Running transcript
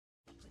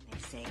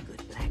say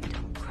good black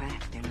don't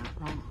crack, they're not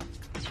wrong.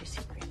 What's your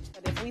secret?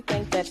 But if we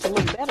think that to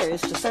look better is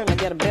to certainly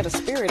get a better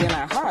spirit in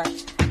our heart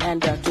and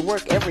to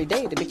work every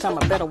day to become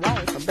a better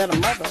wife, a better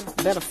mother,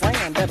 a better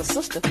friend, better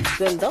sister,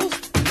 then those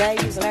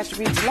values and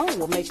attributes alone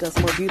will make us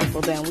more beautiful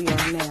than we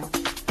are now.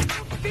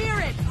 Fear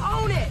it,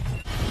 own it.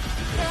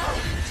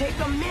 Take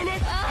a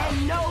minute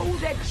and know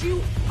that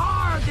you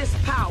are this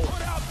power.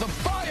 Put out the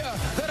fire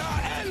that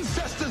our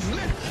ancestors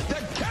lit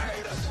that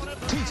carried us.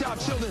 Teach our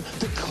children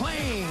to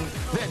claim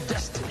their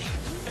destiny.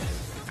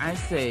 I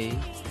say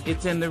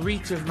it's in the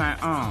reach of my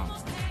arm,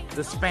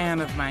 the span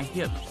of my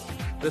hips,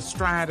 the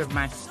stride of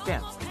my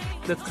step,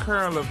 the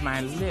curl of my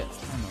lips.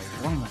 I'm a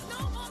woman.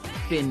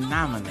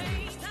 Phenomenal.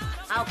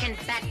 How can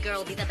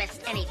Batgirl be the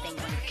best anything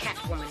when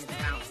Catwoman is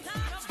around?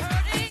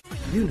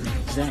 You know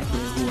exactly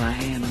who I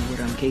am and what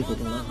I'm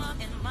capable of.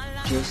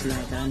 Just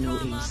like I know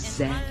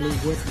exactly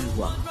what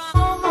you are.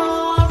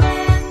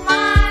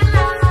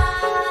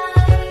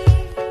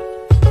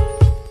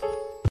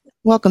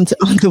 Welcome to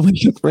On the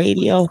Wake Up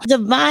Radio.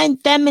 Divine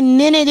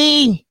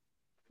Femininity.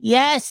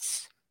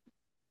 Yes.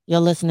 You're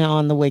listening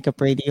on the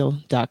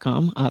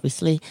wakeupradio.com,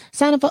 obviously.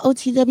 Sign up for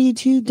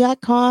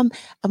OTW2.com.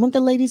 I want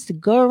the ladies to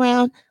go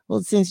around.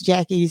 Well, since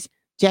Jackie's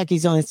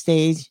on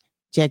stage,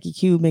 Jackie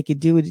Q, make it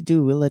do what it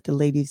do. We'll let the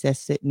ladies that's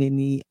sitting in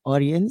the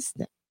audience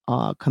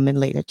come in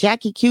later.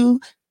 Jackie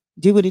Q,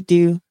 do what it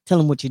do. Tell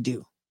them what you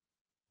do.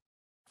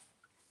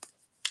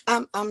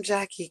 I'm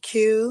Jackie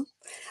Q.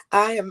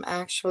 I am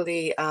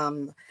actually a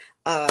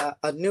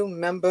new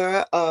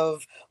member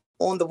of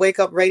On the Wake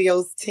Up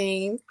Radio's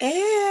team.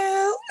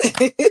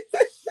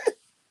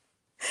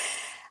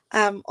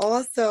 I'm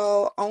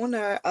also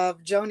owner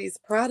of Joni's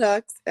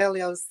Products,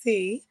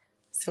 LLC,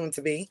 soon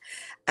to be.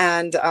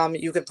 And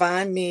you can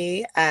find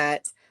me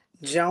at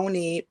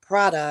Joni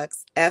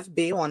Products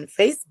FB on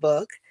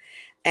Facebook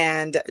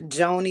and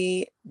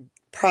Joni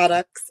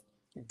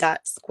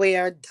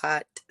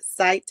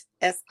Products.square.site,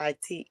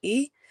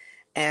 SITE,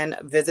 and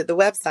visit the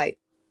website.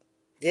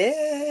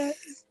 Yeah.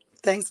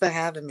 Thanks for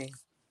having me.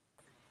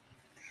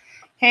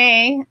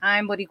 Hey,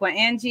 I'm Boricua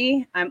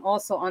Angie. I'm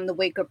also on the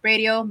Wake Up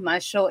Radio. My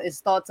show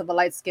is Thoughts of a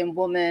Light-Skinned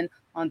Woman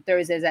on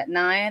Thursdays at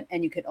 9.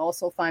 And you could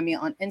also find me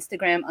on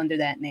Instagram under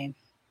that name.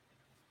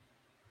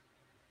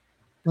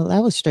 Well,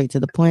 that was straight to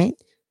the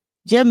point.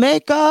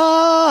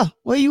 Jamaica,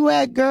 where you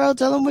at, girl?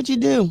 Tell them what you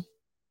do.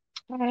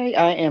 Hi,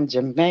 I am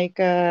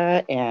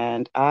Jamaica,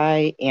 and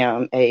I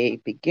am a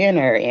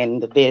beginner in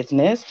the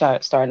business,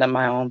 starting up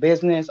my own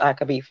business. I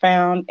could be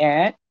found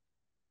at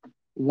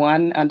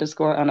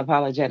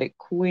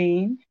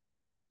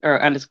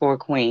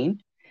 _unapologetic_queen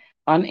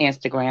on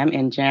Instagram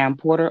and Jam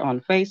Porter on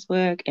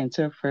Facebook. And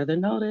to further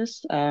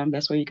notice,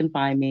 that's where you can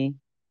find me.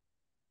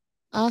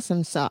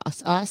 Awesome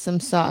sauce. Awesome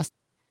sauce.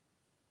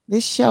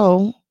 This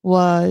show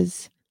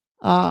was,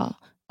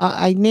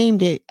 I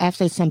named it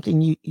after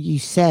something you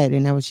said,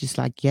 and I was just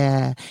like,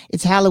 yeah,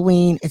 it's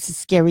Halloween. It's a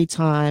scary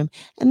time.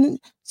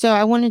 And so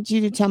I wanted you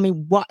to tell me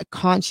what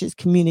conscious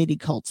community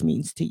cults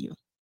means to you.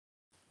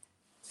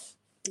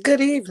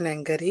 Good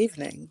evening. Good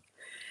evening.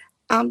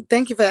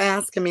 Thank you for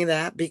asking me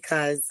that,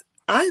 because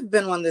I've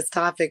been on this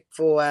topic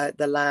for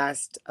the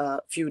last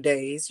few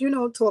days,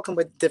 talking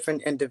with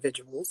different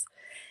individuals.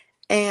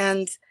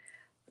 And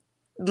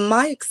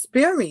my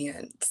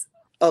experience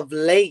of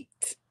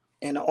late,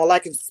 and all I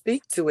can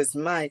speak to is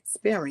my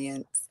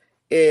experience,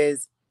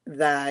 is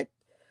that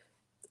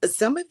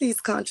some of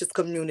these conscious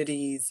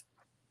communities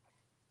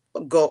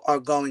are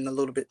going a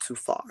little bit too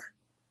far.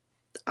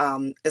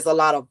 There's a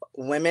lot of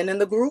women in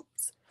the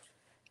groups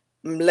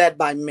led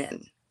by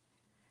men.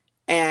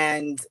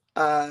 And,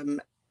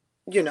 to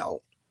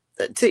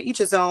each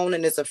his own,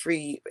 and it's a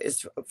free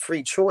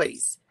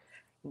choice.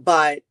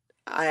 But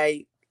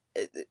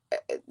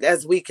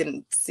as we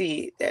can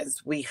see,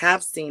 as we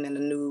have seen in the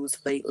news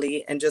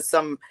lately, and just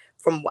some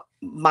from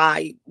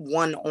my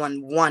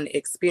one-on-one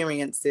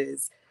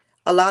experiences,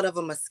 a lot of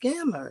them are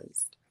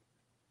scammers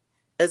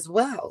as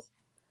well.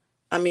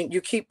 I mean, you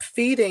keep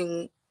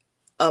feeding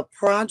a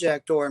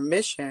project or a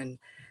mission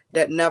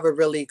that never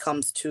really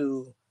comes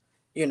to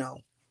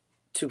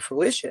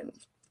fruition.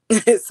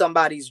 It's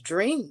somebody's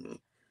dream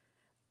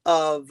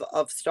of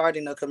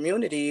starting a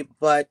community,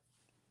 but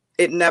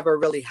it never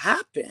really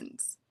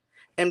happens.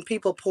 And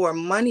people pour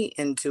money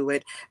into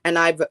it. And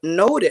I've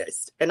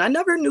noticed, and I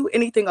never knew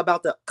anything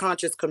about the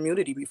conscious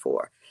community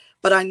before,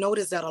 but I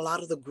noticed that a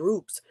lot of the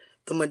groups,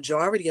 the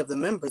majority of the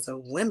members are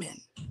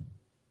women.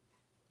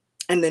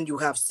 And then you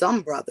have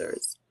some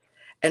brothers.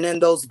 And in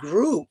those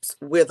groups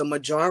where the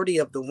majority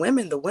of the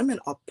women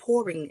are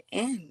pouring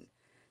in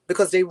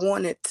because they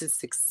want it to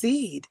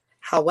succeed.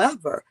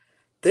 However,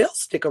 they'll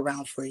stick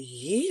around for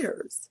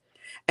years.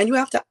 And you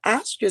have to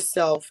ask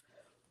yourself,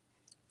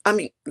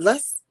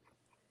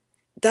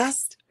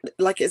 that's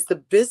like, is the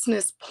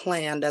business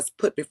plan that's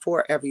put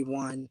before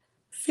everyone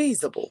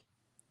feasible?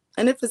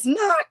 And if it's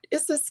not,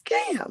 it's a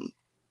scam.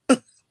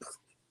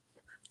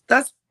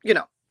 That's,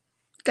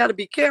 got to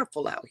be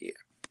careful out here.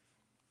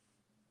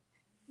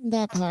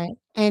 That part.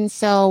 And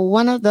so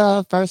one of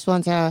the first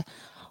ones I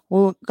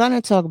we're going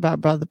to talk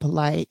about Brother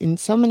Polight. And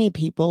so many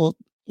people,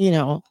 you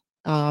know,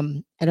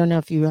 I don't know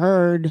if you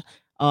heard,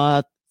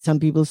 some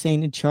people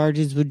saying the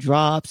charges would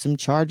drop, some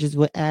charges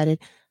were added.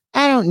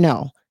 I don't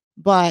know.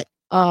 But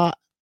I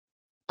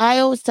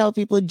always tell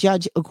people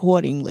judge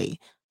accordingly.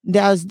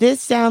 Does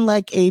this sound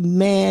like a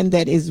man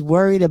that is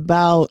worried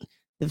about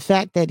the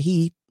fact that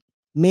he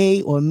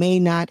may or may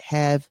not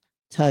have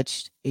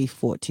touched a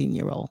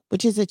 14-year-old,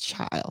 which is a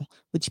child,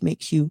 which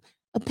makes you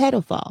a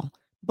pedophile?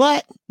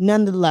 But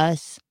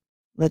nonetheless,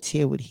 let's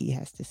hear what he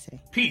has to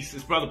say. Peace,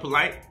 it's Brother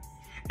Polight.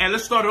 And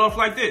let's start it off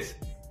like this.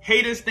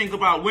 Haters think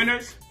about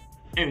winners,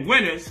 and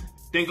winners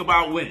think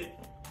about winning.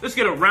 Let's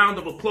get a round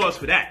of applause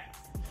for that.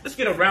 Let's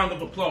get a round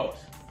of applause.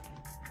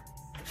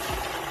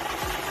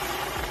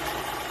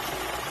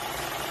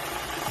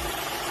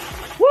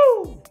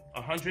 Woo!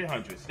 100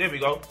 hundreds. There we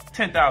go.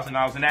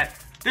 $10,000 in that.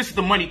 This is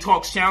the Money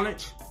Talks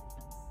Challenge.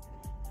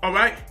 All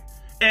right?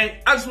 And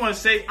I just want to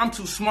say, I'm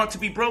too smart to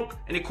be broke,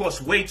 and it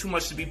costs way too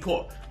much to be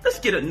poor. Let's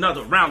get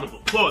another round of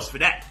applause for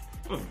that.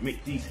 I'm going to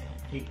make these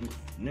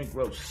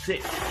Negroes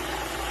sick.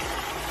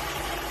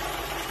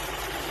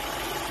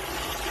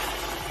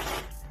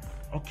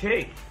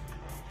 Okay.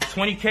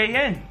 20K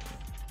in.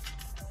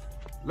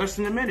 Less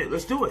than a minute.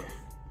 Let's do it.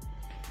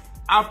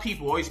 Our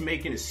people always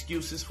making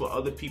excuses for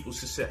other people's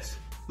success.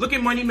 Look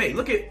at Money May.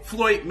 Look at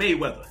Floyd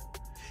Mayweather.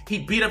 He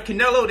beat up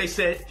Canelo. They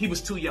said he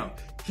was too young.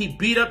 He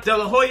beat up De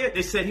La Hoya.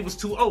 They said he was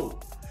too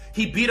old.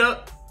 He beat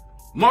up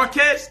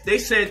Marquez. They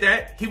said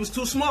that he was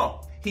too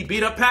small. He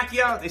beat up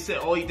Pacquiao. They said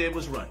all he did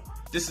was run.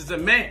 This is a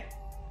man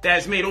that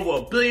has made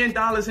over $1 billion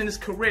in his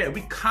career.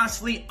 We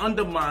constantly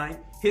undermine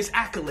his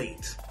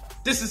accolades.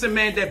 This is a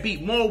man that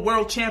beat more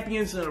world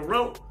champions in a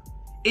row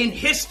in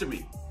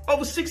history.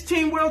 Over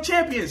 16 world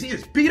champions. He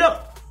just beat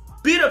up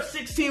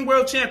 16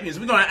 world champions.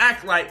 We're going to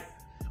act like,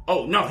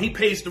 oh, no, he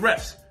pays the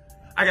refs.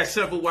 I got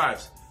several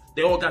wives.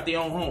 They all got their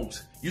own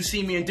homes. You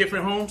see me in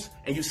different homes,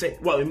 and you say,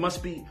 well, it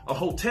must be a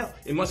hotel.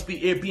 It must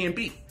be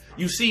Airbnb.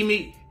 You see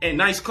me in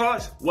nice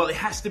cars. Well, it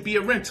has to be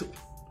a rental.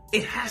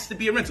 It has to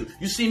be a rental.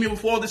 You see me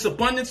with all this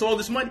abundance, all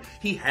this money.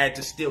 He had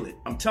to steal it.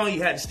 I'm telling you,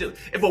 he had to steal it.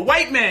 If a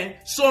white man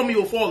saw me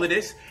with all of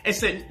this and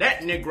said,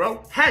 that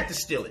Negro had to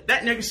steal it,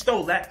 that nigga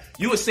stole that,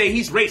 you would say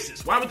he's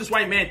racist. Why would this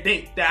white man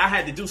think that I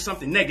had to do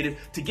something negative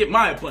to get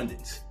my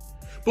abundance?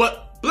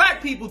 But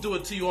black people do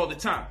it to you all the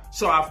time.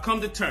 So I've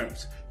come to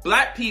terms.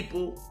 Black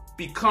people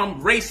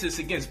become racist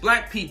against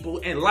black people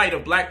in light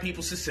of black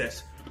people's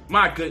success.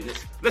 My goodness.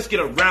 Let's get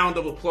a round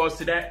of applause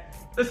to that.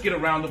 Let's get a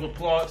round of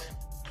applause.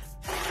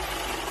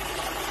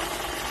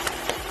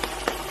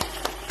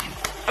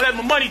 I let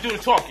my money do the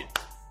talking.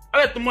 I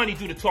let the money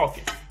do the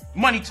talking.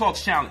 Money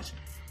Talks Challenge.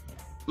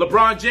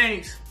 LeBron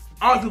James,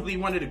 arguably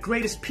one of the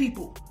greatest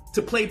people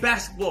to play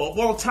basketball of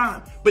all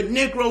time. But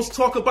Negroes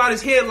talk about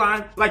his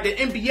hairline like the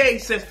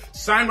NBA says,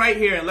 sign right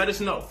here and let us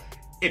know.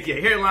 If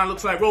your hairline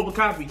looks like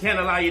Robocop, we can't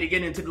allow you to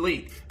get into the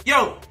league.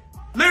 Yo,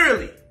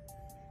 literally,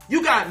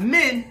 you got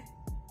men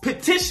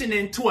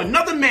petitioning to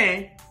another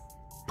man,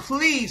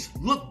 please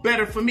look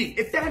better for me.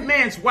 If that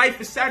man's wife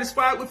is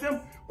satisfied with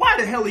him, why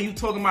the hell are you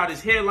talking about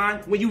his hairline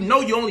when you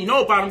only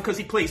know about him because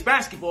he plays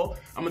basketball?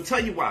 I'm going to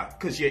tell you why.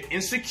 Because you're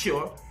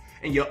insecure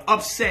and you're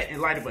upset in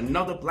light of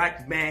another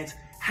black man's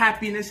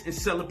happiness and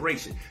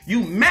celebration.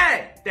 You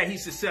mad that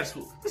he's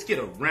successful. Let's get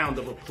a round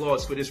of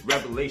applause for this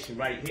revelation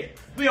right here.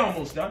 We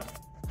almost done.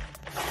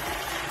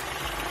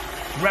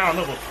 Round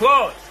of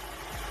applause.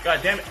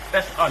 God damn it.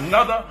 That's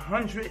another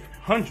hundreds.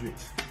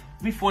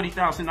 We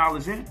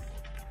 $40,000 in.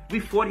 We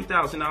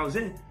 $40,000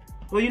 in.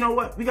 Well, you know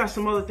what? We got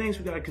some other things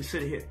we got to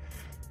consider here.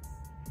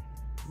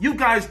 You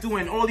guys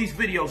doing all these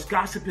videos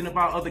gossiping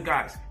about other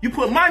guys. You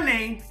put my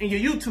name in your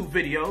YouTube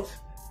videos,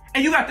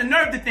 and you got the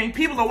nerve to think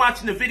people are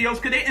watching the videos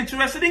because they're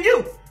interested in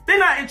you. They're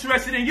not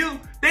interested in you.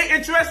 They're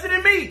interested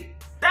in me.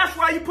 That's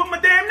why you put my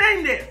damn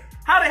name there.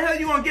 How the hell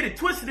you gonna get it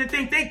twisted and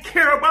think they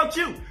care about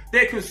you?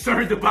 They're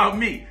concerned about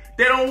me.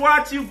 They don't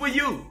watch you for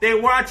you. They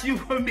watch you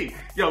for me.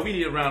 Yo, we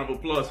need a round of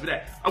applause for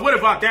that. What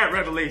about that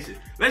revelation?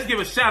 Let's give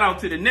a shout out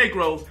to the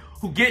Negroes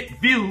who get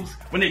views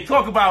when they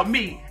talk about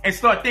me and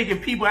start thinking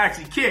people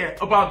actually care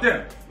about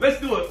them. Let's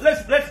do it.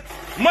 Let's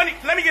money.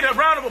 Let me get a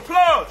round of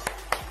applause.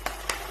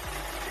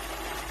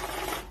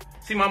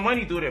 See, my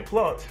money do the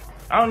applause.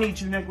 I don't need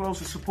you Negroes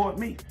to support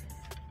me.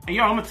 And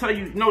y'all, I'm gonna tell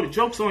you, no, the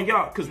joke's on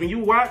y'all. Because when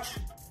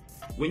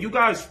you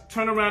guys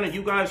turn around and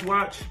you guys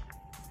watch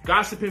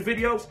gossiping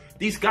videos,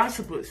 these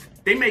gossipers,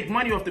 they make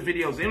money off the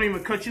videos. They don't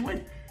even cut you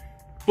in.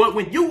 But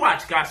when you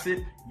watch gossip,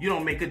 you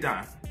don't make a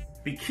dime.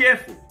 Be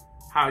careful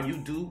how you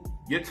do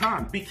your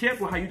time. Be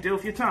careful how you deal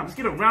with your time. Let's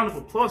get a round of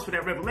applause for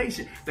that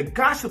revelation. The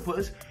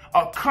gossipers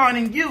are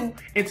conning you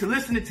into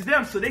listening to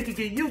them so they can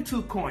get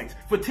YouTube coins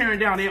for tearing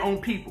down their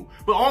own people.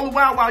 But all the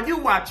while you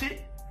watch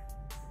it,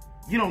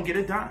 you don't get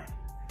a dime.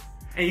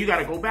 And you got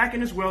to go back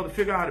in this world to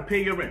figure out how to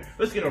pay your rent.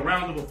 Let's get a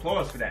round of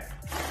applause for that.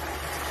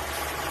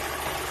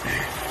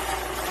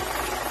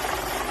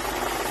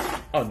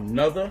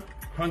 Another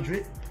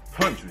hundreds.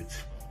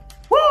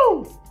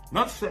 Woo!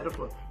 Not set up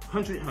for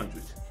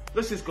hundreds.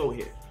 Let's just go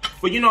here.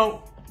 But you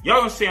know, Y'all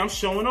gonna say I'm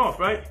showing off,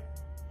 right?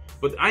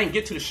 But I ain't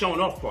get to the showing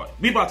off part.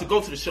 We about to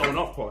go to the showing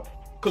off part.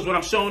 Because what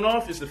I'm showing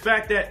off is the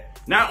fact that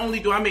not only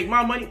do I make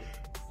my money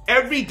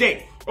every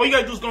day. All you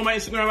gotta do is go on my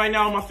Instagram right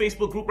now, on my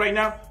Facebook group right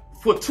now.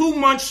 For 2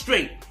 months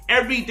straight,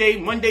 every day,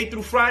 Monday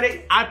through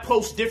Friday, I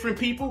post different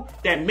people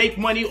that make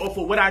money off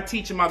of what I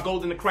teach in my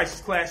Gold in the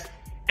Crisis class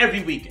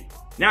every weekend.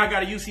 Now I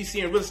got a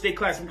UCC and real estate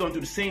class. We're gonna do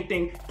the same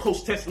thing,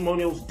 post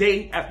testimonials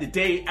day after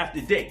day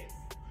after day.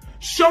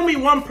 Show me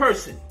one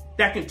person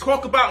that can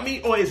talk about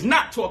me or is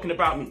not talking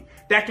about me,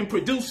 that can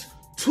produce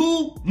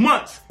 2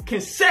 months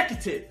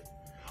consecutive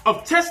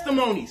of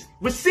testimonies,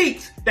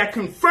 receipts that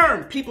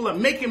confirm people are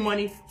making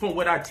money from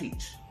what I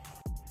teach.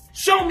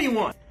 Show me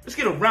one. Let's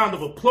get a round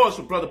of applause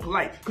for Brother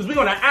Polite, because we're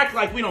going to act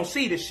like we don't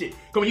see this shit.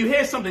 Because when you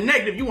hear something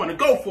negative, you want to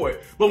go for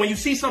it. But when you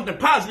see something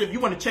positive, you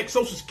want to check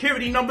social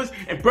security numbers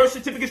and birth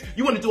certificates.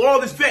 You want to do all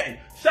this vetting.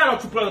 Shout out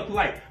to Brother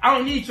Polite. I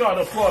don't need y'all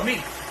to applaud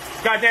me.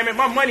 God damn it,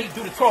 my money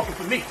do the talking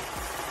for me.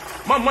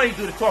 My money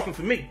do the talking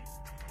for me.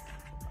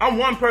 I'm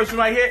one person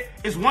right here.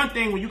 It's one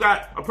thing when you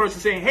got a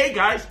person saying, hey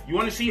guys, you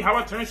want to see how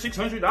I turn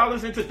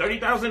 $600 into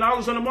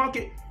 $30,000 on the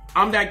market?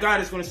 I'm that guy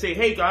that's going to say,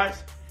 hey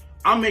guys,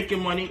 I'm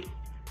making money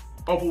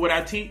off of what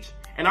I teach,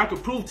 and I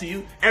could prove to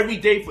you every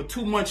day for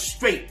 2 months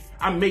straight,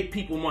 I make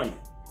people money.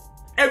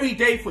 Every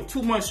day for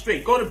 2 months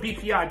straight. Go to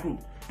BPI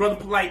group, Brother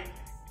Polite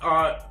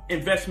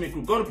investment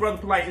group. Go to Brother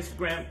Polite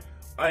Instagram,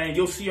 and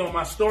you'll see on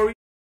my story.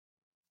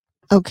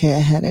 Okay, I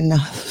had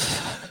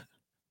enough.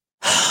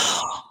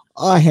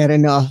 I had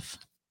enough.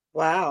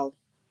 Wow.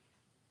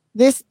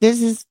 This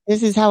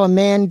is how a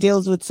man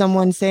deals with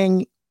someone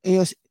saying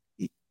you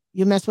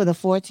mess with a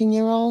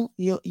 14-year-old.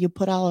 You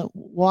put out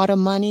water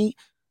money.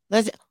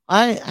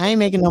 I ain't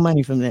making no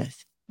money from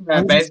this.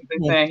 I'm basically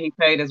saying he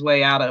paid his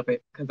way out of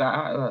it because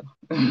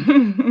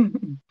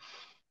mm-hmm.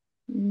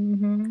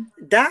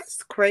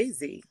 That's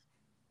crazy.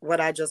 What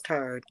I just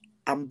heard,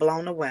 I'm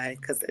blown away.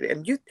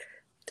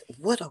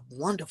 What a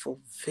wonderful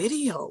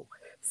video,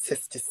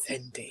 Sister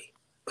Cindy.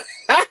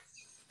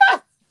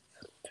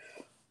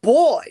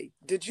 Boy,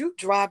 did you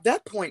drive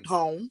that point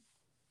home.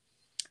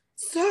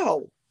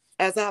 So,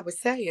 as I was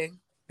saying,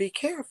 be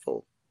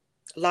careful.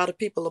 A lot of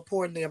people are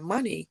pouring their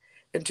money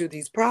into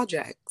these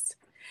projects.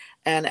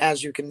 And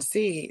as you can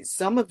see,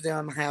 some of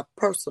them have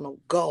personal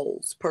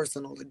goals,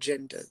 personal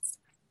agendas.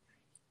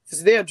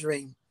 It's their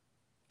dream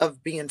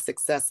of being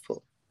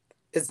successful.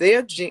 It's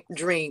their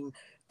dream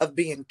of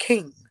being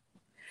king.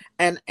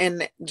 And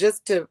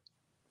just to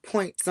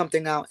point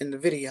something out in the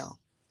video,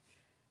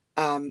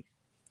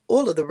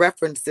 all of the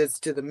references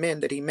to the men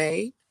that he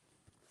made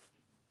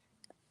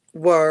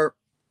were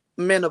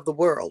men of the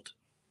world.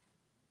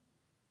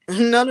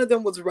 None of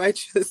them was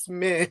righteous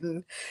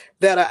men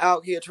that are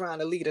out here trying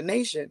to lead a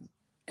nation.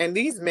 And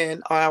these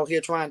men are out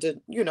here trying to,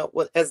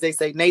 as they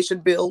say, nation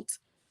build.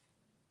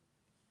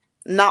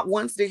 Not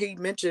once did he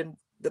mention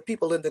the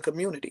people in the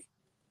community.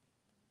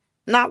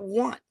 Not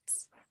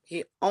once.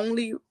 He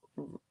only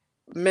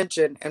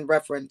mentioned and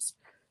referenced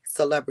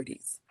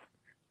celebrities.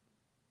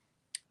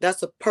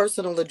 That's a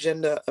personal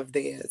agenda of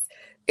theirs.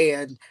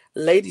 And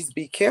ladies,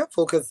 be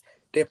careful because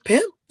they're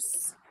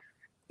pimps.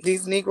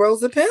 These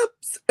Negroes are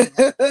pimps.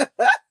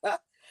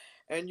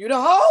 And you the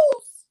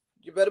hoes.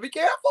 You better be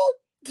careful.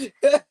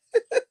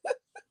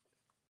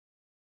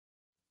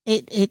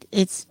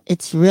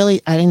 It's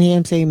really, I didn't hear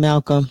him say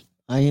Malcolm.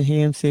 I didn't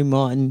hear him say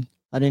Martin.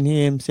 I didn't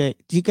hear him say,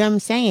 do you get what I'm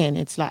saying?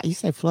 It's like, you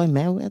say Floyd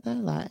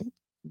Mayweather? Like,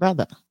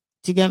 brother,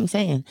 do you get what I'm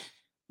saying?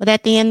 But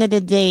at the end of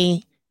the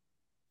day,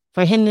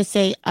 for him to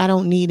say, I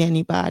don't need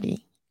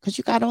anybody, because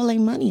you got all their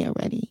money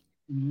already.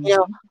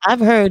 Mm-hmm.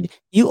 I've heard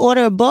you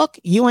order a book,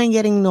 you ain't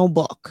getting no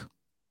book.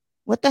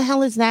 What the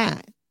hell is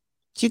that?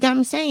 Do you got what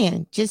I'm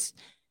saying?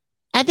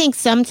 I think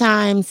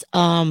sometimes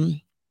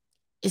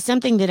it's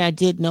something that I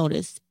did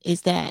notice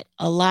is that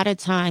a lot of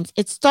times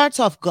it starts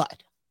off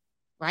good,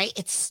 right?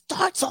 It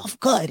starts off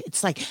good.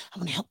 It's like, I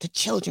want to help the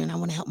children. I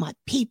want to help my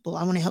people.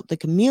 I want to help the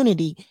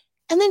community.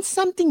 And then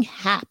something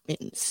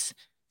happens.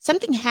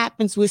 Something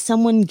happens where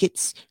someone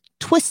gets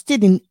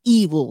twisted and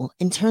evil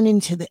and turned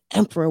into the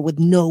emperor with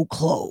no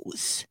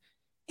clothes.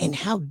 And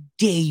how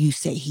dare you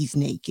say he's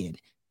naked?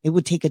 It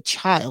would take a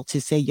child to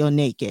say you're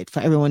naked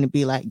for everyone to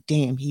be like,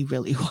 damn, he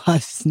really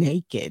was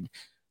naked. Do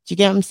you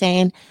get what I'm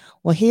saying?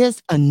 Well,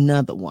 here's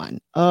another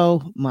one.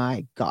 Oh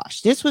my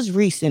gosh. This was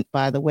recent,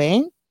 by the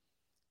way.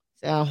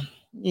 So,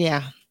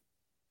 yeah.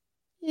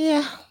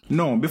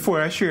 No, before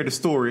I share the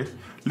story,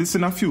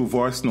 listen a few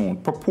voice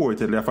notes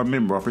purportedly of a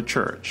member of a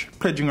church,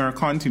 pledging her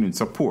continued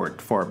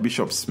support for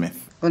Bishop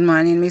Smith. Good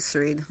morning, Miss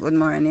Reid. Good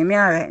morning. Me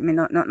all right.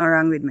 Nothing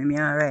wrong with me. Me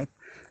all right.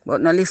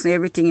 But now listen to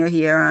everything you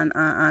hear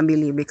and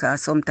believe,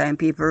 because sometimes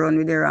people run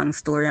with the wrong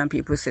story and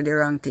people say the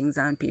wrong things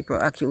and people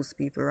accuse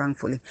people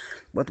wrongfully.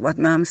 But what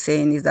I'm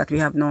saying is that we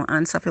have no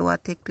answer for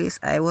what took place.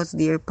 I was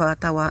there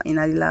part of what in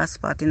the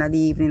last part in the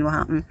evening what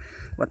happened.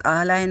 But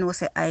all I know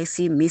is I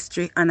see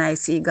mystery and I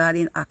see God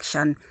in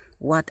action,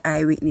 what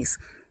I witness.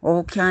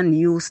 How can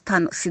you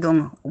sit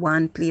down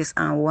one place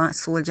and one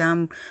soldier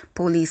and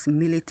police,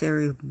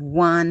 military,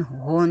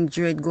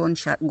 100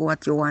 gunshot go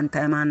at you one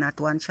time and not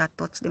one shot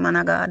touch the man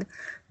of God?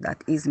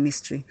 That is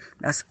mystery.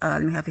 That's all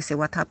me have to say.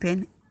 What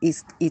happened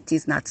is it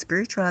is not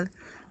spiritual.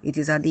 It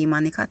is a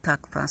demonic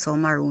attack from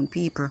some maroon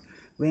people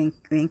when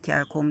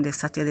car come the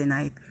Saturday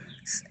night.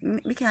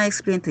 Me can't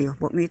explain to you,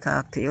 but me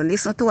talk to you.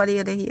 Listen to what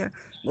you hear,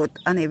 but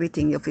and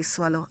everything you have to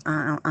swallow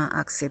and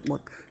accept.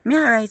 But me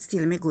alright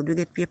still, me good. We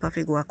get paper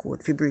for go a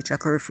court for breach a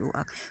curfew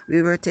act.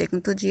 We were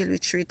taken to jail. We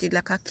treated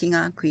like a king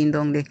and queen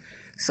down there.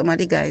 Some of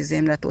the guys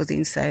them that was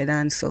inside,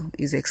 and so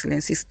His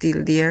Excellency is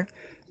still there.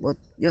 But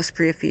just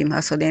pray for him,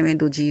 so they may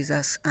do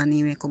Jesus and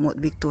he may come out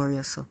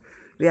victorious. So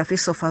we have to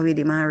suffer with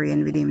him and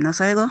reign with him. Now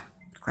so I go,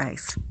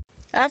 Christ.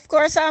 Of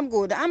course I'm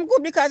good. I'm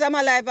good because I'm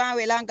alive and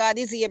well and God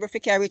is able to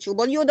carry through.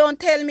 But you don't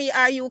tell me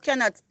or you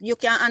can't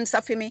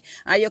answer for me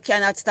or you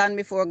cannot stand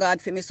before God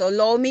for me. So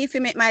allow me to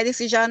make my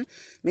decision.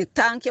 Me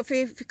thank you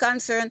for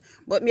concern,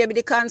 but maybe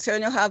the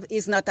concern you have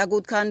is not a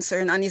good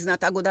concern and is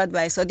not a good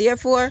advice. So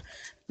therefore,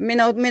 me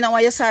no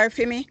want you sorry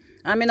for me.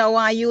 I mean, I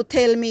want you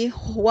tell me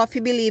what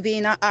you believe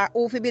in or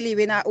who you believe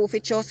in or who you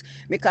trust,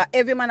 because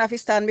every man have to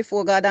stand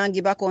before God and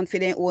give account for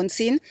their own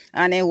sin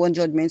and their own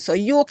judgment. So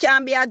you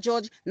can't be a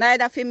judge,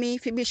 neither for me,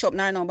 for bishop,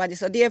 nor nobody.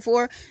 So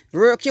therefore,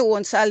 work your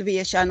own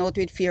salvation out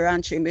with fear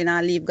and trembling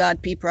and leave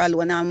God people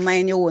alone and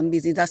mind your own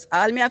business. That's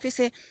all me have to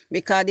say,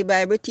 because the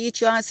Bible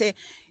teach you and say,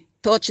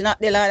 touch not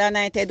the Lord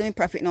anointed, doing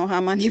profit no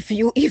harm. And if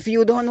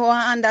you don't know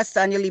and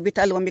understand, you leave it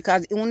alone,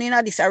 because only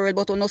in this world,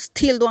 but you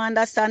still don't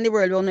understand the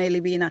world you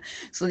live in.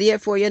 So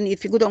therefore, you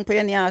need to go down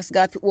and ask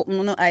God to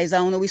open your eyes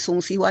and we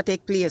soon see what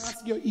take place.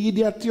 Ask you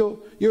idiot,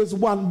 you're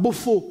one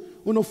buffo,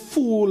 you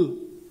fool.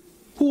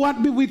 Who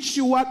what bewitched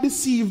you, what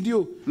deceived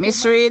you?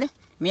 Miss Reed,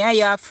 me are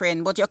your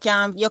friend, but you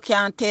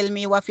can't tell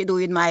me what to do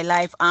with my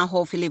life and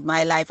how to live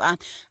my life.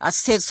 And I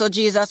said so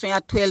Jesus, when you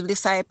had 12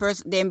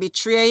 disciples, then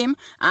betray him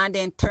and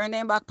then turn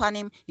them back on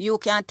him. You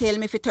can't tell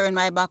me if you turn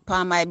my back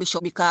on my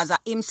bishop, because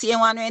him same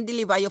one when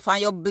deliver you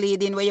from your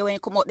bleeding, where you when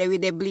come out there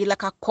with the bleed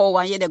like a cow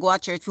and you they go to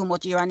church too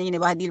much here and he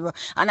never deliver.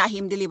 And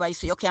him deliver you,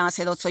 so you can't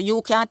say that. So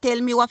you can't tell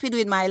me what to do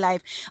with my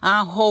life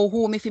and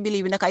whom if you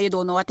believe in, because you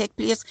don't know what take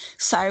place.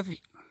 Sorry.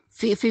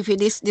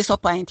 This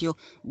disappoint you,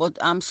 but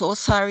I'm so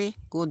sorry.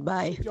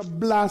 Goodbye. You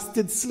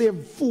blasted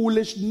slave,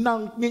 foolish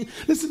nonk.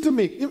 Listen to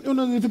me. You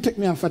don't need to take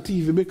me off of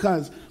TV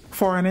because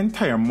for an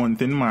entire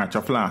month in March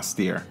of last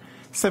year,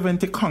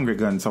 70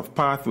 congregants of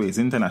Pathways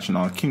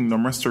International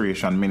Kingdom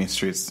Restoration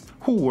Ministries,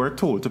 who were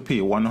told to pay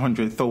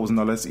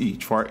 $100,000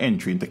 each for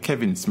entry into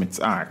Kevin Smith's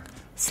ark,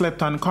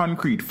 slept on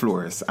concrete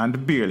floors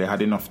and barely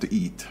had enough to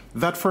eat.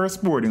 That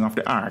first boarding of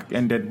the ark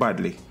ended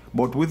badly,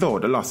 but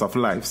without the loss of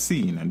life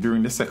seen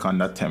during the second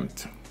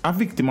attempt. A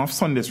victim of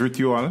Sunday's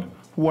ritual,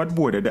 who had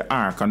boarded the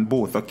ark on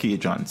both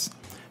occasions,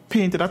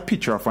 painted a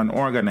picture of an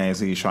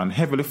organization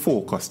heavily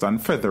focused on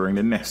feathering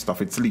the nest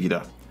of its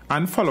leader,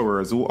 and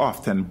followers who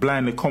often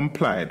blindly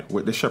complied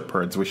with the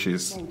shepherd's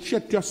wishes.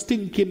 Shut your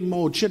stinking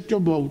mouth, shut your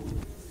mouth.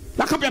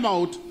 Lock up your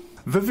mouth.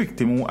 The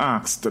victim, who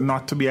asked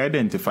not to be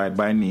identified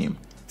by name,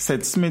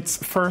 said Smith's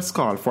first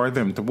call for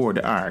them to board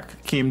the ark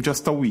came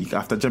just a week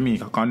after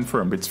Jamaica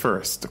confirmed its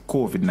first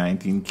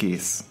COVID-19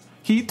 case.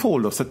 He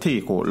told us to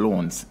take out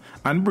loans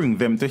and bring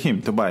them to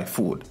him to buy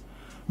food,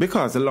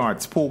 because the Lord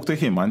spoke to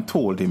him and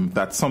told him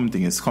that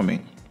something is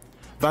coming.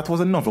 That was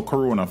another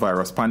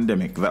coronavirus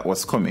pandemic that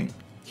was coming.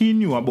 He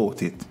knew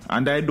about it,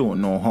 and I don't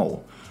know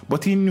how,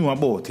 but he knew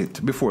about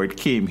it before it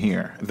came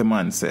here, the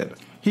man said.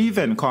 He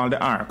then called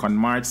the ark on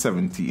March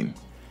 17.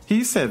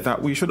 He said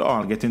that we should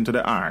all get into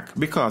the ark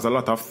because a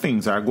lot of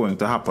things are going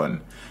to happen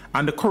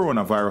and the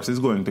coronavirus is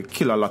going to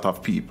kill a lot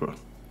of people.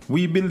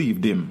 We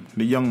believed him,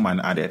 the young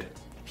man added.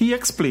 He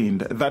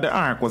explained that the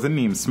ark was a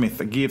name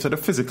Smith gave to the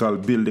physical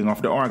building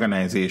of the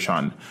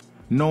organization,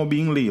 now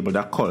being labeled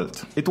a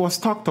cult. It was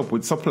stocked up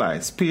with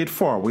supplies paid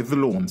for with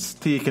loans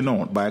taken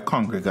out by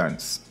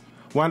congregants.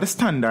 While the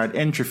standard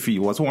entry fee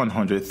was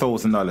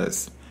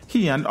 $100,000,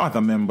 he and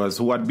other members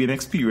who had been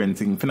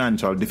experiencing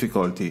financial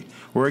difficulty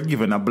were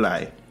given a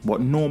bly,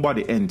 but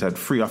nobody entered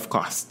free of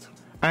cost.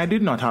 I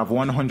did not have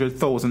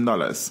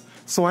 $100,000,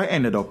 so I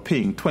ended up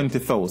paying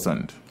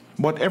 $20,000.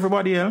 But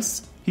everybody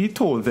else, he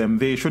told them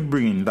they should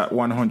bring in that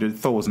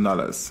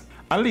 $100,000.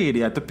 A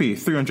lady had to pay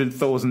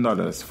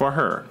 $300,000 for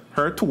her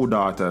 2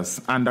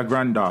 daughters, and a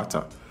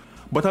granddaughter.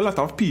 But a lot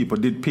of people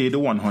did pay the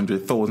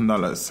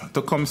 $100,000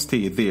 to come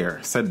stay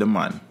there, said the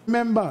man.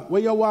 Remember,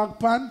 when you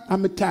walk pan,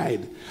 I'm a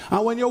tide.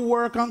 And when you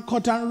work and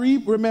cut and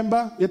reap,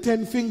 remember, your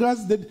 10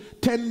 fingers, the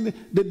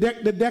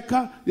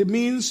decker, it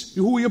means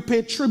who you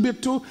pay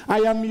tribute to. I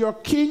am your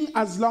king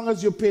as long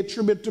as you pay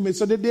tribute to me.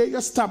 So the day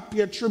you stop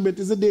pay tribute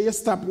is the day you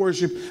stop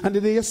worship. And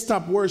the day you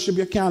stop worship,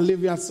 you can't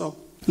live yourself.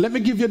 Let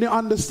me give you the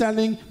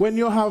understanding. When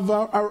you have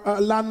a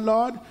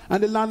landlord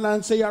and the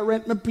landlord say, you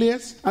rent my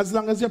place, as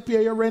long as you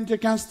pay your rent, you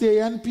can stay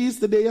in peace.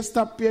 The day you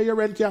stop paying your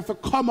rent, you have to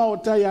come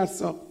out of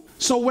yourself.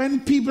 So when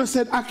people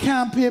said, I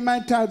can't pay my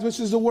tithes, which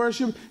is the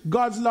worship,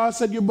 God's law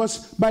said you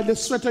must, by the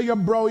sweat of your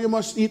brow, you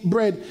must eat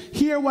bread.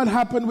 Hear what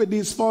happened with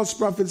these false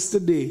prophets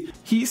today.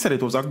 He said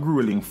it was a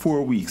grueling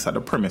 4 weeks at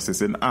the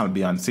premises in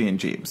Albion St.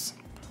 James.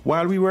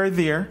 While we were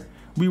there,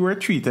 we were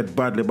treated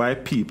badly by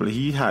people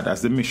he had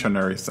as the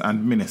missionaries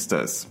and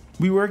ministers.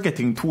 We were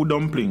getting 2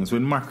 dumplings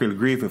with mackerel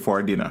gravy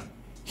for dinner.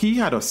 He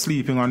had us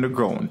sleeping on the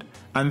ground,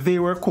 and they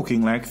were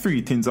cooking like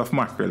 3 tins of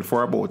mackerel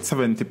for about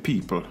 70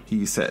 people,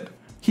 he said.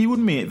 He would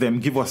make them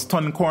give us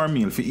ton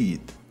cornmeal to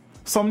eat.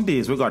 Some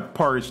days we got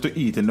porridge to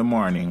eat in the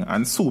morning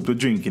and soup to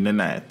drink in the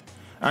night.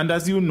 And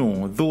as you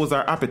know, those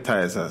are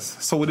appetizers,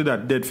 so we did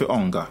that dead for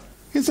hunger.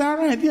 It's all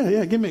right,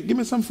 yeah, give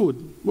me some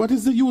food. What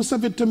is the use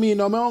of it to me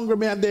now? I'm hungry,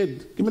 me are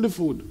dead. Give me the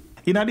food.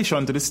 In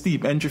addition to the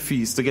steep entry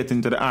fees to get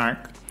into the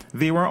ark,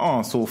 they were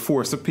also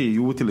forced to pay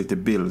utility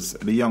bills,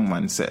 the young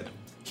man said.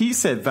 He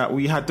said that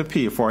we had to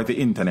pay for the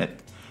internet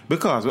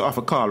because we have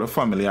to call our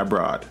family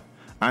abroad.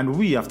 And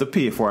we have to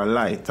pay for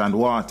light and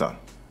water.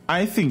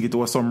 I think it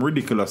was some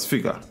ridiculous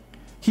figure.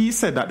 He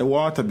said that the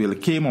water bill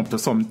came up to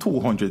some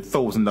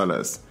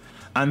 $200,000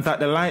 and that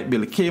the light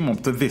bill came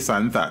up to this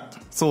and that.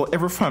 So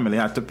every family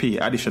had to pay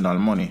additional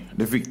money,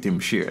 the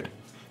victim shared.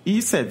 He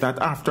said that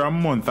after a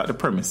month at the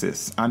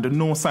premises and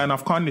no sign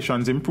of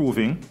conditions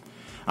improving,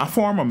 a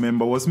former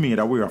member was made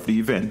aware of the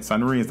events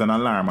and raised an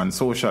alarm on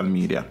social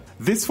media.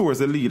 This forced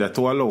the leader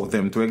to allow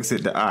them to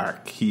exit the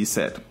ark, he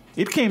said.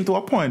 It came to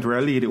a point where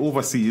a lady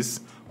overseas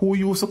who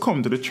used to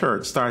come to the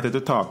church started to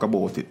talk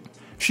about it.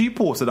 She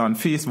posted on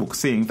Facebook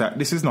saying that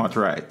this is not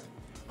right.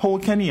 How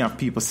can he have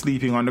people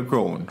sleeping on the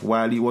ground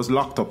while he was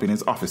locked up in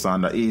his office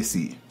under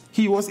AC?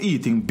 He was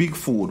eating big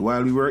food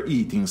while we were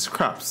eating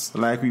scraps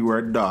like we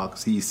were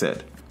dogs, he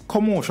said.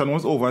 Commotion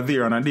was over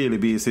there on a daily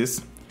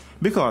basis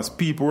because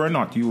people were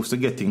not used to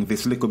getting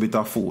this little bit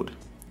of food.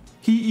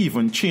 He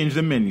even changed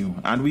the menu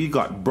and we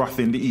got broth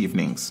in the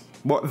evenings.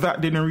 But that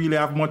didn't really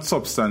have much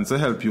substance to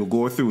help you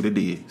go through the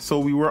day, so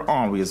we were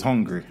always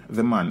hungry,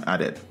 the man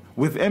added.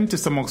 With empty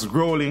stomachs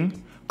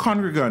growling,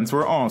 congregants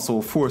were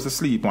also forced to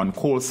sleep on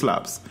cold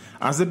slabs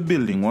as the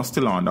building was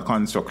still under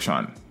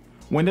construction.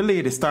 When the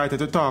lady started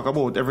to talk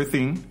about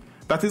everything,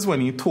 that is when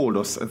he told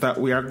us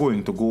that we are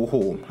going to go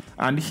home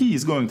and he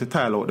is going to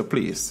tile out the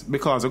place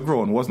because the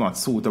ground was not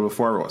suitable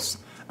for us,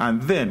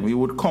 and then we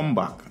would come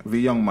back, the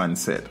young man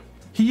said.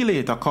 He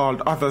later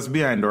called others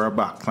behind our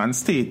backs and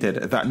stated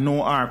that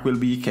no ark will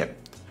be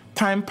kept.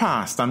 Time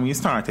passed and we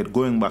started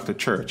going back to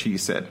church, he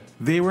said.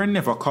 They were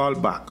never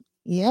called back.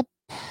 Yep,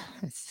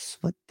 that's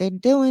what they're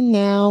doing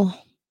now.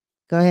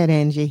 Go ahead,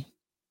 Angie.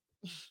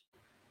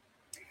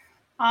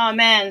 Oh,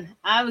 man,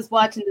 I was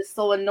watching this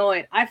so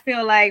annoyed. I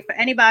feel like for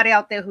anybody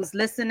out there who's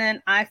listening,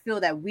 I feel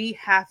that we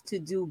have to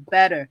do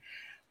better.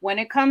 When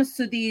it comes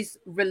to these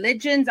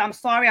religions, I'm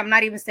sorry, I'm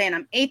not even saying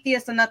I'm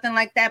atheist or nothing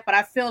like that, but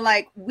I feel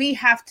like we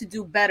have to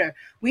do better.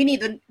 We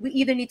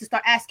either need to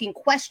start asking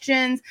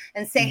questions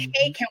and say,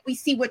 hey, can we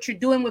see what you're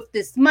doing with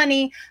this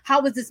money?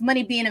 How is this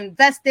money being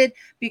invested?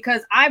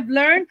 Because I've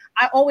learned,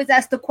 I always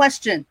ask the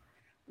question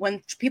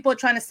when people are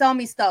trying to sell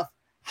me stuff,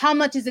 how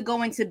much is it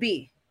going to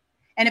be?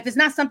 And if it's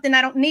not something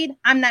I don't need,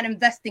 I'm not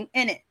investing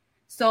in it.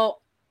 So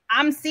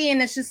I'm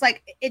seeing it's just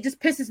like, it just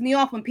pisses me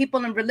off when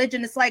people in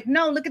religion, it's like,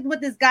 no, look at what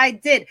this guy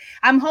did.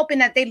 I'm hoping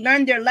that they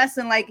learned their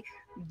lesson. Like,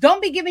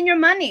 don't be giving your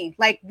money,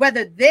 like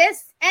whether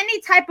this, any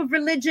type of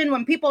religion,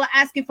 when people are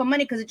asking for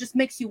money, because it just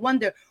makes you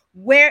wonder,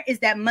 where is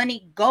that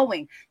money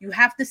going? You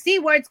have to see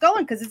where it's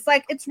going, because it's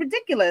like, it's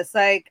ridiculous.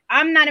 Like,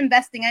 I'm not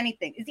investing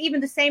anything. It's even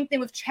the same thing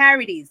with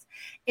charities.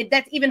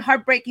 That's even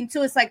heartbreaking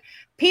too. It's like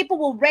people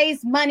will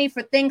raise money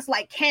for things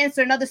like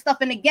cancer and other stuff.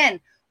 And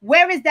again,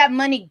 where is that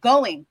money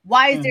going?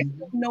 Why is there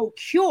no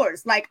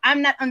cures? Like,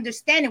 I'm not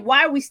understanding.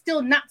 Why are we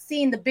still not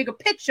seeing the bigger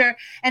picture?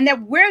 And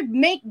that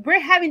we're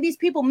having these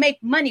people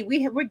make money.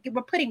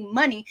 We're putting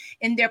money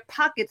in their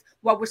pockets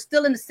while we're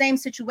still in the same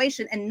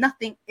situation and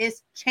nothing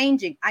is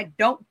changing. I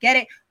don't get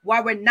it.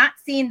 Why we're not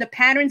seeing the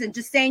patterns and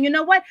just saying, you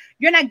know what?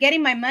 You're not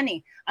getting my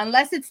money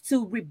unless it's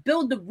to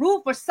rebuild the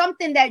roof or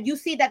something that you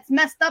see that's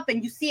messed up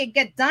and you see it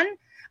get done.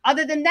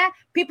 Other than that,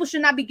 people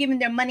should not be giving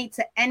their money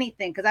to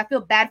anything, because I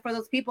feel bad for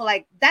those people.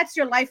 Like, that's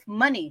your life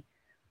money.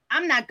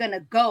 I'm not going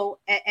to go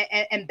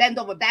and bend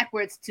over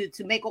backwards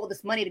to make all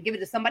this money to give it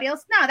to somebody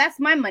else. No, that's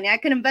my money. I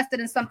can invest it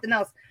in something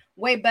else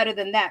way better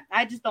than that.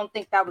 I just don't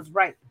think that was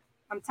right.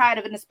 I'm tired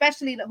of it. And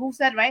especially, who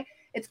said, right?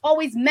 It's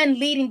always men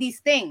leading these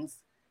things.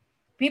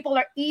 People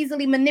are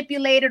easily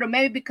manipulated, or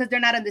maybe because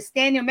they're not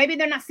understanding, or maybe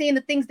they're not seeing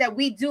the things that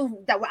we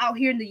do that we're out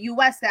here in the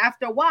U.S. that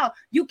after a while,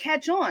 you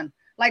catch on.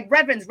 Like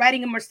reverends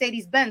riding a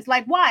Mercedes-Benz.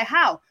 Like, why?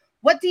 How?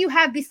 What do you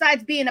have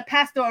besides being a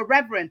pastor or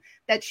reverend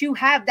that you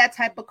have that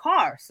type of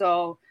car?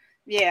 So,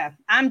 yeah,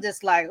 I'm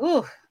just like,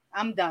 ooh,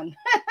 I'm done.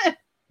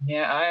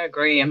 Yeah, I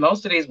agree. And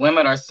most of these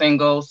women are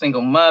single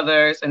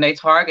mothers, and they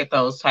target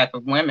those type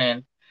of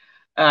women.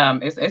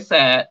 It's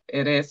sad.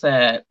 It is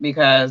sad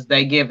because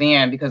they give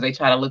in, because they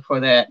try to look for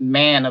that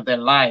man of their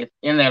life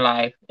in their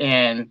life,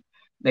 and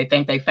they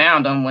think they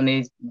found them when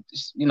they,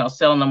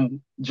 selling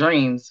them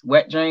dreams,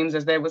 wet dreams,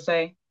 as they would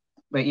say.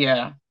 But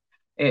yeah,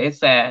 It's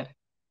sad.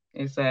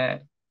 It's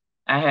sad.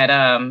 I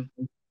had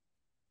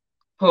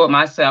pulled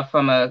myself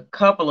from a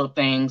couple of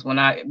things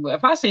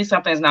if I see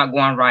something's not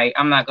going right,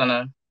 I'm not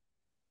gonna,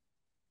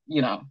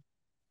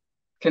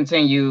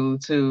 continue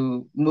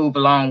to move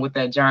along with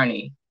that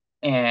journey.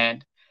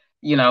 And,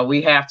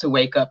 we have to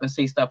wake up and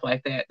see stuff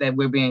like that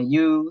we're being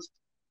used.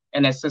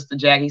 And as Sister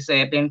Jackie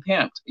said, being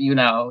pimped,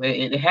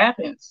 it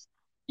happens.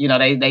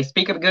 They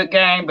speak of a good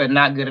game, but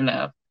not good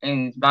enough.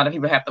 And a lot of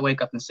people have to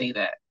wake up and see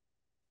that.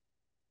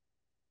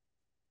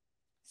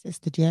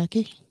 Sister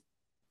Jackie?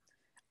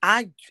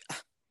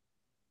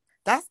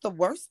 That's the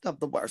worst of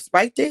the worst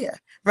right there.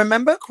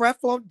 Remember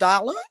Creflo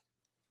Dollar?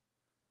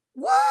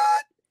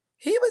 What?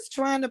 He was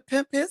trying to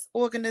pimp his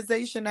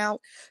organization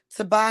out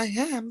to buy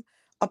him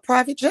a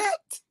private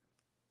jet,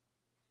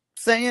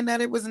 saying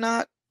that it was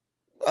not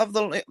of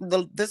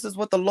this is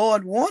what the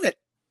Lord wanted.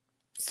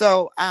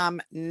 So,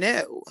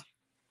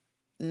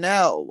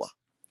 no.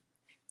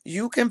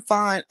 You can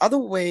find other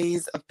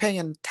ways of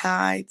paying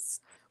tithes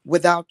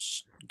without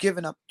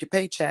giving up your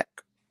paycheck,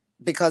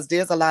 because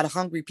there's a lot of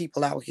hungry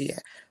people out here.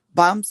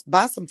 Buy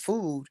some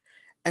food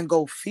and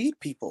go feed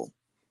people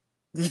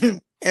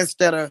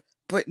instead of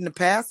putting the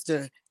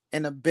pastor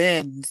in a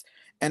Benz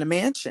and a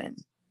mansion.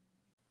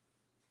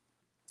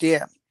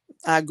 Yeah,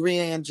 I agree,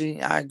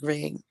 Angie. I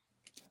agree.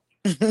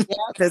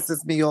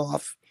 Pisses me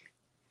off.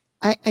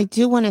 I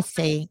do want to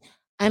say,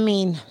 I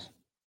met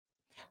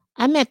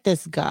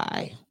this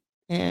guy,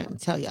 and I'll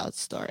tell y'all a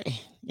story.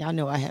 Y'all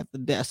know I have the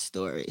best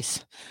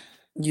stories.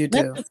 You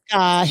do. This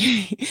guy,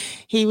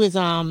 he was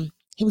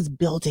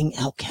building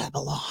El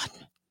Cabalon.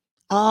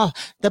 Oh,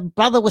 the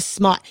brother was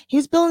smart. He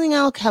was building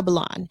El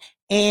Cabalon,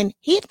 and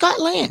he had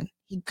got land.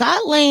 He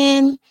got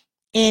land,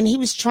 and he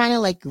was trying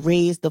to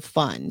raise the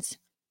funds.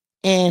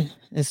 And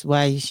that's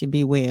why you should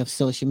be aware of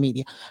social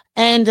media.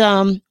 And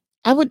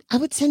I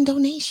would send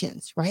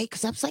donations, right?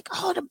 Because I was like,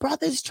 oh, the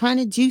brother's trying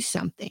to do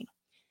something.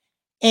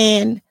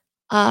 And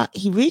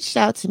he reached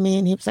out to me,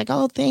 and he was like,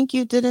 oh, thank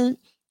you.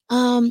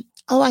 Oh,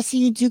 I see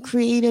you do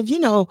creative.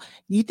 You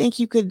think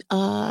you could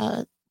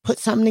put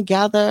something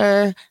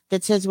together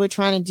that says we're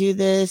trying to do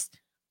this?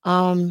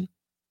 I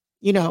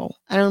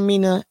don't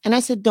mean to. And I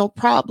said, no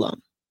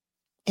problem.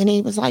 And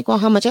he was like, well,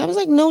 how much? I was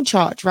like, no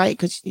charge, right?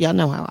 Because y'all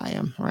know how I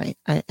am, right?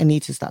 I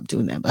need to stop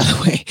doing that, by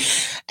the way.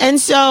 And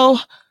so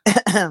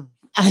I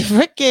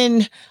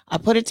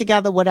put it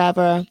together,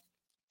 whatever.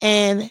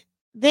 And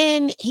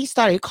then he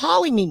started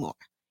calling me more.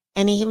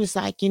 And he was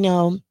like,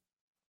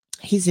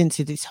 he's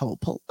into this whole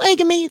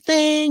polygamy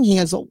thing. He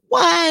has a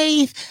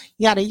wife,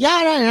 yada,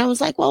 yada. And I was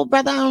like, well,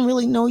 brother, I don't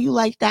really know you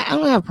like that. I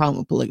don't have a problem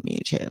with polygamy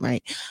and shit,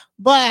 right?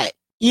 But,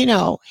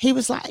 he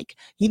was like,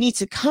 you need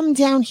to come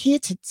down here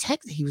to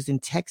Texas. He was in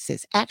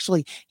Texas.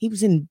 Actually, he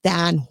was in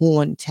Van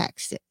Horn,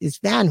 Texas. It's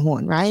Van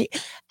Horn, right?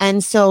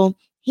 And so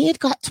he had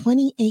got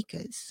 20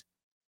 acres.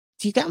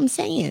 Do you get what I'm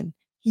saying?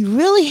 He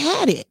really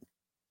had it.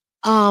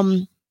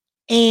 And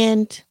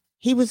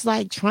he was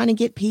trying to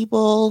get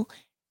people,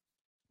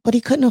 but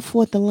he couldn't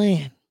afford the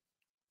land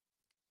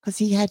because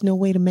he had no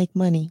way to make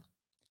money,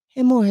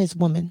 him or his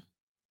woman.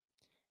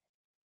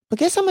 But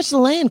guess how much the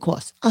land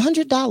costs?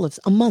 $100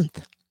 a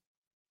month.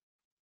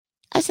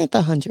 I sent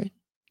the $100.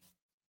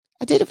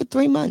 I did it for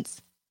 3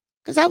 months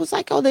because I was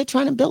like, oh, they're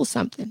trying to build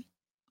something.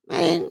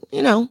 And,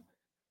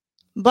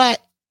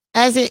 but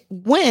as it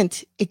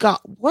went, it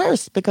got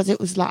worse because it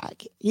was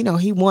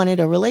he wanted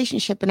a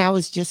relationship. And I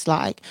was just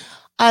like,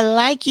 I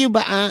like you,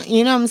 but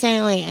you know what I'm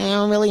saying? I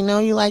don't really know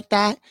you like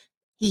that.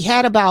 He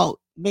had about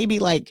maybe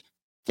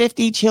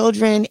 50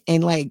 children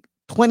and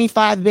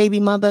 25 baby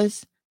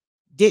mothers.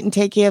 Didn't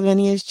take care of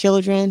any of his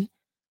children.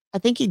 I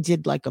think he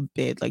did a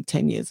bid,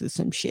 10 years or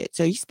some shit.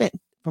 So he spent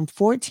from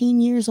 14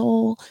 years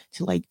old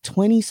to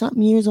 20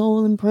 something years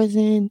old in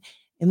prison,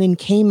 and then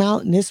came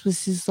out. And this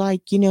was his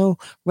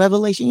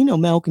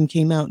revelation. Malcolm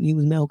came out and he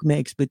was Malcolm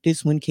X, but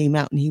this one came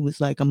out and he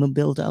was like, I'm going to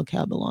build El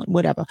Cabalon,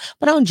 whatever.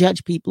 But I don't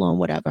judge people on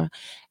whatever.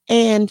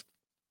 And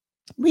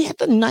we had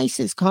the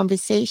nicest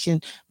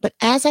conversation. But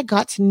as I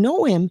got to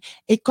know him,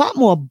 it got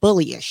more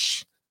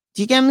bullyish.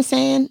 Do you get what I'm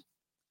saying?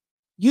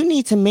 You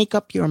need to make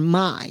up your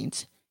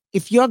mind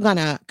if you're going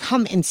to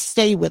come and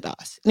stay with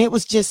us. And it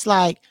was just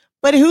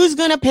but who's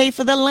going to pay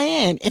for the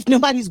land if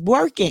nobody's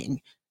working?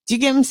 Do you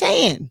get what I'm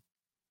saying?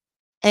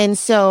 And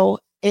so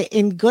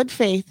in good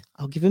faith,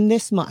 I'll give him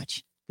this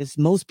much, because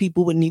most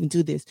people wouldn't even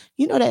do this.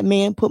 That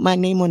man put my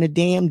name on a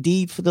damn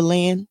deed for the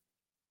land.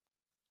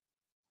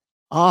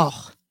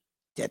 Oh,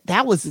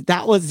 that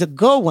was a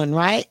good one,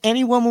 right?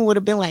 Any woman would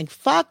have been like,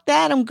 fuck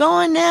that. I'm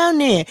going down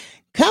there,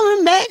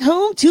 coming back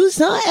home,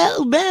 Tucson,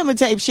 Alabama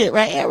type shit,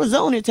 right?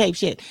 Arizona type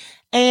shit.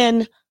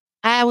 And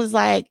I was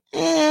like,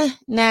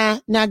 nah,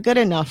 not good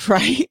enough,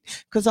 right?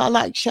 Because I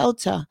like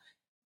shelter.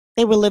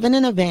 They were living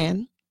in a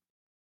van.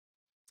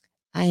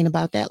 I ain't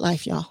about that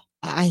life, y'all.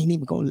 I ain't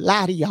even gonna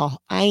lie to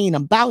y'all. I ain't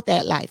about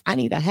that life. I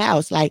need a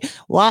house.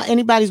 While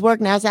anybody's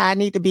working outside, I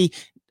need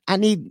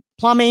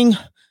plumbing.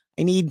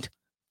 I need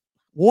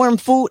warm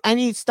food. I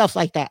need stuff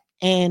like that.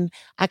 And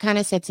I kind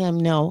of said to him,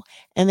 no.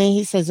 And then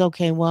he says,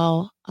 okay,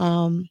 well,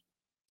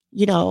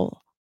 you know,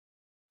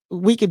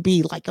 we could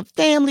be like a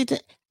family.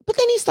 But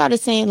then he started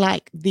saying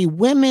like the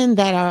women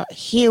that are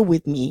here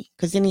with me,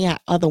 because then he had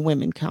other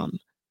women come.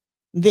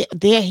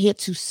 They're here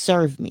to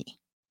serve me.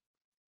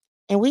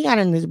 And we got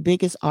into the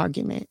biggest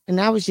argument.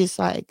 And I was just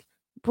like,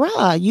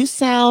 bruh, you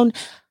sound,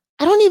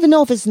 I don't even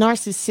know if it's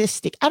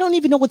narcissistic. I don't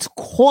even know what to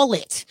call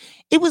it.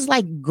 It was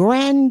like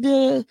grand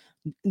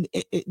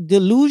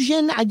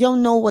delusion. I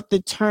don't know what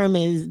the term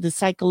is, the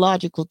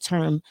psychological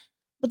term.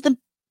 But the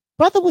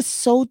brother was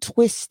so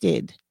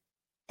twisted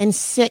and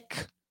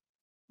sick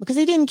because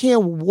he didn't care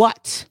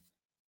what.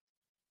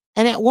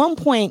 And at one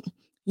point,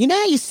 you know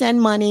how you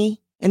send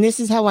money, and this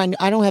is how I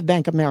don't have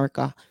Bank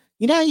America.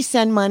 You know how you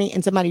send money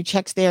and somebody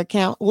checks their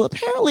account? Well,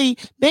 apparently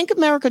Bank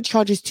America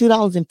charges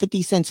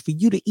 $2.50 for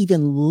you to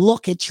even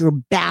look at your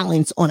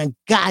balance on a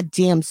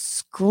goddamn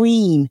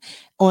screen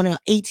on an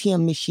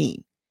ATM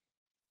machine.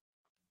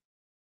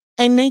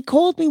 And they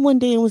called me one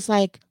day and was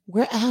like,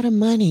 we're out of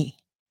money.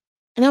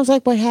 And I was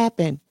like, what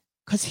happened?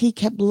 Because he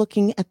kept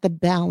looking at the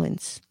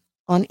balance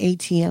on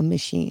ATM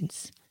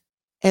machines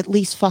at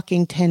least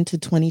fucking 10 to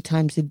 20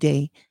 times a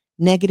day.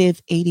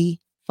 Negative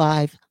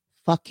 85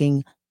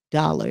 fucking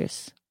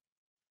dollars.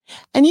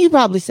 And you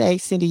probably say,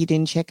 Cindy, you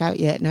didn't check out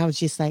yet. And I was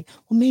just like,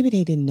 well, maybe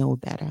they didn't know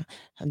better.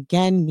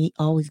 Again, me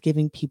always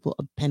giving people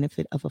a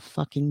benefit of a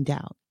fucking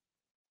doubt.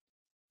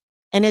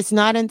 And it's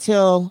not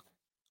until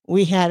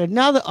we had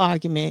another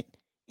argument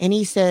and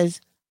he says,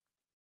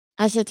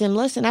 I said to him,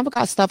 listen, I've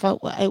got stuff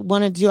I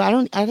want to do. I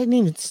didn't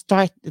even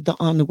start the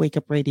On the Wake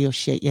Up Radio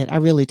shit yet. I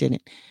really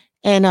didn't.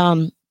 And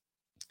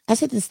I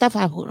said the stuff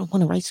I want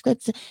to write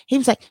scripts. He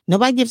was like,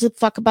 nobody gives a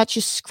fuck about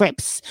your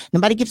scripts.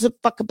 Nobody gives a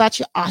fuck about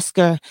your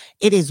Oscar.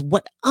 It is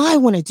what I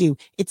want to do.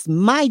 It's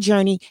my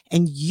journey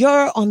and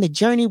you're on the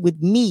journey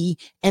with me.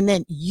 And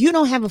then you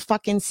don't have a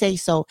fucking say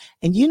so.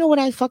 And you know what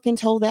I fucking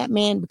told that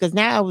man? Because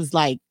now I was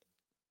like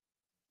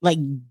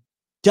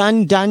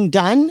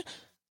done.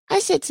 I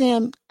said to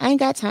him, I ain't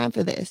got time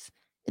for this.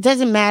 It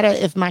doesn't matter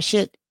if my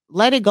shit,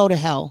 let it go to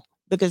hell.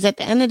 Because at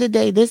the end of the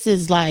day, this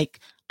is like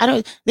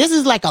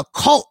a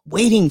cult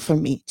waiting for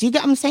me. Do you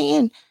get what I'm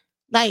saying?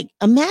 Like,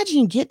 imagine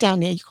you get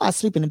down there, you gotta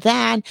sleep in a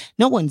van,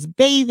 no one's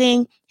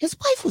bathing. His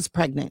wife was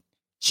pregnant.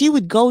 He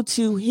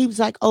was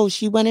like, oh,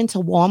 she went into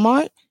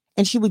Walmart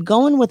and she would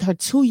go in with her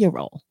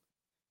 2-year-old,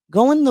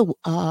 go in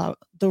the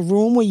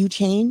room where you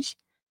change,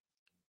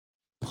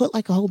 put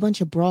like a whole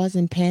bunch of bras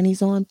and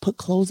panties on, put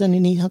clothes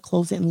underneath her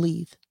clothes and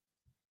leave.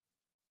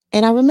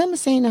 And I remember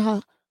saying to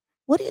her,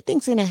 what do you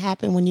think's gonna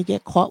happen when you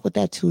get caught with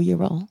that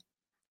 2-year-old?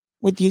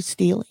 With you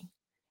stealing?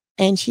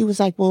 And she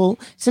was like, well,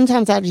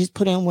 sometimes I just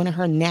put in one of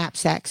her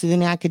knapsacks and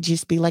then I could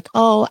just be like,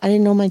 oh, I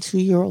didn't know my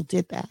 2-year-old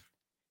did that.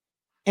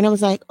 And I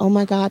was like, oh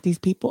my God, these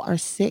people are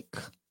sick.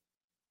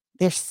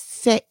 They're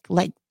sick,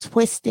 like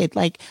twisted.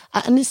 Like, I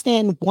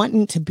understand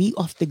wanting to be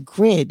off the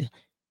grid,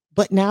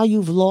 but now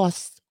you've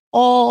lost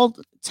all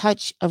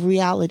touch of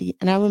reality.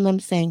 And I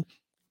remember saying,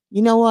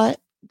 you know what?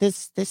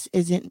 This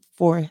isn't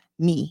for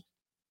me.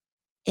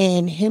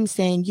 And him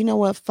saying, you know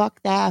what,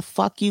 fuck that,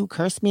 fuck you,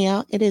 curse me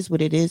out. It is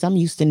what it is. I'm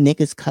used to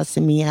niggas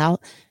cussing me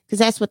out because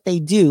that's what they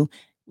do,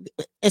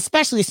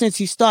 especially since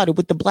you started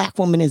with the black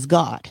woman is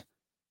God.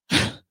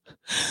 I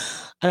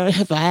don't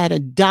know if I had a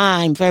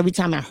dime for every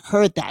time I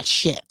heard that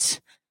shit.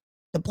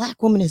 The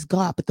black woman is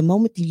God, but the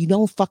moment that you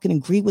don't fucking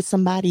agree with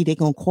somebody, they're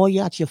going to call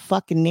you out your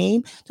fucking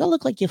name. Don't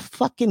look like your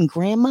fucking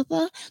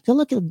grandmother. Don't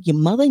look like your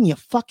mother and your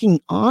fucking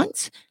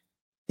aunt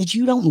that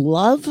you don't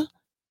love.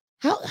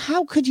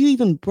 How could you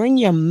even bring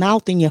your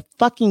mouth in your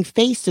fucking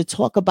face to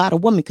talk about a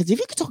woman? Because if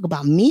you could talk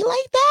about me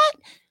like that,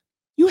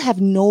 you have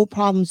no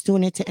problems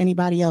doing it to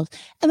anybody else.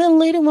 And then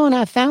later on,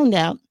 I found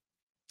out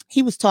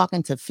he was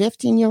talking to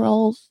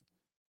 15-year-olds,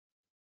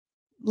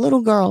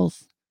 little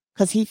girls,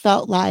 because he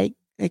felt like,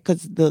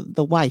 because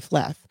the wife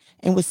left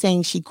and was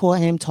saying she caught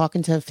him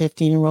talking to a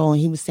 15-year-old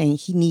and he was saying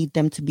he need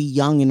them to be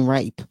young and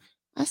ripe.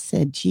 I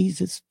said,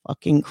 Jesus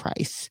fucking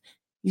Christ.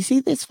 You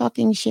see this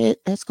fucking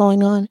shit that's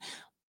going on?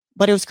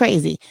 But it was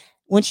crazy.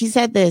 When she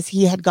said this,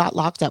 he had got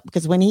locked up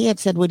because when he had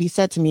said what he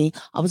said to me,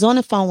 I was on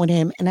the phone with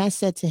him and I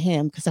said to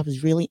him, because I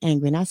was really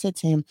angry, and I said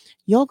to him,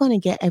 you're going to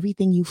get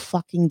everything you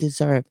fucking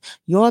deserve.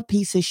 You're a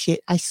piece of shit.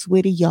 I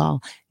swear to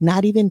y'all,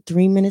 not even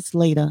 3 minutes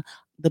later,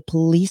 the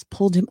police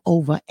pulled him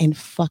over and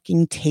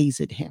fucking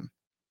tasered him.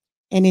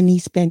 And then he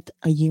spent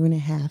 1.5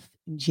 years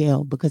in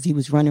jail because he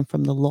was running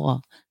from the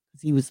law.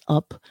 Because he was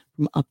up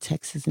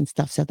Texas and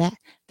stuff. So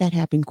that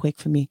happened quick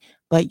for me.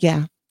 But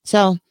yeah,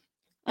 so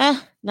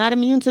not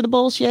immune to the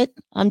bullshit.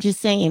 I'm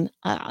just saying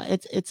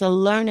it's a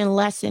learning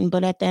lesson,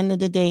 but at the end of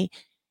the day,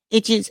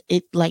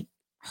 it like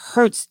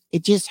hurts.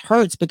 It just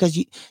hurts because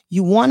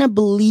you want to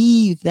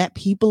believe that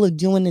people are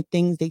doing the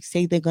things they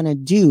say they're going to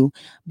do,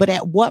 but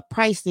at what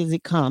price does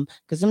it come?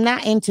 Because I'm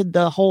not into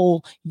the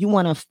whole, you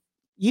want to,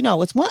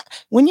 it's what,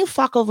 when you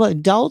fuck over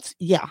adults,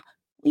 yeah.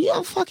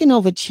 You're fucking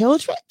over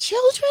children.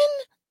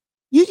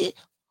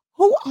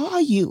 Who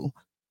are you?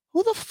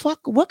 Who the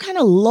fuck, what kind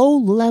of low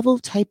level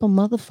type of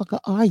motherfucker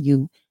are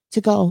you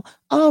to go,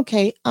 oh,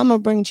 okay, I'm going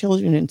to bring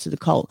children into the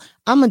cult.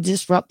 I'm going to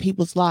disrupt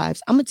people's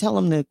lives. I'm going to tell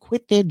them to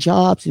quit their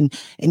jobs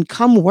and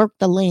come work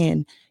the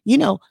land. You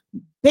know,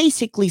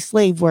 basically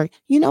slave work.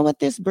 You know what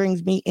this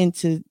brings me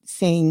into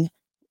saying,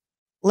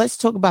 let's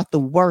talk about the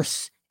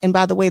worst. And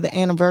by the way, the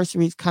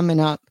anniversary is coming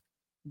up.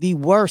 The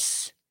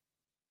worst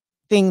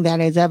thing that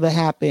has ever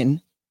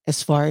happened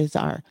as far as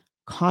our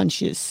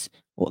conscious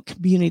or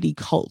community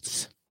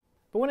cults.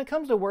 But when it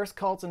comes to worst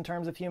cults in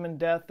terms of human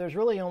death, there's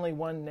really only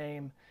one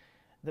name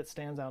that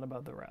stands out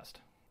above the rest.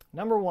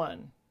 Number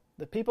 1,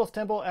 the People's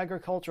Temple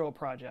Agricultural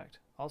Project,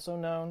 also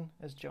known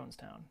as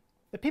Jonestown.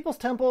 The People's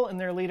Temple and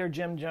their leader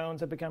Jim Jones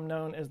have become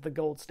known as the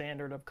gold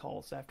standard of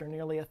cults after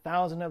nearly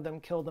 1,000 of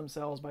them killed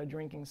themselves by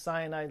drinking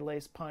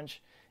cyanide-laced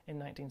punch in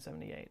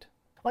 1978.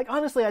 Like,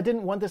 honestly, I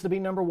didn't want this to be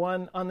number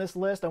 1 on this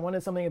list. I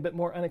wanted something a bit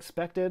more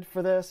unexpected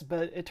for this,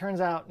 but it turns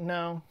out,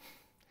 no,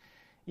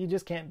 you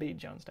just can't beat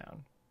Jonestown.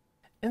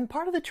 And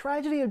part of the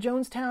tragedy of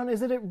Jonestown is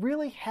that it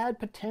really had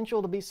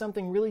potential to be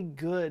something really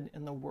good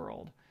in the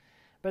world.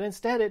 But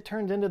instead it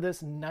turned into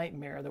this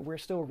nightmare that we're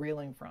still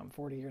reeling from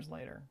 40 years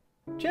later.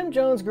 Jim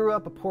Jones grew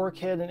up a poor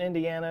kid in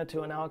Indiana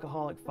to an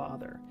alcoholic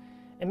father.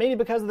 And maybe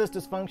because of this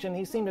dysfunction,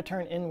 he seemed to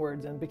turn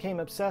inwards and became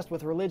obsessed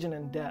with religion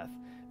and death.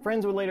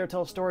 Friends would later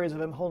tell stories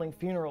of him holding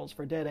funerals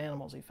for dead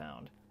animals he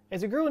found.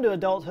 As he grew into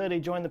adulthood, he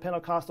joined the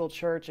Pentecostal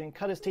church and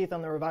cut his teeth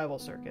on the revival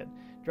circuit,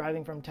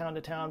 driving from town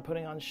to town,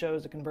 putting on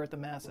shows to convert the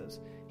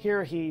masses.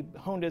 Here he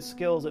honed his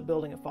skills at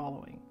building a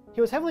following. He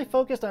was heavily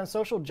focused on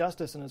social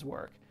justice in his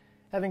work.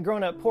 Having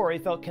grown up poor, he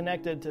felt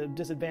connected to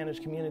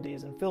disadvantaged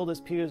communities and filled his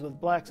pews with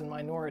blacks and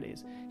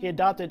minorities. He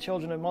adopted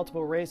children of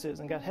multiple races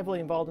and got heavily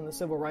involved in the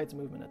civil rights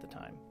movement at the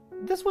time.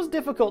 This was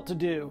difficult to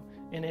do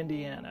in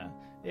Indiana.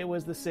 It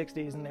was the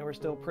 60s and they were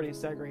still pretty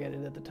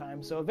segregated at the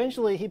time, so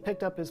eventually he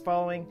picked up his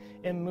following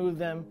and moved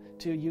them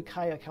to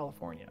Ukiah,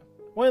 California.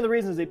 One of the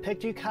reasons he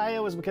picked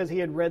Ukiah was because he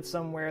had read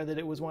somewhere that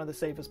it was one of the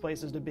safest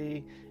places to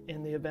be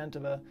in the event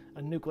of a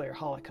nuclear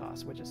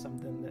holocaust, which is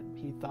something that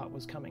he thought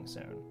was coming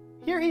soon.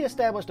 Here he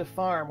established a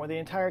farm where the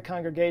entire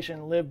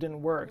congregation lived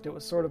and worked. It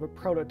was sort of a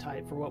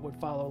prototype for what would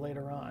follow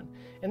later on.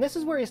 And this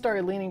is where he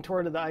started leaning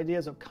toward the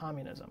ideas of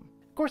communism.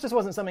 Of course, this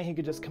wasn't something he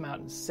could just come out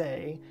and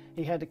say.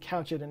 He had to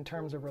couch it in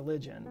terms of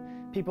religion.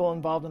 People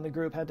involved in the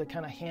group had to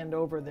kind of hand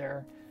over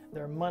their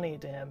money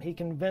to him. He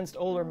convinced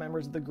older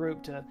members of the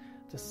group to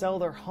sell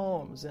their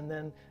homes and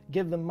then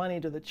give them money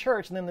to the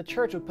church, and then the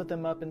church would put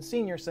them up in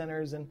senior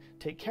centers and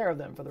take care of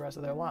them for the rest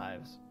of their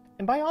lives.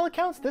 And by all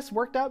accounts, this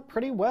worked out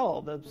pretty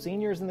well. The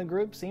seniors in the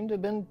group seemed to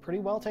have been pretty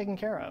well taken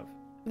care of.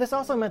 But this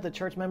also meant that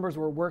church members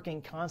were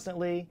working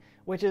constantly,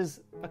 which is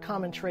a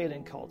common trait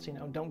in cults.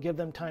 Don't give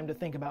them time to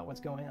think about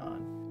what's going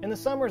on. In the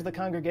summers, the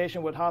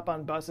congregation would hop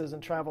on buses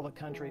and travel the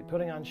country,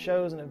 putting on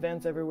shows and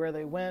events everywhere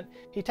they went.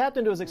 He tapped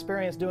into his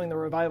experience doing the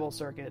revival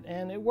circuit,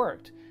 and it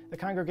worked. The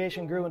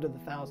congregation grew into the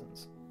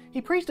thousands. He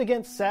preached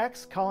against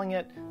sex, calling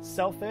it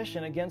selfish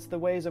and against the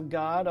ways of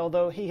God,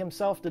 although he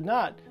himself did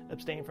not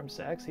abstain from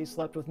sex. He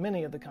slept with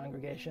many of the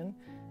congregation,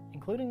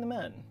 including the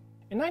men.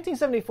 In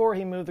 1974,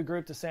 he moved the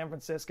group to San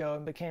Francisco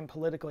and became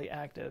politically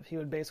active. He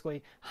would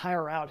basically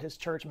hire out his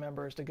church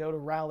members to go to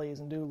rallies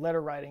and do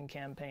letter writing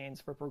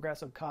campaigns for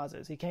progressive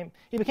causes. He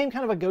became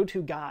kind of a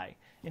go-to guy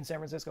in San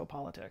Francisco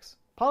politics.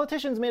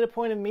 Politicians made a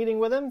point of meeting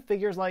with him,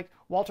 figures like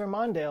Walter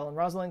Mondale and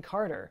Rosalind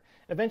Carter.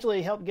 Eventually,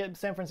 he helped get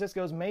San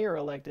Francisco's mayor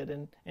elected,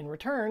 and in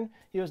return,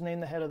 he was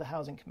named the head of the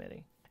housing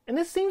committee. And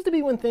this seems to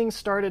be when things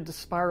started to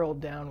spiral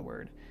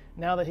downward.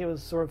 Now that he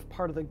was sort of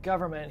part of the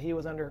government, he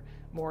was under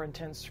more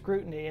intense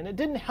scrutiny, and it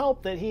didn't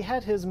help that he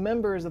had his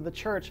members of the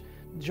church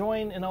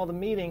join in all the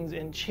meetings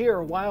and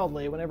cheer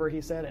wildly whenever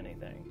he said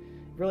anything.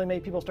 It really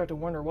made people start to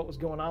wonder what was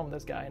going on with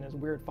this guy and his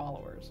weird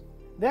followers.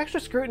 The extra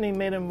scrutiny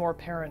made him more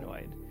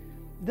paranoid.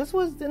 This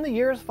was in the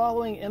years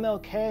following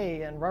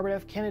MLK and Robert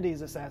F.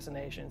 Kennedy's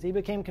assassinations. He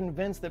became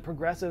convinced that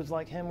progressives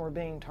like him were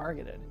being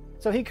targeted.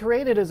 So he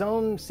created his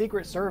own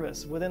secret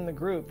service within the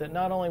group that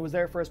not only was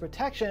there for his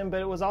protection,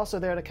 but it was also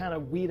there to kind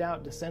of weed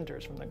out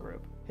dissenters from the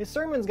group. His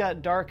sermons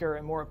got darker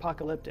and more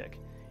apocalyptic.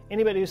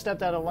 Anybody who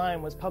stepped out of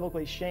line was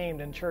publicly shamed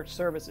in church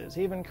services.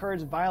 He even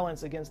encouraged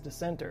violence against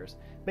dissenters,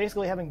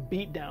 basically having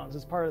beatdowns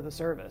as part of the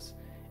service.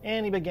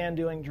 And he began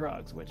doing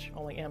drugs, which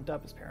only amped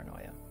up his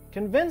paranoia.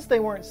 Convinced they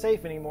weren't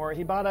safe anymore,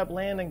 he bought up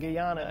land in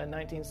Guyana in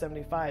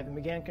 1975 and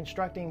began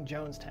constructing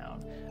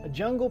Jonestown, a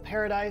jungle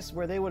paradise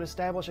where they would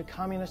establish a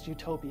communist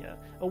utopia,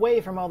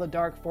 away from all the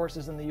dark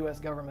forces in the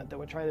U.S. government that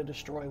would try to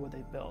destroy what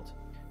they'd built.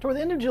 Toward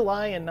the end of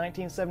July in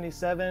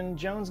 1977,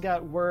 Jones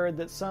got word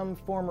that some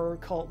former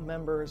cult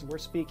members were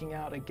speaking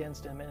out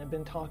against him and had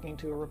been talking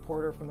to a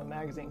reporter from a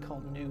magazine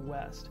called New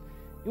West.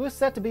 It was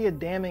set to be a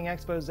damning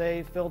expose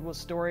filled with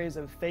stories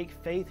of fake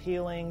faith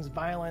healings,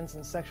 violence,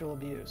 and sexual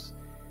abuse.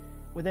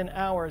 Within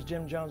hours,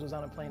 Jim Jones was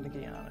on a plane to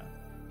Guyana.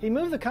 He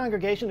moved the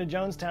congregation to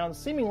Jonestown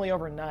seemingly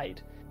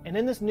overnight, and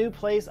in this new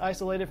place,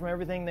 isolated from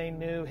everything they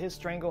knew, his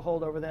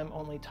stranglehold over them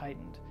only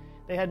tightened.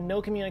 They had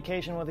no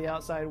communication with the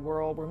outside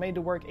world, were made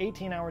to work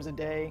 18 hours a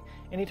day,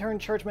 and he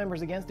turned church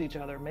members against each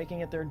other,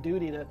 making it their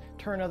duty to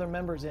turn other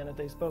members in if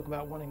they spoke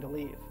about wanting to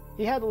leave.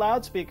 He had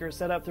loudspeakers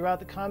set up throughout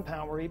the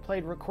compound where he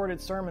played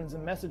recorded sermons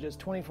and messages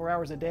 24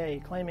 hours a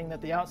day, claiming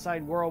that the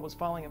outside world was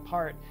falling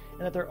apart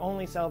and that their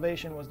only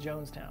salvation was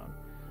Jonestown.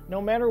 No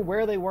matter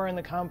where they were in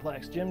the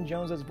complex, Jim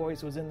Jones's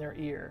voice was in their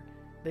ear.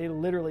 They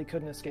literally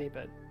couldn't escape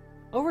it.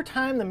 Over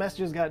time, the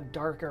messages got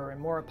darker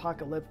and more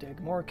apocalyptic,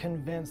 more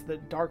convinced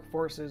that dark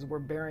forces were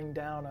bearing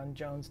down on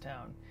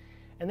Jonestown.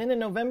 And then in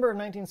November of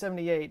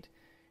 1978,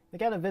 they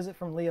got a visit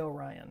from Leo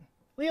Ryan.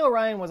 Leo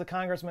Ryan was a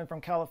congressman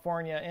from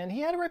California, and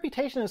he had a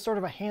reputation as sort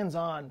of a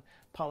hands-on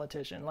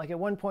politician. Like at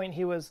one point,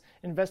 he was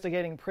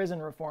investigating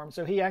prison reform,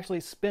 so he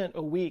actually spent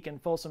a week in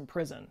Folsom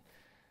Prison.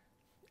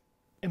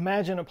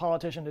 Imagine a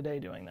politician today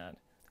doing that.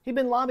 He'd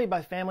been lobbied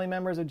by family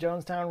members of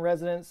Jonestown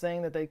residents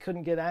saying that they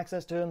couldn't get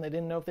access to him, they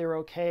didn't know if they were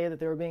okay, that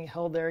they were being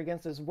held there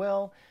against his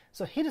will,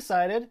 so he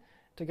decided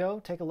to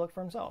go take a look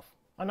for himself.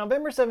 On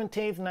November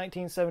 17,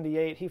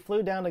 1978, he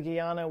flew down to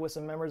Guyana with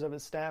some members of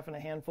his staff and a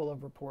handful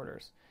of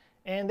reporters.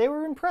 And they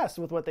were impressed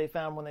with what they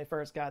found when they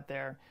first got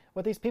there.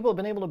 What these people had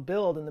been able to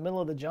build in the middle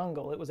of the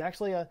jungle. It was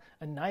actually a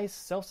nice,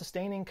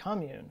 self-sustaining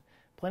commune.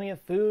 Plenty of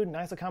food,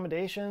 nice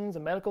accommodations, a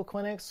medical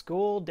clinic,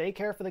 school,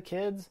 daycare for the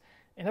kids,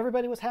 and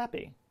everybody was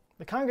happy.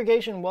 The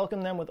congregation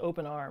welcomed them with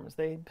open arms.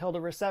 They held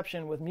a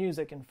reception with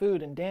music and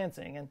food and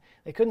dancing, and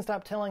they couldn't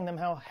stop telling them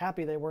how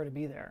happy they were to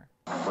be there.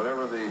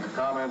 Whatever the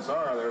comments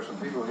are, there are some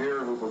people here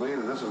who believe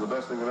that this is the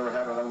best thing that ever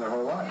happened to them in their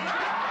whole life.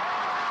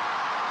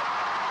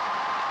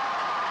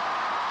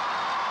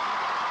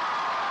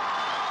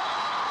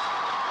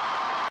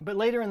 But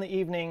later in the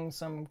evening,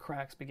 some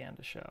cracks began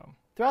to show.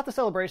 Throughout the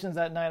celebrations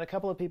that night, a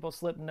couple of people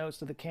slipped notes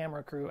to the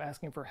camera crew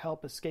asking for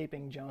help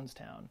escaping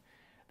Jonestown.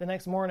 The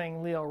next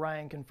morning, Leo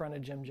Ryan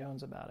confronted Jim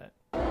Jones about it.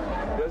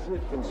 Doesn't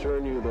it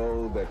concern you,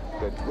 though, that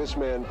this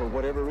man, for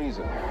whatever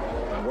reason,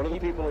 one of the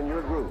people in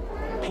your group...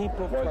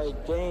 People play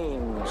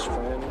games,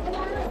 friend.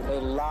 They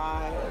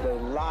lie.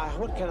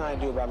 What can I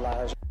do about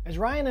lies? As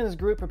Ryan and his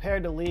group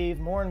prepared to leave,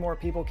 more and more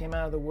people came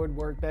out of the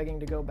woodwork begging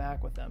to go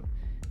back with them,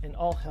 and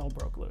all hell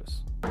broke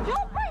loose. You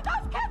bring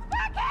those kids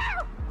back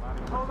here!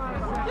 Hold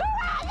on. You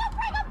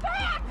bring them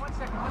back! One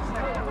second.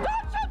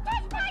 Don't you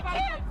touch my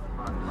kids!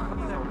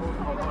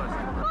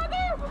 Mother!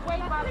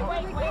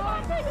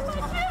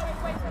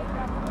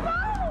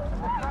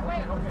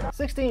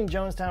 16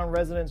 Jonestown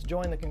residents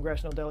joined the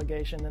congressional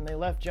delegation, and they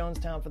left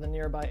Jonestown for the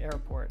nearby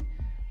airport.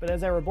 But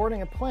as they were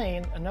boarding a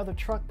plane, another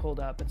truck pulled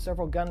up, and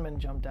several gunmen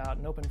jumped out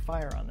and opened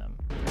fire on them.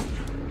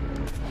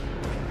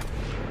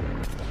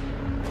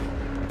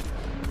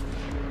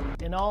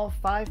 In all,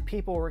 5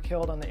 people were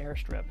killed on the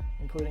airstrip,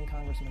 including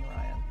Congressman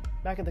Ryan.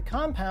 Back at the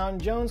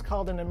compound, Jones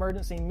called an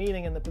emergency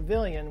meeting in the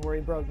pavilion where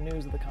he broke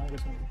news of the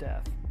congressman's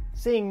death.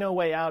 Seeing no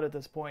way out at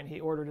this point,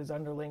 he ordered his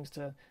underlings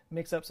to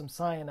mix up some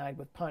cyanide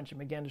with punch and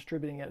began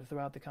distributing it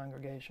throughout the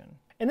congregation.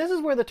 And this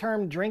is where the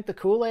term drink the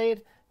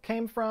Kool-Aid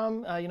came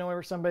from.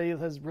 Where somebody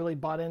has really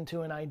bought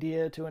into an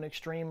idea to an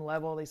extreme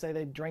level, they say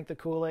they drink the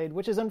Kool-Aid,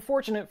 which is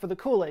unfortunate for the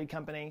Kool-Aid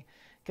company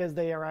because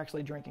they are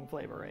actually drinking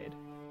Flavor Aid.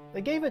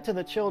 They gave it to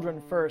the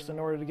children first in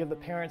order to give the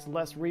parents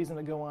less reason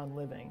to go on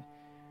living.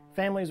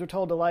 Families were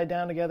told to lie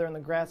down together in the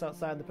grass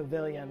outside the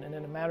pavilion, and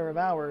in a matter of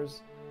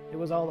hours, it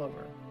was all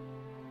over.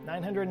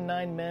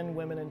 909 men,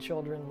 women, and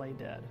children lay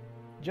dead.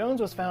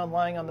 Jones was found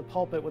lying on the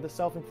pulpit with a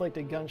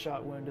self-inflicted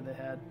gunshot wound to the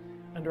head,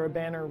 under a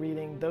banner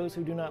reading, "Those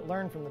who do not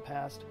learn from the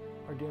past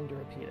are doomed to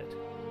repeat it."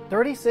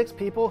 36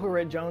 people who were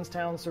at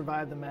Jonestown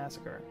survived the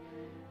massacre.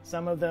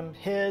 Some of them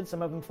hid,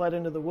 some of them fled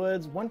into the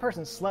woods. One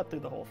person slept through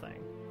the whole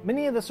thing.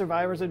 Many of the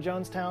survivors of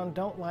Jonestown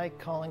don't like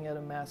calling it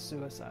a mass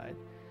suicide.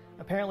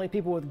 Apparently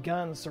people with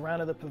guns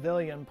surrounded the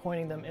pavilion,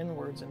 pointing them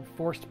inwards, and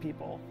forced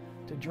people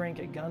to drink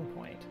at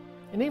gunpoint.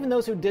 And even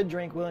those who did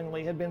drink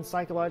willingly had been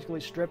psychologically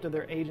stripped of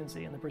their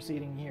agency in the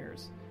preceding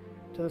years.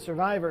 To the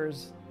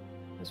survivors,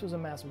 this was a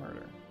mass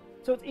murder.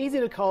 So it's easy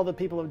to call the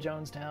people of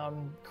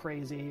Jonestown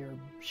crazy or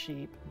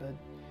sheep, but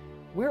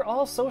we're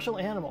all social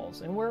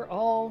animals, and we're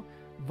all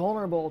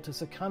vulnerable to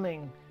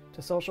succumbing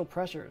to social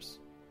pressures.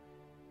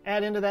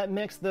 Add into that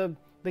mix the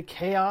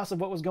chaos of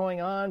what was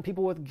going on,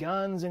 people with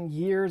guns and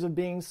years of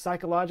being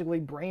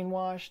psychologically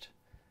brainwashed.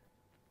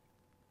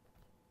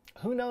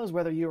 Who knows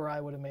whether you or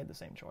I would have made the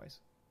same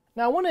choice.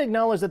 Now, I want to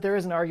acknowledge that there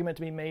is an argument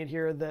to be made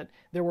here that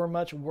there were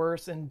much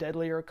worse and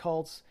deadlier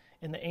cults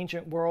in the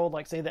ancient world,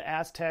 like, say, the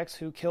Aztecs,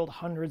 who killed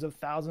hundreds of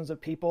thousands of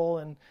people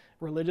in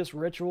religious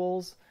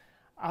rituals.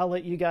 I'll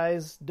let you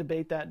guys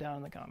debate that down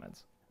in the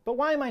comments. But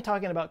why am I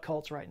talking about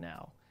cults right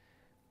now?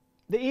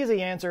 The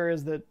easy answer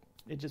is that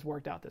it just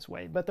worked out this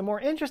way. But the more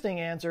interesting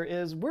answer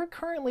is we're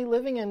currently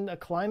living in a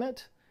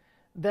climate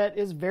that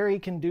is very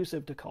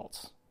conducive to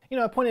cults.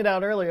 I pointed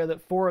out earlier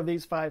that 4 of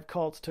these 5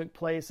 cults took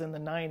place in the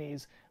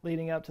 90s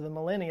leading up to the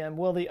millennium.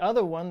 Well, the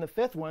other one, the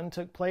 5th one,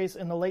 took place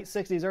in the late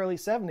 60s, early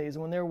 70s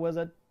when there was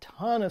a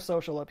ton of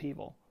social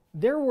upheaval.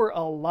 There were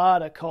a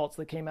lot of cults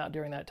that came out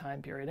during that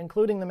time period,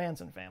 including the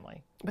Manson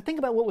family. But think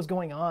about what was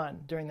going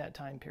on during that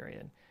time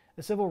period.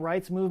 The civil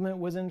rights movement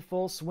was in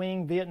full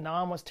swing.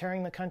 Vietnam was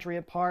tearing the country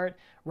apart.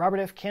 Robert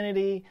F.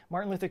 Kennedy,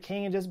 Martin Luther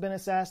King had just been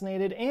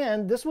assassinated.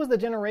 And this was the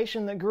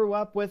generation that grew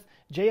up with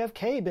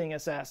JFK being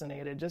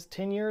assassinated just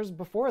 10 years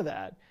before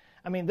that.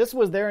 I mean, this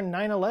was their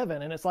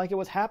 9/11, and it's like it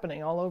was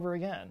happening all over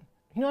again.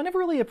 You know, I never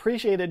really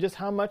appreciated just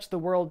how much the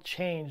world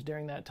changed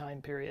during that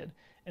time period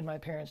in my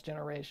parents'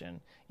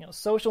 generation. You know,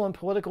 social and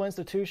political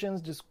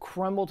institutions just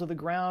crumbled to the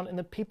ground, and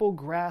the people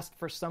grasped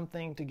for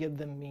something to give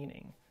them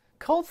meaning.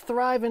 Cults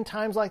thrive in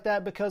times like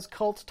that because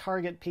cults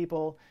target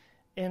people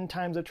in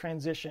times of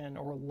transition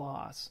or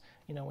loss.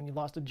 You know, when you've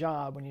lost a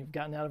job, when you've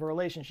gotten out of a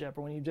relationship,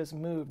 or when you've just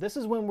moved. This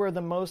is when we're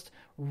the most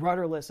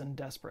rudderless and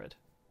desperate.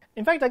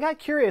 In fact, I got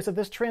curious if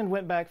this trend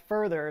went back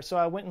further, so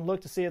I went and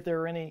looked to see if there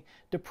were any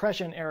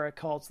Depression-era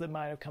cults that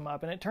might have come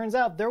up, and it turns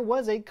out there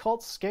was a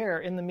cult scare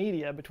in the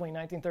media between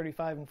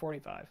 1935 and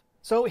 45.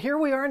 So here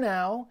we are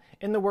now,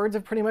 in the words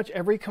of pretty much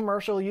every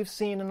commercial you've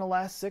seen in the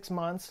last 6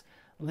 months,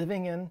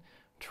 living in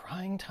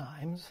trying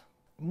times.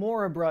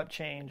 More abrupt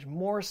change,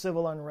 more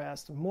civil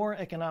unrest, more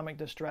economic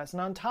distress, and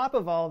on top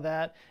of all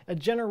that, a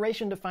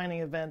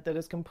generation-defining event that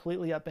has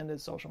completely upended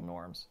social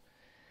norms.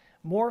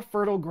 More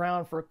fertile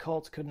ground for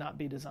cults could not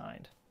be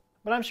designed.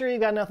 But I'm sure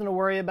you've got nothing to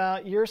worry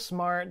about. You're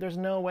smart. There's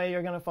no way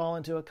you're going to fall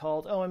into a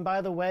cult. Oh, and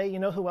by the way, you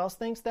know who else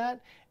thinks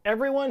that?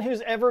 Everyone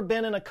who's ever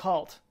been in a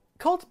cult.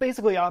 Cults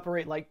basically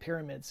operate like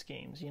pyramid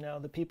schemes. You know,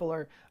 the people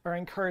are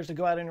encouraged to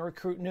go out and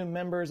recruit new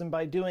members, and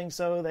by doing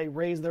so, they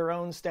raise their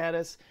own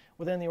status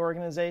within the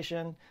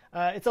organization.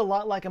 It's a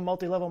lot like a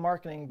multi-level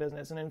marketing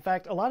business. And in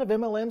fact, a lot of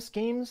MLM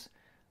schemes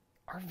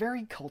are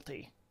very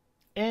culty.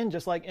 And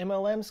just like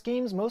MLM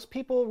schemes, most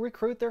people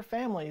recruit their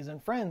families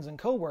and friends and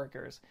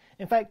coworkers.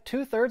 In fact,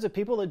 2/3 of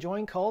people that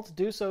join cults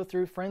do so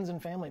through friends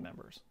and family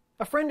members.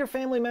 A friend or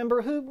family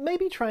member who may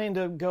be trying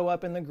to go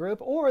up in the group,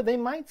 or they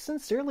might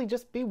sincerely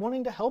just be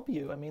wanting to help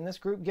you. I mean, this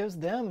group gives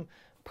them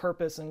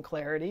purpose and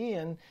clarity,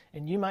 and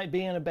you might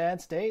be in a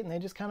bad state, and they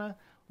just kind of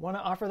want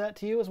to offer that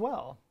to you as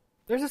well.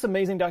 There's this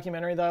amazing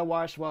documentary that I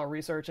watched while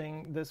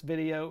researching this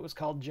video. It was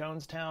called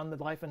Jonestown,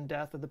 The Life and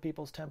Death of the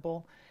People's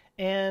Temple.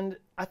 And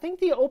I think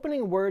the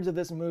opening words of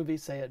this movie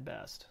say it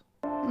best.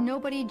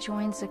 Nobody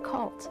joins a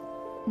cult.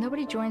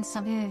 Nobody joins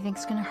something they think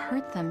is going to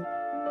hurt them.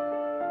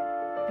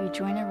 You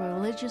join a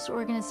religious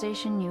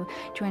organization, you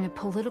join a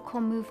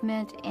political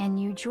movement, and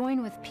you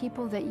join with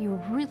people that you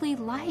really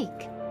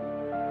like.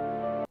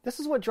 This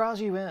is what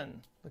draws you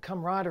in, the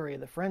camaraderie,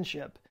 the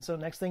friendship. So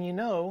next thing you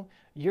know,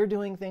 you're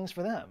doing things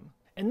for them.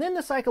 And then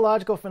the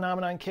psychological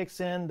phenomenon kicks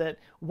in that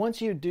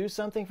once you do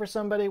something for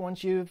somebody,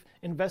 once you've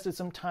invested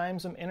some time,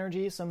 some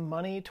energy, some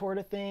money toward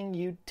a thing,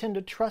 you tend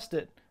to trust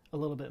it a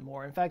little bit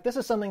more. In fact, this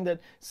is something that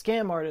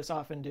scam artists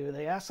often do.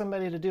 They ask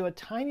somebody to do a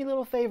tiny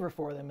little favor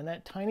for them, and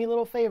that tiny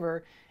little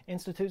favor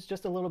institutes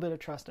just a little bit of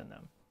trust in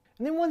them.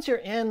 And then once you're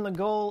in, the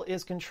goal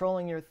is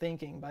controlling your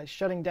thinking by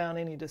shutting down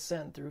any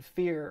dissent through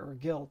fear or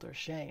guilt or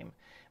shame.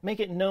 Make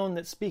it known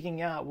that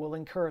speaking out will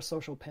incur a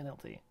social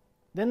penalty.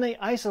 Then they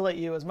isolate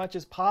you as much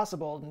as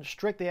possible and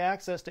restrict the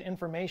access to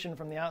information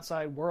from the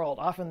outside world.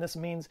 Often this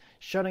means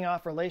shutting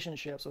off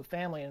relationships with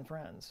family and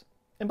friends.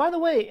 And by the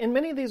way, in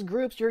many of these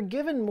groups, you're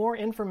given more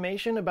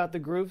information about the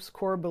group's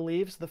core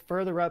beliefs the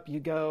further up you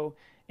go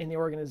in the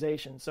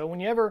organization. So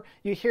whenever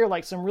you hear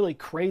like some really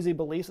crazy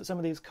beliefs that some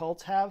of these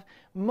cults have,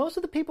 most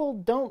of the people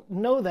don't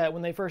know that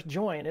when they first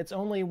join. It's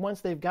only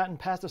once they've gotten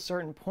past a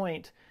certain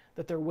point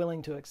that they're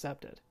willing to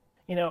accept it.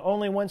 You know,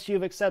 only once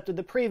you've accepted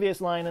the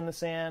previous line in the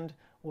sand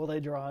will they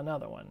draw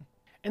another one.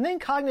 And then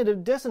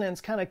cognitive dissonance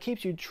kind of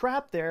keeps you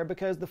trapped there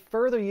because the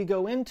further you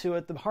go into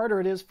it, the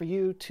harder it is for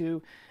you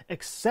to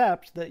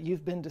accept that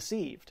you've been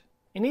deceived.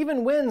 And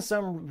even when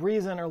some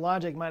reason or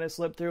logic might have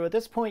slipped through, at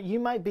this point you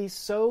might be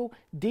so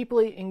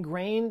deeply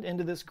ingrained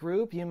into this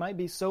group, you might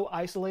be so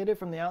isolated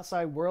from the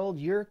outside world,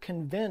 you're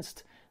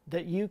convinced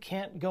that you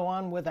can't go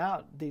on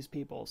without these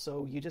people.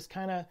 So you just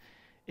kind of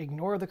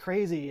ignore the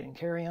crazy and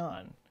carry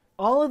on.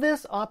 All of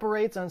this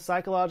operates on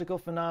psychological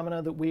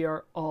phenomena that we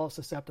are all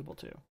susceptible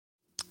to.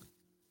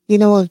 You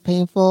know, it was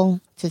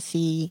painful to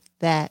see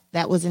that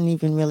wasn't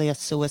even really a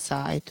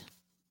suicide.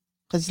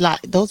 Because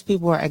like those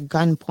people were at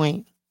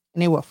gunpoint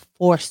and they were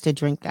forced to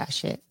drink that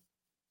shit.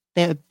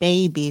 Their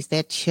babies,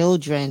 their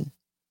children.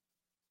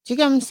 Do you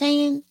get what I'm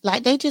saying?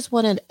 Like they just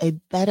wanted a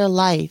better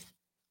life.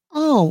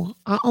 Oh,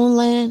 our own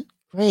land?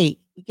 Great.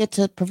 We get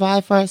to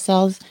provide for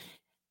ourselves.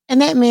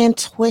 And that man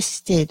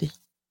twisted,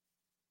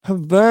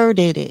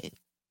 perverted it.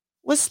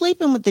 Was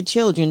sleeping with the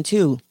children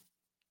too.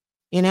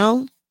 You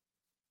know?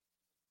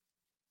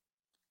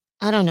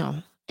 I don't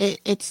know.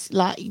 It's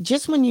like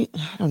just when you,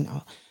 I don't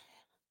know.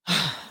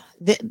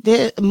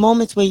 There are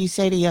moments where you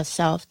say to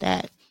yourself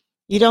that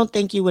you don't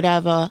think you would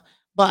ever,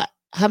 but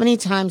how many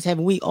times have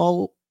we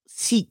all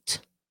seeked,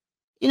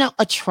 you know,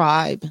 a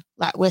tribe?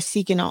 Like we're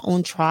seeking our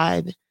own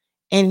tribe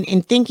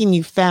and thinking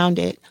you found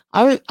it.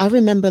 I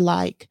remember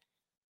like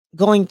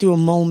going through a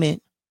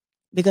moment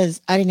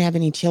because I didn't have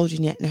any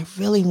children yet and I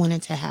really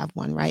wanted to have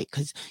one, right?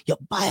 Because your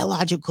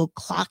biological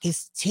clock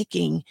is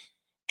ticking.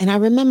 And I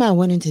remember I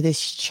went into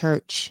this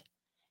church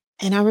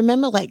And I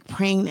remember like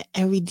praying to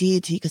every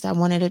deity because I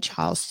wanted a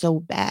child so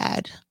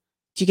bad.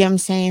 Do you get what I'm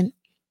saying?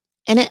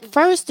 And at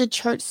first, the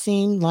church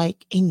seemed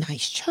like a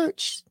nice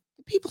church.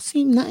 The people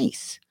seemed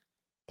nice.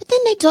 But then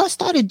they just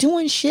started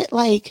doing shit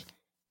like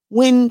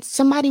when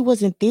somebody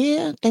wasn't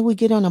there, they would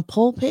get on a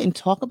pulpit and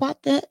talk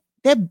about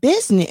their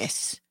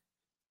business.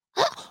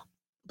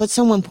 But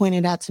someone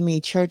pointed out to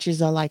me,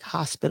 churches are like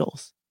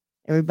hospitals.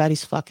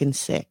 Everybody's fucking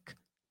sick,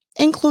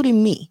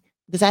 including me,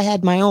 because I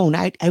had my own.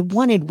 I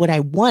wanted what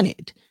I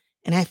wanted.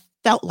 And I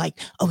felt like,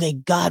 okay,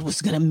 God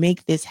was going to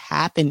make this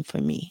happen for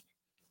me.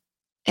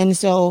 And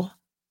so,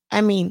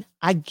 I mean,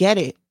 I get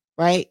it,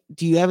 right?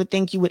 Do you ever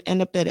think you would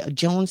end up at a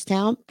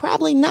Jonestown?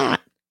 Probably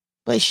not.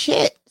 But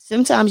shit,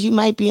 sometimes you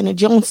might be in a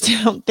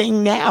Jonestown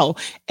thing now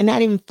and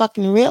not even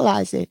fucking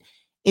realize it.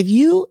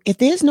 If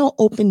there's no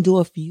open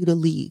door for you to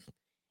leave,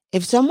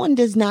 if someone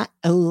does not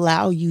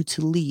allow you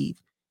to leave,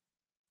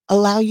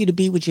 allow you to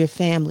be with your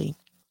family.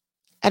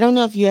 I don't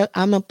know if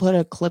I'm going to put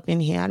a clip in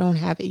here. I don't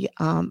have it.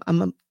 I'm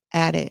going to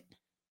add it.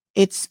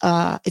 It's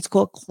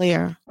called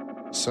Claire.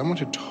 Someone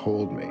had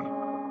told me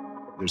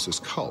there's this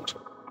cult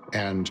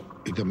and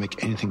they'll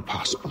make anything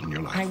possible in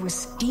your life. I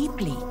was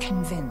deeply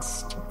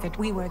convinced that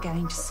we were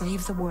going to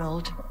save the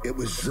world. It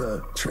was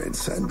a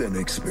transcendent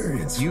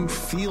experience. You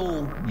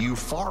feel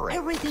euphoric.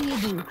 Everything you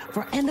do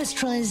for endless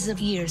trillions of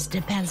years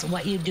depends on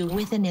what you do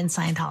with and in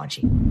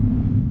Scientology.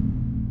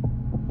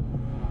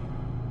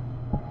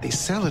 They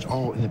sell it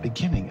all in the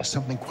beginning as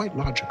something quite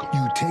logical.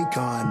 You take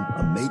on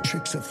a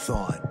matrix of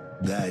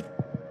thought that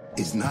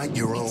is not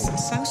your own.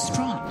 It's so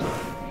strong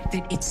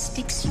that it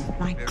sticks you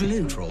like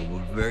glue. Controllable,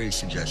 very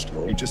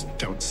suggestible. You just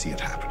don't see it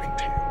happening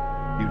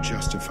to you. You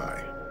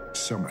justify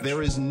so much.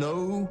 There is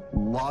no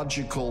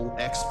logical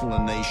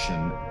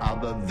explanation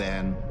other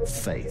than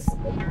faith.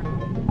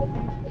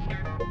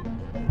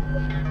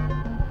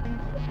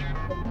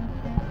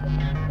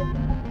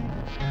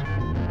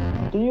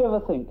 Do you ever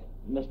think,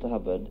 Mr.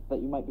 Hubbard,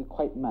 that you might be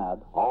quite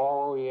mad?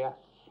 Oh, yes.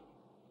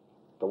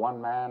 The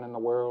one man in the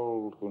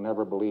world who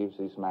never believes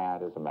he's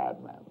mad is a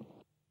madman.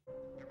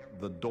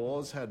 The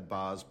doors had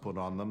bars put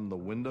on them, the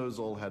windows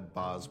all had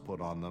bars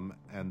put on them,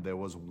 and there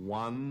was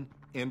one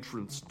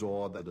entrance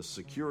door that a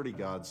security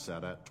guard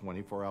sat at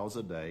 24 hours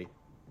a day.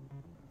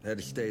 I had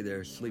to stay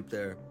there, sleep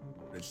there.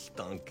 It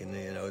stunk, and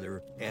there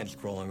were ants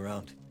crawling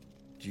around.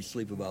 Did you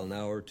sleep about an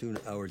hour, 2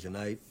 hours a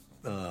night?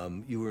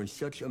 You were in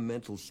such a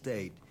mental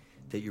state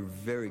that you're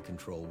very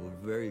controllable,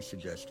 very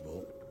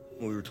suggestible.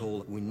 We were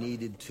told we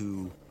needed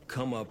to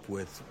come up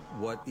with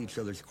what each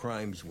other's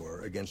crimes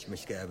were against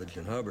Miscavige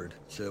and Hubbard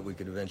so that we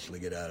could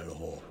eventually get out of the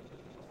hole.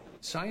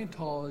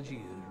 Scientology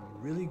is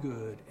really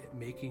good at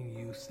making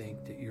you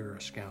think that you're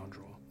a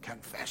scoundrel.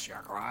 Confess your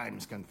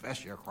crimes,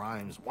 confess your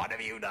crimes. What have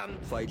you done?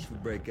 Fights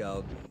would break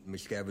out.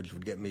 Miscavige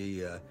would get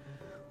me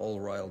all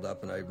riled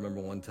up, and I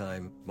remember one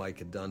time Mike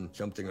had done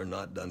something or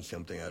not done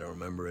something, I don't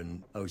remember,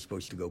 and I was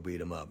supposed to go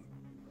beat him up.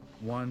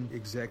 One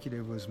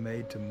executive was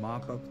made to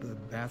mop up the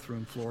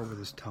bathroom floor with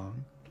his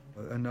tongue.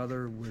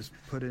 Another was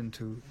put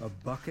into a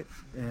bucket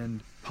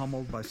and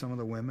pummeled by some of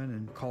the women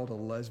and called a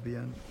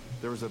lesbian.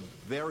 There was a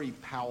very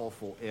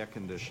powerful air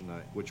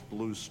conditioner which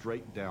blew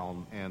straight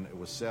down, and it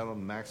was set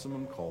on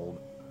maximum cold,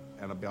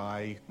 and a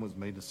guy was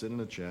made to sit in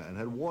a chair and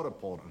had water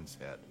poured on his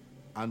head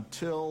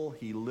until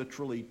he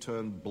literally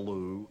turned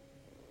blue.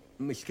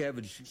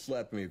 Miscavige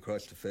slapped me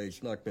across the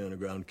face, knocked me on the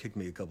ground, kicked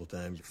me a couple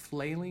times.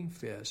 Flailing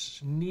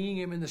fists, kneeing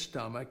him in the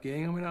stomach,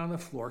 getting him on the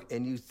floor.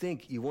 And you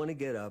think you want to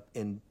get up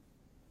and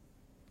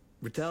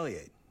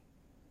retaliate.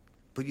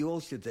 But you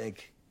also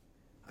think,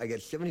 I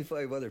got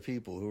 75 other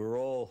people who are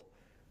all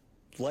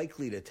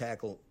likely to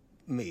tackle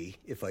me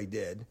if I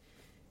did.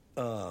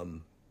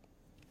 And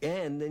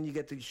then you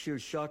get the sheer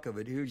shock of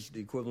it. Here's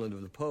the equivalent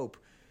of the Pope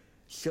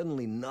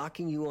suddenly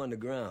knocking you on the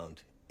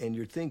ground, and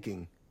you're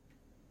thinking,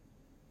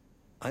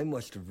 I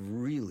must have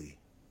really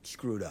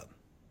screwed up.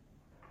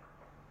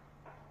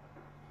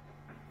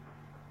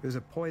 It was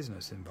a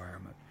poisonous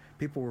environment.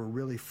 People were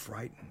really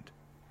frightened.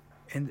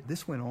 And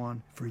this went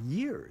on for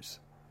years.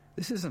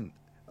 This isn't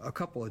a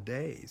couple of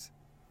days.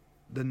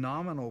 The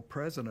nominal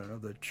president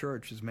of the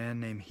church is a man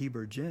named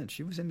Heber Gent.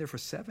 She was in there for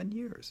 7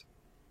 years.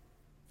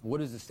 What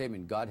is the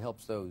statement, God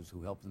helps those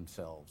who help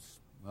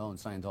themselves? Well, in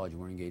Scientology,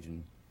 we're engaged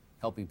in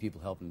helping people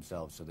help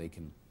themselves so they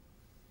can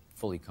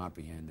fully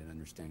comprehend and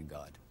understand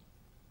God.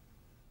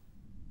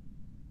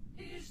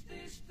 Is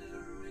this the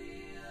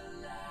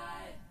real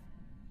life?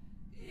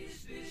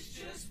 Is this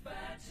just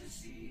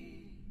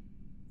fantasy?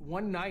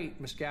 One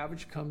night,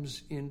 Miscavige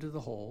comes into the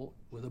hole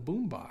with a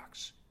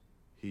boombox.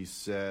 He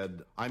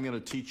said, I'm going to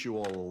teach you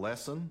all a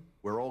lesson.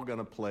 We're all going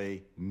to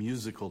play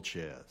musical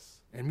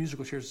chairs. And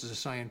musical chairs is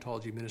a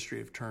Scientology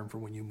administrative term for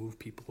when you move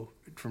people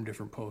from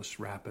different posts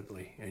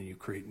rapidly and you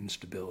create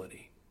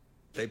instability.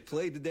 They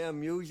played the damn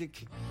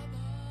music.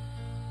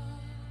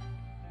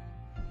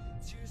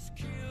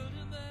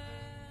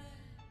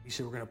 He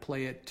said, we're going to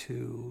play it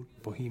to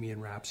Bohemian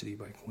Rhapsody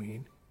by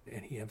Queen.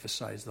 And he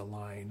emphasized the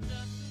line,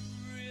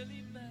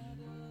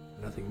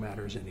 nothing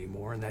matters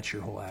anymore. And that's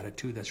your whole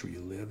attitude. That's where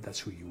you live. That's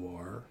who you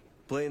are.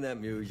 playing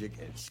that music,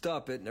 and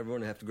stop it, and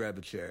everyone would have to grab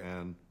a chair.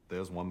 And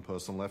there's one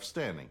person left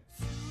standing.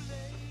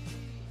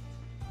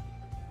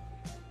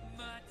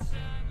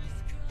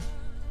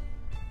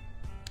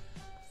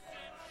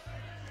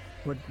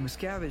 What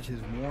Miscavige has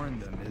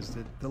warned them is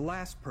that the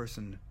last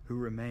person who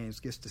remains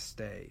gets to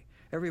stay.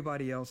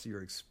 Everybody else,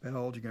 you're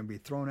expelled, you're going to be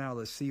thrown out of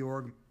the Sea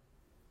Org.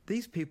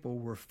 These people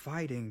were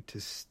fighting to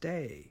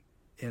stay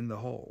in the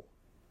hole.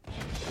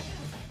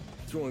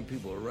 Throwing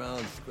people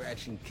around,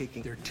 scratching,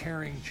 kicking. They're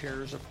tearing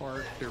chairs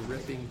apart, they're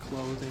ripping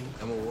clothing.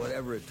 I mean,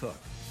 whatever it took.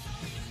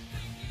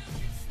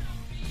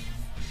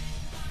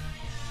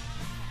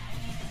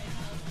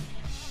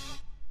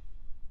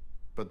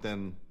 But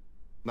then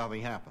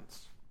nothing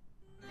happens.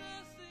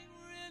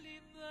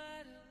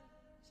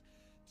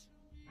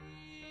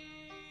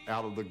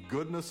 Out of the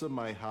goodness of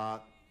my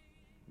heart,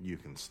 you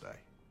can stay.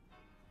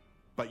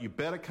 But you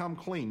better come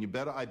clean.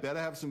 I better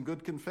have some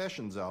good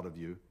confessions out of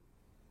you.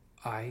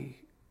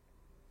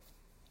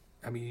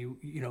 I mean,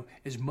 you know,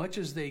 as much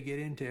as they get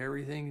into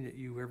everything that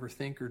you ever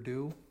think or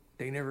do,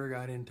 they never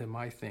got into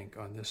my think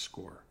on this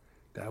score,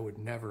 that I would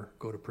never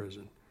go to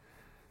prison.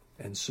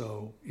 And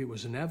so it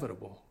was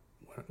inevitable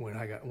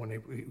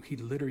he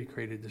literally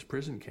created this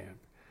prison camp.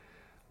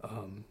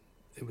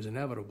 It was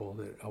inevitable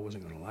that I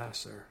wasn't going to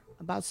last there.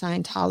 About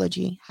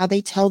Scientology, how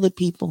they tell the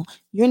people,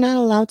 you're not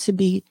allowed to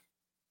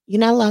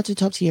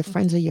talk to your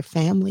friends or your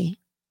family.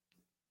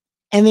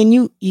 And then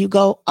you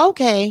go,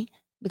 okay,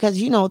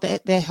 because you know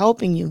that they're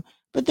helping you.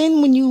 But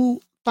then when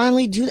you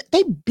finally do that,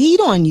 they beat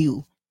on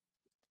you.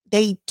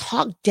 They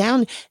talk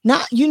down,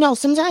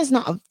 sometimes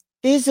not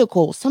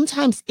physical,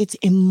 sometimes it's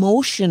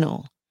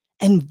emotional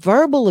and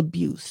verbal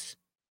abuse.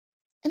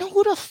 And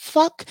who the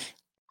fuck?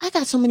 I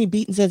got so many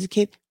beatings as a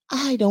kid.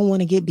 I don't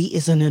want to get beat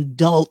as an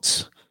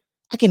adult.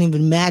 I can't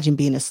even imagine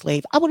being a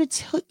slave. I would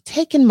have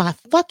taken my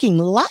fucking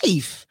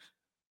life.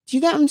 Do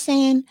you get what I'm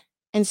saying?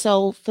 And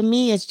so for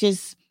me, it's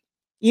just,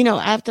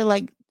 after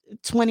like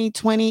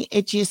 2020,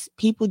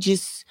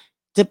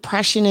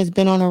 depression has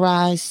been on a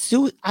rise.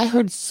 I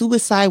heard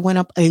suicide went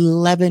up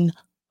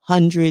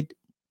 1,100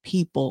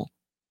 people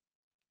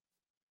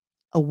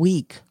a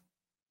week.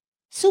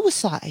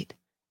 Suicide.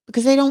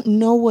 Because they don't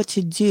know what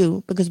to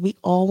do, because we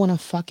all want to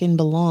fucking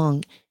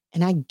belong.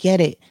 And I get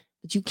it.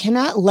 But you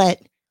cannot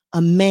let a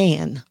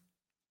man,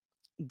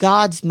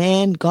 God's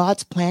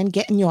plan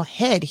get in your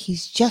head.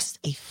 He's just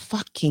a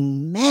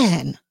fucking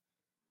man.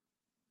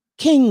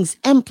 Kings,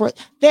 emperors,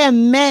 they're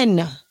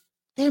men.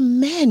 They're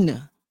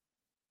men.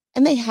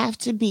 And they have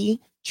to be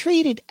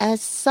treated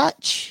as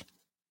such.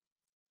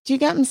 Do you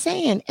get what I'm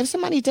saying? If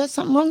somebody does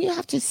something wrong, you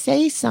have to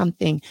say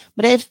something.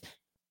 But if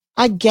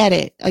I get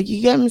it.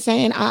 You get what I'm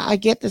saying? I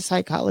get the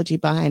psychology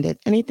behind it.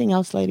 Anything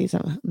else, ladies?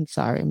 I'm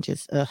sorry. I'm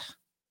just, ugh.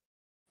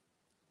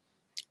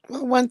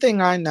 Well, one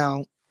thing I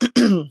know,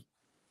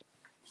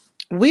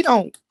 we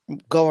don't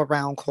go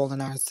around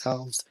calling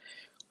ourselves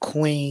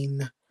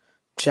Queen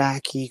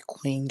Jackie,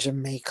 Queen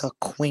Jamaica,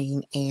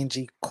 Queen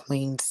Angie,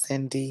 Queen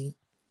Cindy.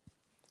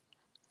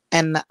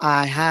 And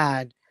I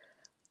had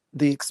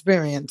the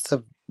experience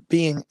of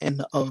being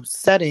in a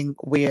setting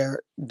where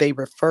they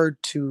referred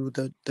to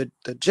the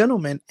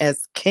gentleman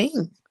as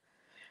king.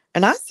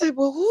 And I said,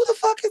 well, who the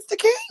fuck is the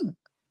king?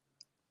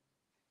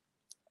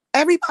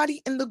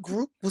 Everybody in the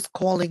group was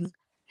calling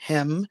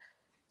him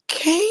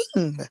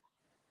king.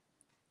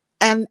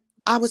 And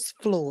I was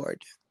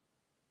floored.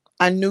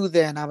 I knew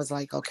then, I was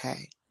like,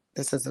 okay,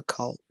 this is a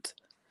cult.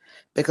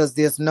 Because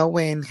there's no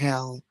way in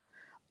hell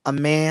a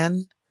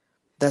man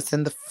that's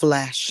in the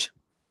flesh,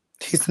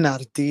 he's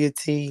not a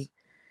deity.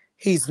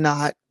 He's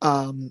not,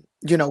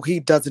 he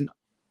doesn't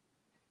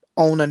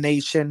own a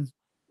nation.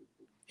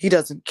 He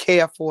doesn't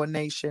care for a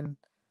nation.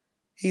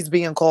 He's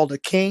being called a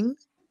king.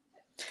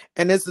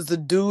 And this is a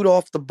dude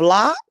off the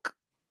block.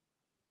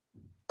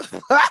 Who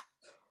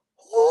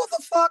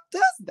the fuck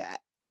does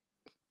that?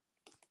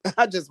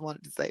 I just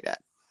wanted to say that.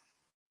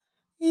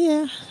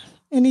 Yeah.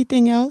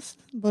 Anything else?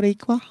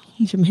 Boricua,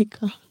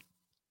 Jamaica.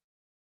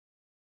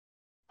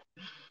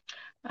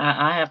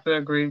 I have to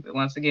agree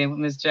once again with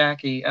Miss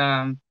Jackie.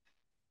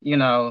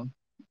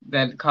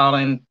 That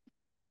calling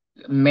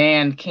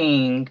man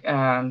king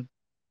and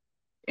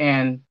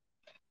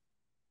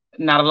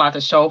not a lot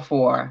to show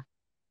for.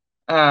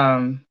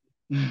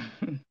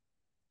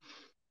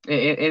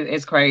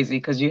 It's crazy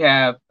because you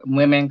have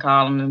women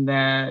calling them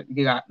that,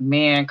 you got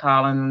men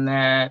calling them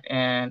that,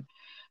 and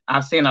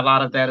I've seen a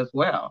lot of that as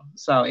well.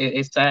 So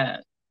it's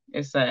sad.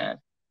 It's sad.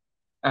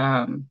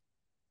 And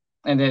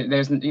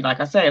there's, like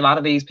I say, a lot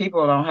of these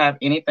people don't have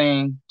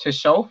anything to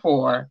show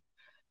for.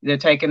 They're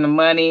taking the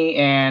money,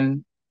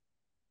 and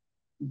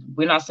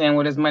we're not saying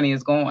where this money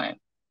is going.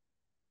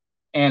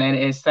 And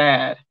it's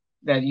sad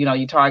that,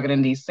 you're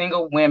targeting these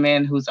single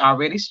women who's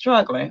already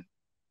struggling.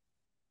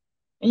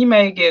 And you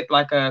may get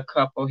like a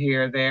couple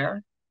here or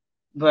there,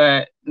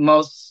 but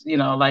most,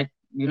 like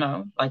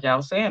y'all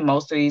was saying,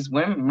 most of these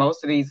women,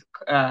 most of these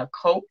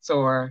cults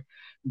or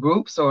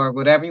groups or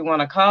whatever you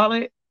want to call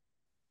it,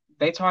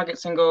 they target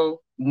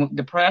single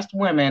depressed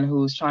women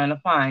who's trying to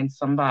find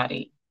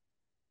somebody.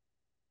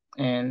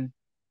 And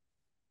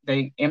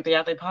they empty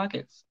out their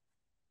pockets.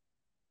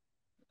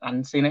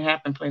 I've seen it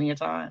happen plenty of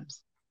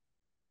times.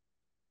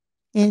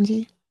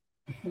 Angie?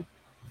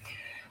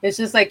 It's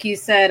just like you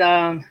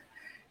said,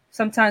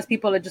 sometimes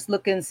people are just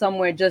looking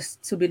somewhere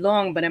just to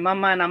belong. But in my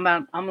mind,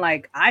 I'm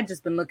like, I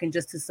just been looking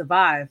just to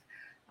survive.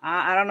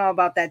 I don't know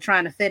about that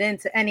trying to fit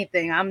into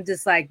anything. I'm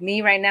just like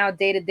me right now,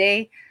 day to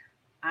day.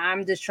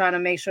 I'm just trying to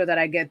make sure that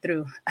I get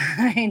through.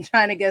 I ain't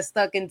trying to get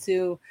stuck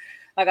into,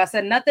 like I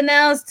said, nothing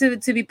else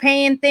to be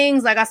paying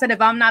things. Like I said, if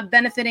I'm not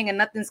benefiting and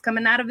nothing's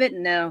coming out of it,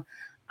 no,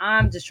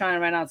 I'm just trying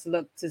right now to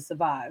look to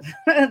survive.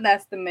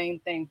 That's the main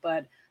thing.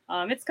 But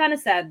it's kind of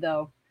sad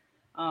though,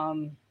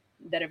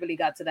 that it really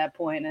got to that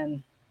point,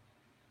 and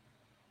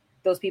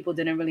those people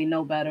didn't really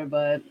know better.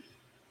 But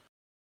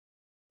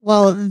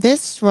well,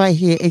 this right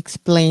here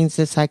explains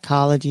the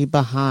psychology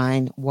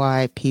behind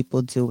why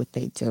people do what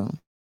they do.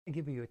 I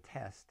give you a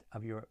test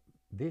of your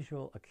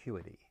visual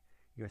acuity,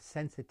 your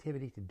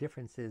sensitivity to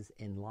differences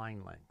in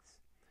line lengths.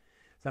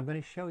 So I'm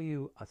going to show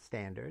you a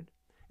standard,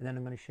 and then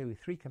I'm going to show you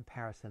 3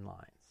 comparison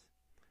lines.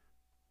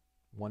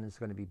 One is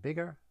going to be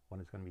bigger, one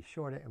is going to be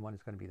shorter, and one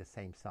is going to be the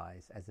same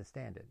size as the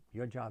standard.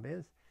 Your job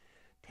is,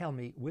 tell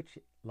me which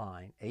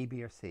line, A,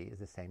 B, or C, is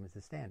the same as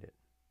the standard.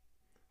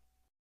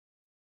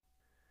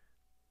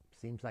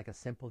 Seems like a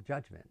simple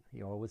judgment.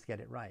 You always get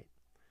it right.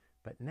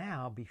 But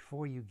now,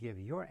 before you give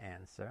your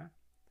answer,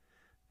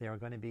 there are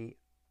going to be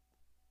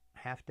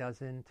half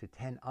dozen to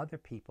 10 other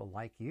people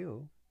like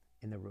you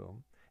in the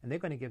room, and they're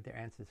going to give their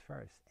answers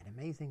first. An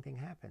amazing thing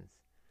happens.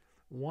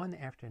 One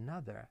after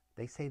another,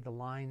 they say the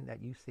line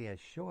that you see as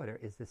shorter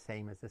is the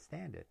same as the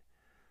standard.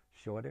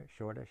 Shorter,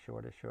 shorter,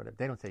 shorter, shorter.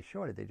 They don't say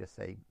shorter, they just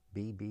say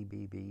B, B,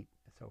 B, B,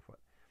 and so forth.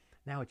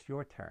 Now it's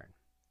your turn.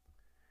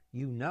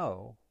 You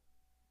know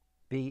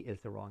B is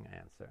the wrong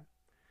answer.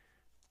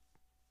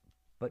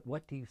 But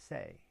what do you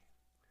say?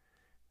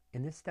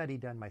 In this study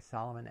done by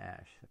Solomon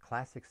Asch, a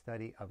classic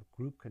study of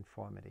group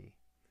conformity,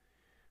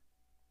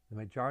 the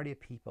majority of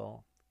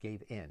people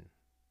gave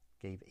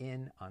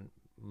in on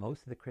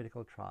most of the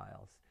critical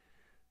trials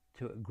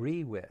to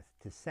agree with,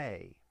 to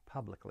say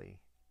publicly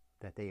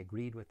that they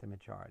agreed with the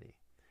majority.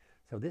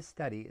 So this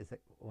study is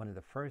one of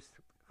the first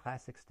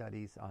classic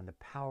studies on the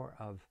power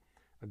of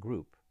a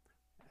group.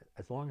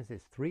 As long as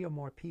there's 3 or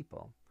more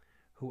people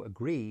who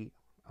agree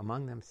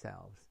among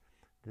themselves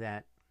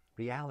that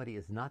reality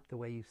is not the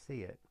way you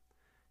see it,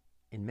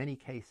 in many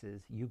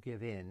cases you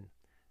give in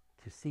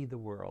to see the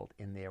world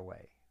in their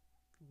way.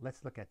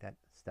 Let's look at that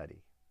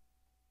study.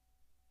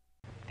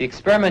 The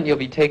experiment you'll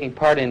be taking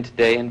part in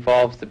today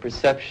involves the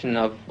perception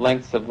of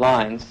lengths of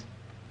lines.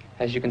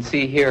 As you can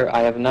see here,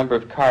 I have a number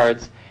of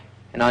cards,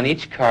 and on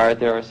each card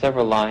there are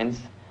several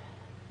lines.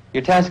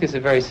 Your task is a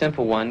very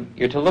simple one.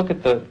 You're to look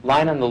at the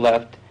line on the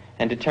left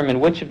and determine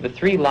which of the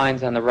 3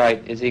 lines on the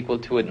right is equal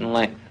to it in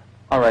length.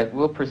 All right,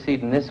 we'll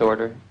proceed in this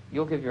order.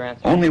 You'll give your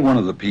answer. Only one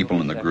of the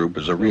people in the group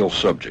is a real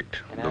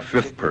subject, the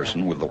 5th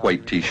person with the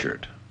white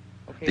T-shirt.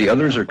 The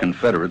others are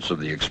confederates of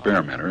the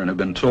experimenter and have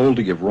been told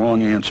to give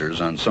wrong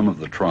answers on some of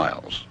the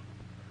trials.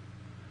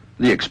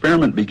 The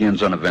experiment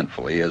begins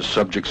uneventfully as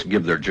subjects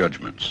give their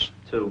judgments.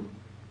 2,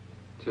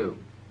 2,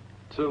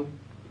 2,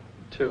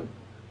 2,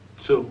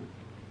 2,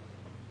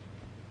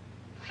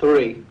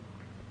 3,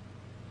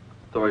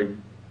 3,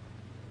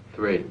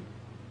 3,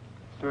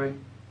 3.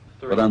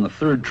 But on the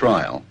 3rd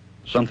trial,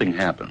 something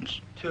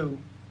happens. 2,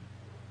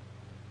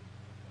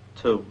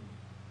 2,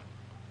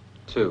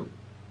 2,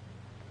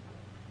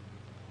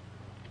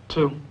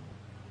 2,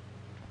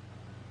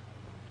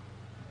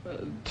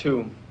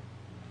 2.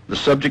 The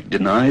subject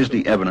denies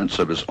the evidence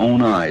of his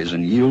own eyes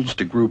and yields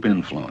to group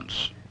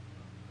influence.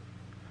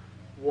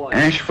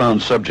 Asch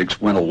found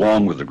subjects went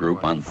along with the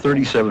group on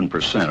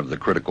 37% of the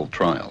critical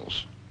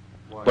trials.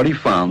 But he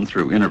found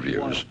through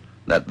interviews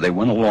that they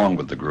went along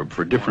with the group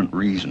for different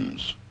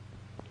reasons.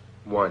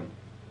 1.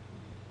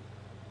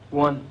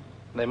 1.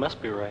 They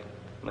must be right.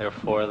 There are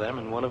 4 of them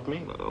and 1 of me.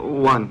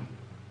 1.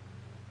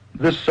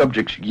 This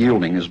subject's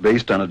yielding is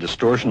based on a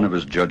distortion of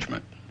his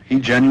judgment. He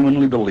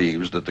genuinely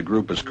believes that the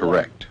group is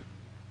correct.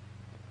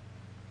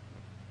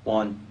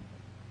 1.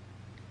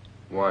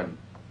 1.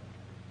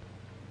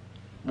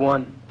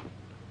 1.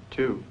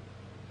 2.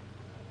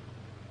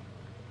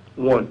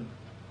 1.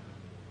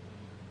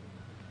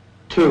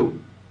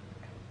 2.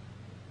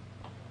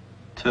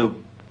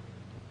 2.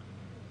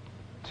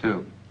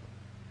 2.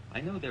 I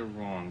know they're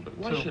wrong, but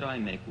why should I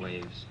make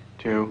waves?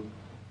 2.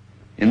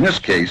 In this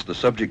case, the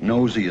subject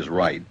knows he is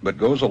right, but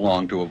goes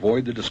along to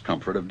avoid the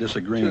discomfort of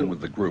disagreeing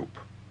with the group.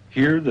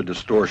 Here, the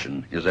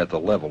distortion is at the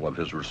level of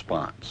his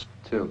response.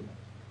 2.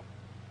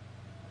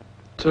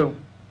 2.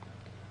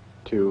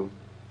 2.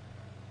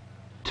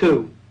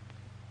 2.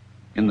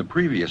 In the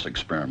previous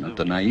experiment,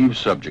 the naive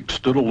subject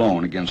stood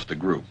alone against the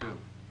group.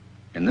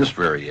 In this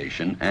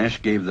variation,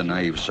 Asch gave the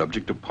naive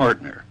subject a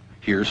partner,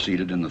 here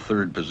seated in the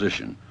 3rd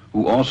position,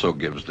 who also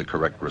gives the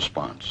correct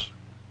response.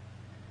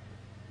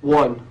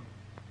 1.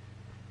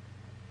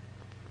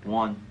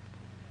 1.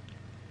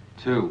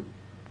 2.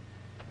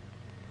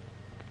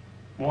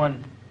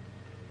 1.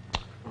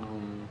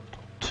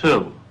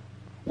 2.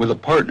 With a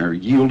partner,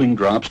 yielding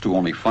drops to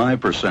only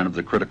 5% of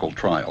the critical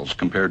trials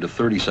compared to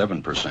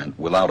 37%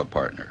 without a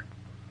partner.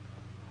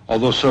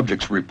 Although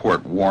subjects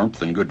report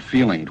warmth and good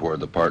feeling toward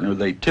the partner,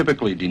 they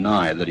typically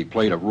deny that he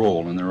played a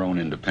role in their own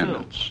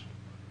independence.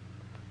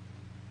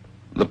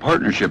 The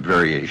partnership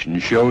variation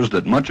shows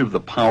that much of the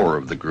power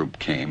of the group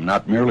came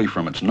not merely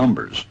from its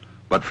numbers,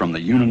 but from the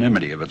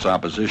unanimity of its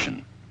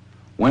opposition.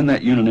 When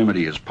that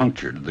unanimity is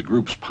punctured, the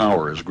group's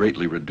power is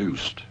greatly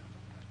reduced.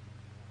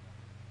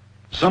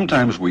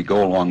 Sometimes we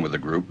go along with a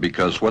group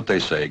because what they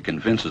say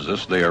convinces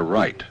us they are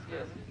right.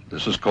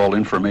 This is called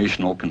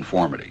informational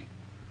conformity.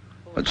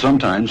 But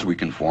sometimes we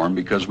conform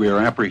because we are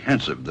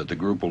apprehensive that the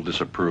group will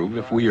disapprove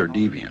if we are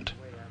deviant.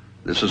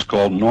 This is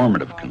called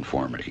normative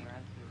conformity.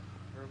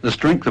 The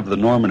strength of the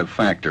normative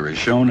factor is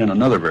shown in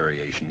another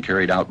variation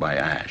carried out by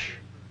Ash.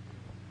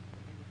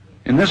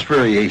 In this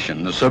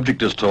variation, the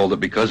subject is told that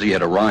because he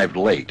had arrived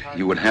late,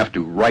 he would have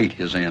to write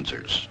his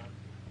answers.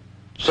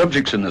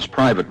 Subjects in this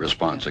private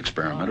response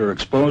experiment are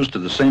exposed to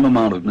the same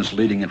amount of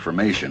misleading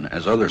information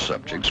as other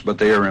subjects, but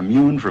they are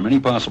immune from any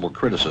possible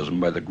criticism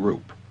by the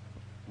group.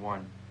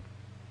 One.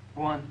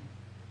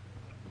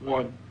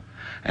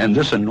 And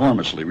this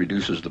enormously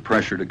reduces the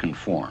pressure to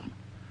conform.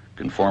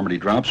 Conformity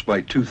drops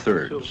by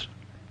 2/3.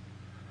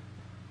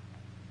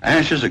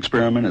 Ash's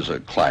experiment is a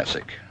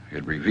classic.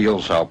 It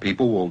reveals how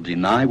people will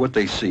deny what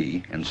they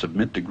see and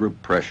submit to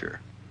group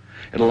pressure.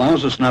 It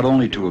allows us not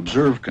only to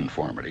observe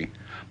conformity,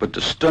 but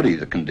to study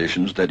the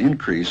conditions that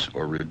increase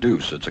or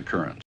reduce its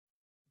occurrence.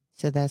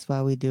 So that's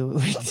why we do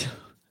what we do.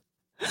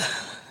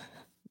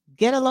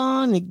 Get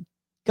along to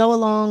go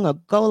along, or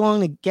go along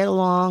to get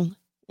along.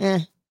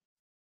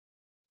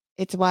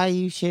 It's why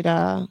you should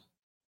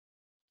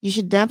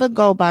never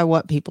go by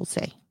what people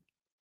say.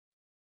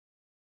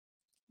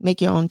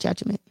 Make your own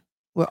judgment.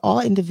 We're all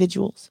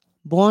individuals,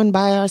 born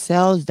by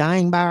ourselves,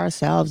 dying by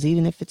ourselves.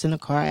 Even if it's in a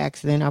car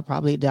accident, I'll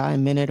probably die a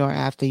minute or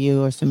after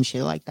you or some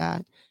shit like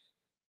that.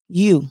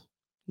 You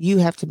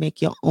have to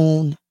make your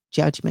own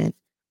judgment.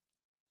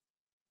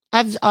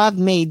 I've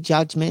made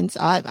judgments.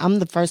 I'm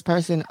the first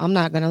person, I'm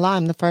not going to lie,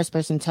 I'm the first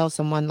person to tell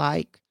someone,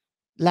 like,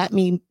 let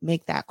me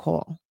make that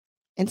call.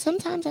 And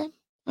sometimes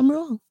I'm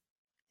wrong.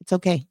 It's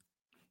okay.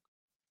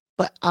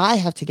 But I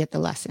have to get the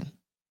lesson.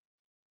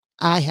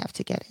 I have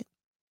to get it.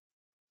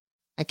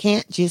 I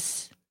can't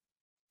just,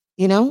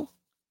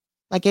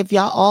 like if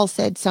y'all all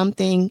said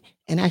something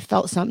and I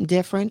felt something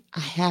different,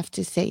 I have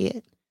to say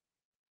it.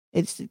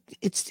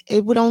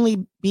 It would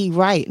only be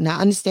right. And I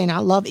understand I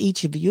love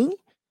each of you,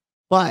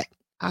 but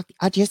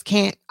I just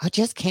can't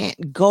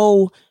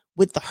go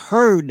with the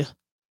herd.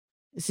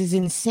 This is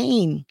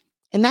insane.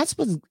 And that's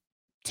what's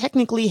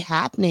technically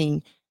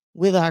happening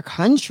with our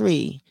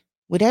country,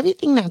 with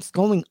everything that's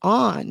going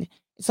on.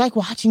 It's like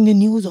watching the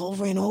news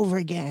over and over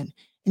again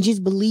and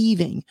just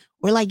believing.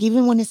 Or like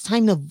even when it's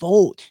time to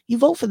vote, you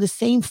vote for the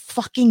same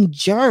fucking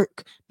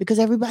jerk because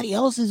everybody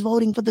else is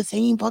voting for the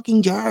same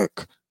fucking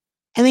jerk.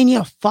 And then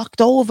you're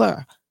fucked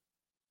over.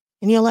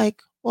 And you're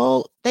like,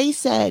 well, they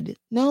said,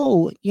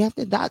 no,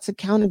 that's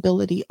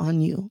accountability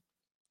on you.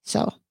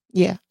 So,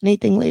 yeah.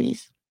 Anything,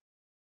 ladies?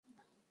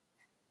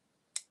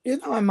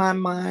 In my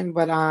mind,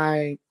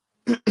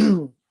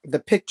 the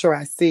picture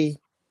I see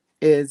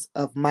is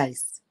of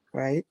mice,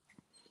 right?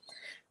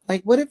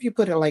 Like, what if you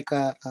put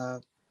a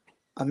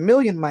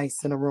million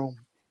mice in a room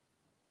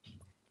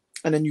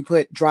and then you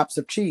put drops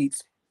of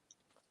cheese,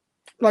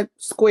 like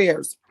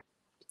squares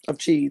of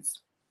cheese?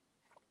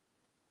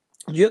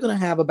 You're going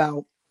to have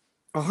about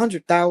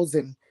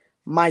 100,000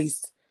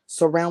 mice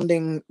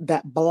surrounding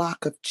that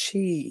block of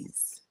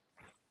cheese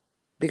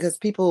because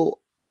people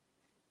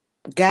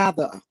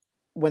gather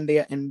when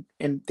they're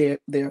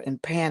they're in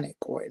panic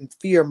or in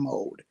fear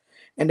mode,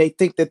 and they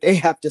think that they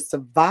have to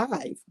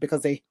survive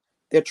because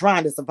they're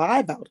trying to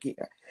survive out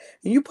here.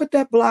 And you put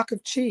that block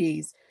of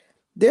cheese,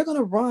 they're going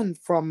to run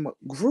from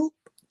group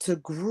to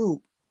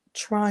group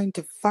trying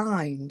to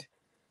find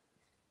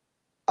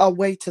a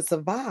way to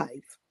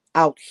survive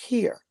out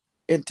here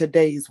in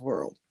today's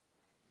world.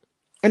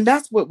 And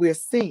that's what we're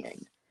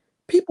seeing.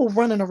 People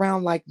running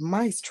around like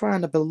mice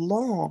trying to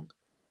belong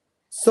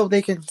so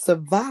they can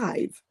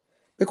survive,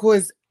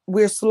 because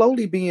we're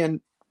slowly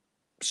being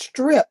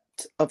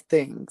stripped of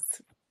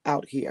things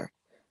out here.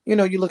 You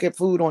look at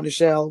food on the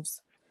shelves,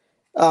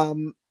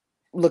 looking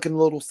a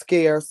little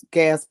scarce,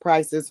 gas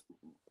prices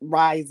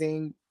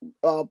rising,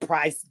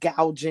 price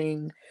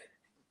gouging,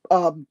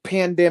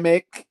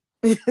 pandemic.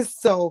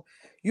 So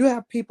you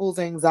have people's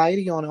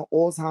anxiety on an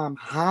all-time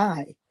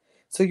high.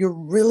 So you're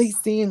really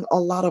seeing a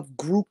lot of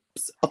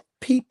groups of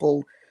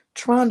people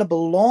trying to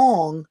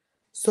belong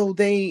so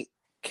they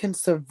can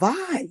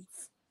survive.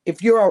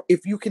 If you're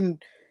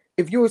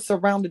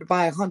surrounded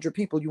by 100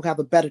 people, you have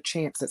a better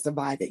chance at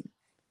surviving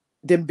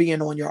than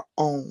being on your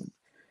own.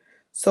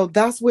 So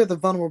that's where the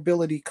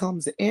vulnerability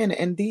comes in,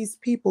 and these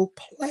people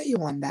play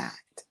on that.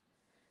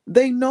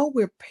 They know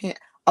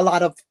a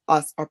lot of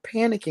us are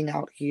panicking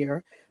out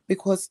here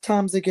because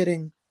times are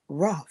getting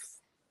rough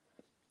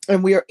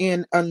and we are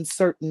in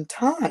uncertain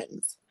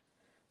times.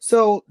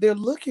 So they're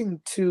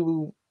looking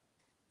to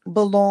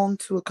belong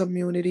to a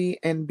community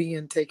and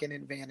being taken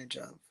advantage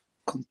of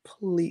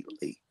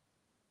completely.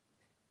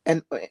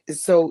 And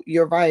so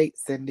you're right,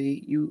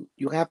 Cindy. You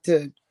have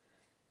to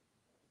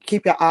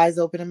keep your eyes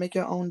open and make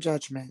your own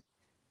judgment.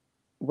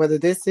 Whether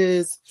this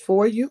is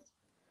for you,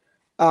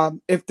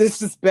 if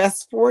this is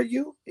best for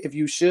you, if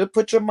you should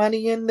put your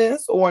money in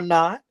this or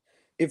not,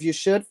 if you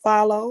should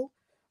follow,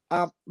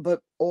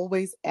 but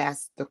always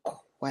ask the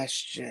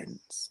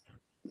questions.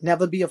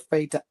 Never be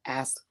afraid to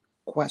ask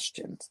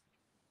questions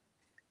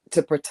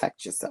to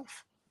protect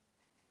yourself.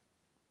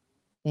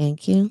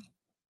 Thank you.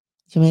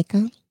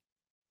 Jamaica?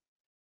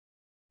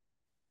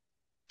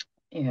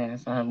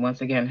 Yes, I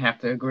once again have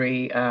to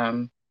agree.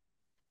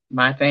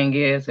 My thing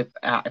is, if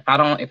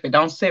it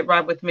don't sit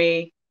right with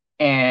me,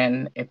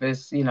 and if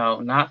it's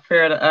not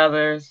fair to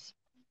others,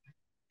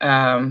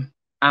 I'm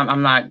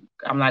not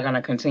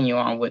gonna continue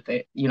on with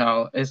it.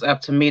 It's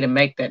up to me to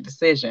make that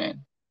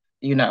decision.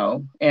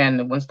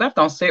 And when stuff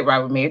don't sit right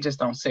with me, it just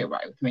don't sit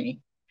right with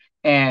me.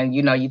 And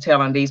you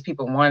telling these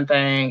people one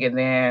thing, and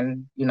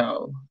then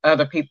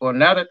other people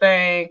another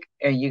thing,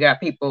 and you got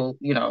people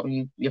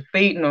you're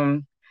feeding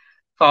them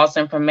false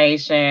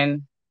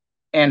information.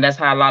 And that's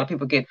how a lot of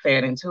people get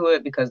fed into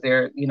it, because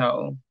they're, they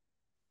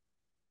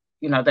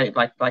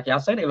like y'all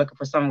say, they're looking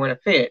for somewhere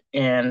to fit,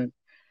 and,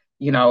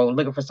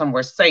 looking for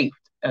somewhere safe,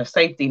 a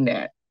safety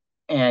net.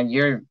 And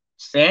you're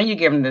saying you're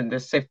giving them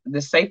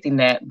the safety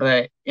net,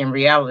 but in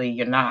reality,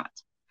 you're not.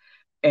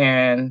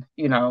 And,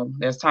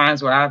 there's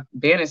times where I've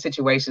been in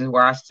situations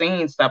where I've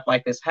seen stuff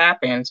like this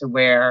happen, to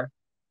where,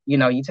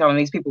 you're telling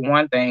these people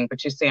one thing,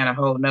 but you're saying a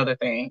whole nother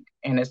thing,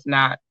 and it's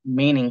not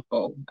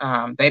meaningful.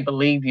 They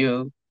believe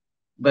you,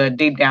 but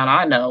deep down,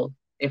 I know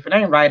if it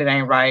ain't right, it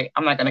ain't right.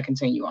 I'm not going to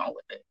continue on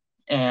with it.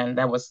 And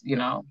that was,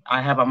 I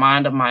have a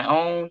mind of my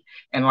own,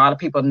 and a lot of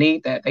people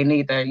need that. They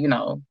need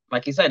the,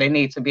 like you said, they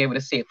need to be able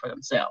to see it for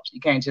themselves. You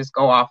can't just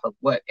go off of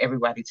what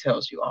everybody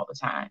tells you all the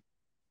time.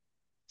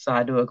 So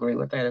I do agree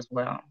with that as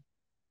well.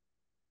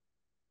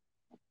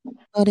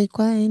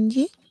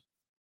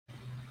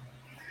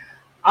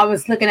 I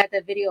was looking at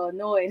that video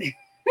annoyed.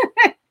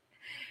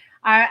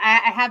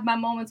 I have my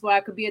moments where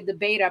I could be a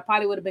debater. I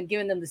probably would have been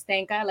giving them the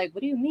stank eye. Like,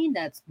 what do you mean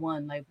that's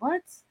one? Like,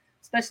 what?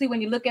 Especially when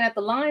you're looking at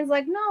the lines.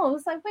 Like, no,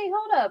 it's like, wait,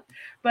 hold up.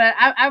 But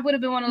I would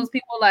have been one of those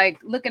people, like,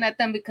 looking at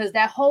them, because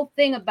that whole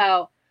thing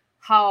about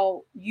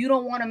how you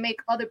don't want to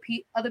make other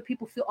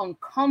people feel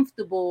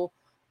uncomfortable,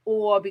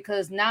 or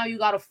because now you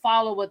got to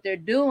follow what they're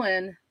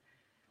doing.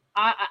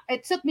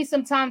 It took me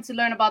some time to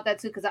learn about that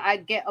too, because I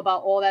get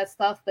about all that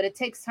stuff, but it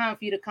takes time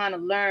for you to kind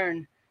of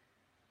learn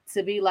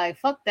to be like,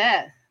 fuck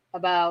that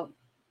about,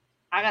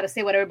 I got to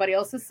say what everybody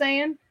else is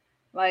saying.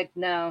 Like,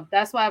 no,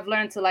 that's why I've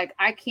learned to, like,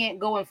 I can't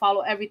go and follow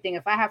everything.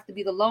 If I have to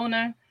be the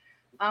loner,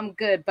 I'm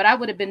good. But I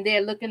would have been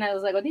there looking at it, I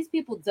was like, are these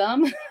people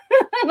dumb?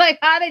 Like,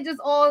 how they just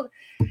all,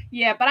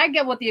 yeah, but I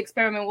get what the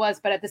experiment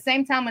was. But at the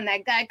same time, when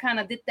that guy kind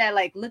of did that,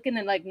 like, looking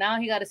and like, now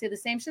he got to say the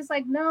same shit. It's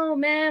like, no,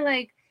 man,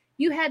 like,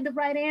 you had the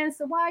right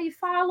answer. Why are you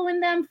following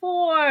them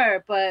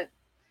for? But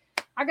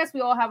I guess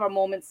we all have our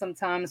moments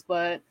sometimes.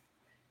 But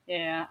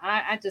yeah,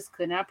 I just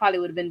couldn't. I probably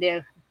would have been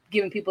there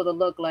giving people the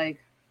look like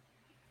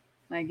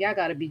y'all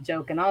gotta be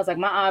joking. I was like,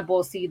 my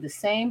eyeballs see the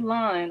same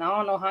line. I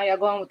don't know how y'all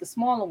going with the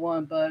smaller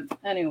one, but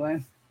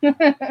anyway.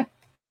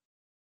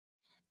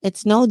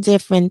 It's no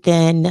different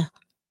than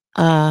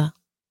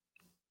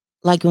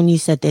like when you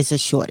said there's a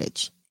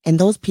shortage, and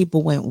those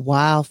people went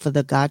wild for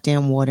the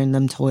goddamn water in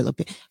them toilet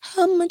paper.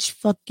 How much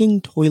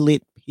fucking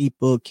toilet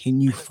paper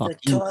can you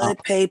fucking buy?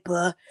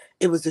 Paper.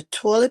 It was the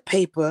toilet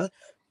paper,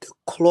 the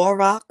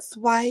Clorox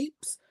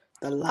wipes,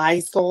 the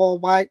Lysol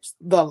wipes,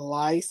 the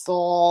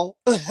Lysol,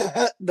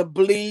 the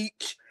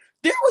bleach.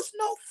 There was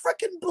no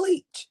freaking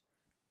bleach.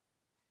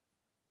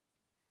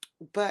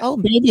 But oh,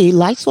 baby,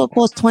 Lysol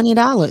cost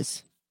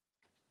 $20.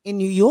 In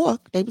New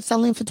York, they were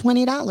selling for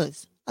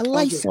 $20. A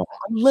Lysol,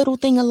 a little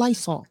thing of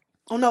Lysol.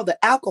 Oh no,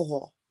 the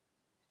alcohol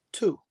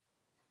too.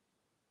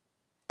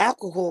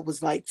 Alcohol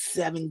was like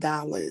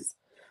 $7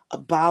 a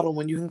bottle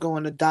when you can go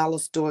in a dollar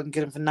store and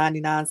get them for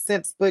 99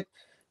 cents. But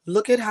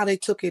look at how they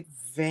took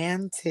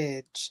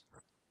advantage.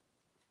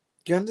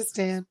 You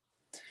understand?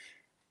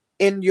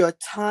 In your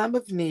time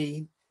of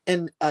need,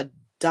 in a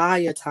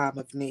dire time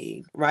of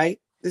need, right?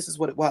 This is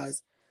what it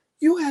was.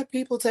 You had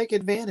people take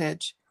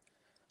advantage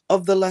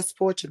of the less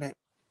fortunate.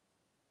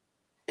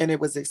 And it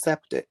was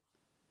accepted.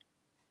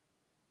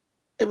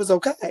 It was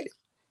okay.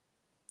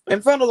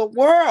 In front of the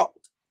world,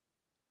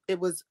 it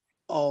was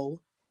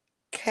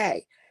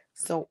okay.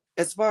 So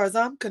as far as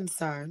I'm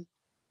concerned,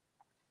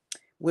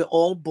 we're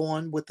all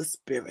born with the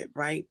spirit,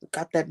 right? We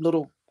got that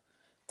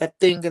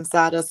thing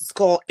inside us. It's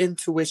called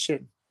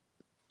intuition.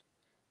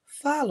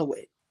 Follow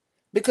it.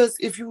 Because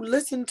if you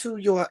listen to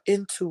your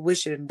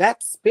intuition,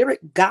 that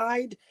spirit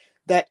guide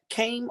that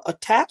came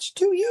attached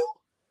to you,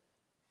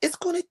 it's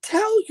going to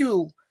tell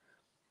you,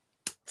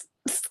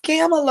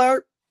 scam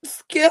alert,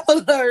 scam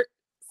alert,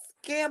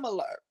 scam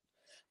alert.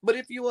 But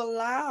if you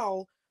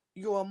allow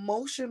your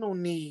emotional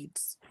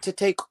needs to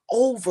take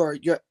over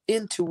your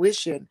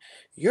intuition,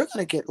 you're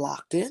going to get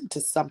locked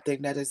into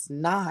something that is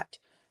not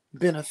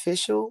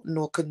beneficial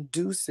nor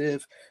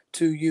conducive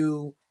to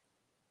you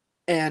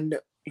and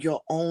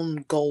your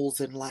own goals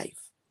in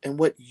life and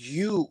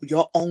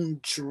your own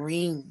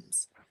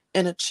dreams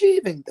and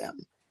achieving them.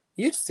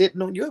 You're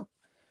sitting on you're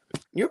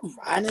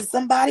riding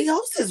somebody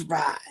else's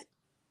ride.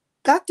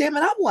 God damn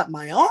it, I want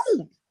my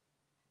own.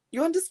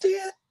 You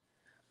understand?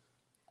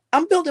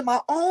 I'm building my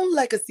own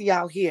legacy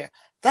out here.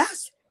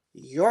 That's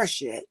your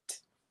shit.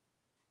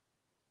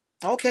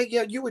 Okay,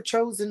 yeah, you were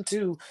chosen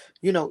to,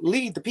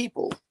 lead the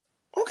people.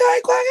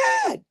 Okay, go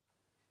ahead.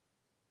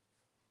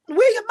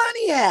 Where your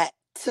money at?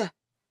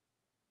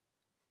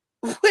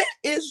 Where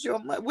is your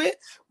money?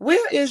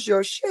 Where is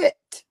your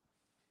shit?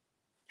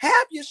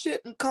 Have your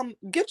shit and come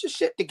get your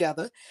shit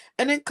together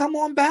and then come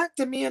on back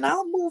to me and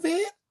I'll move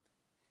in.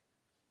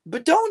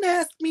 But don't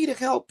ask me to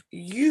help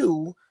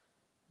you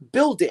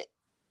build it.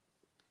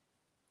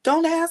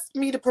 Don't ask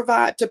me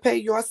to pay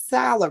your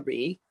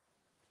salary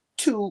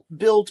to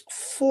build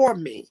for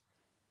me.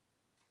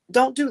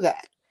 Don't do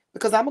that.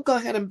 Because I'm going to go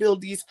ahead and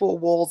build these 4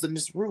 walls and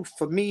this roof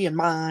for me and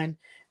mine.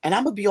 And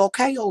I'm going to be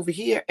okay over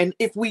here. And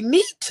if we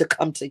need to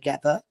come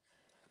together,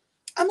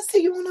 I'm going to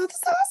see you on the other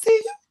side. I'll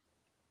see you.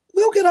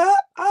 We'll get up.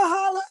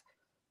 I'll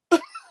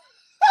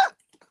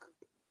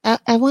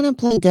holler. I want to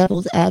play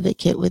devil's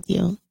advocate with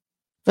you.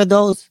 For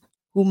those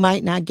who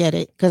might not get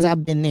it, because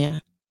I've been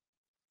there.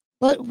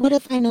 But what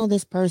if I know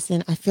this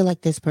person? I feel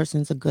like this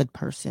person's a good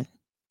person.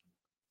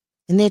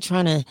 And they're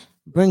trying to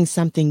bring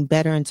something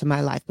better into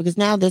my life. Because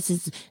now this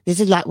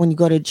is like when you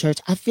go to church.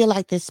 I feel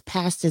like this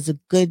pastor is a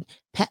good,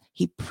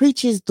 he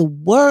preaches the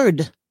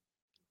word.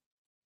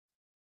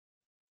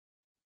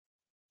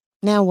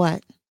 Now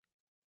what?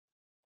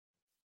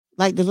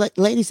 Like the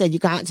lady said, you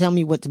can't tell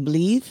me what to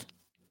believe.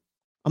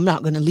 I'm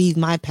not going to leave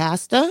my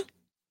pastor.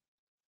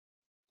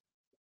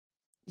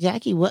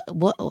 Jackie,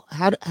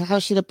 how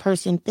should a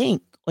person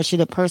think? Or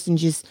should a person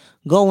just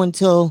go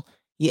until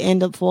you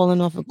end up falling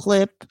off a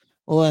cliff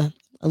or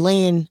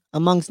laying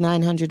amongst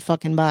 900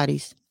 fucking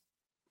bodies?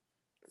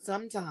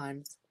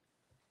 Sometimes,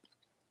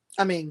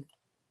 I mean,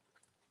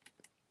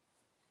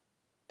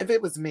 if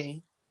it was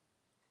me,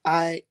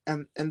 I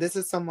am, and this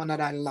is someone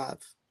that I love,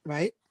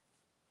 right?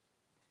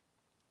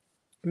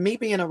 Me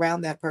being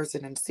around that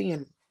person and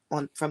seeing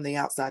from the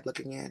outside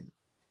looking in,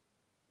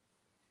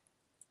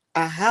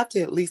 I have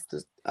to at least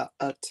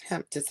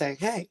attempt to say,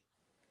 hey,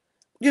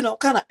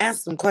 kind of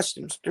ask some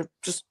questions.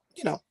 Just,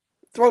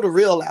 throw the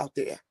real out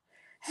there.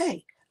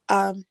 Hey,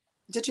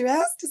 did you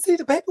ask to see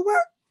the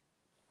paperwork?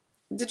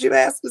 Did you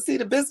ask to see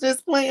the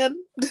business plan,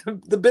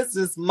 the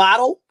business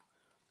model?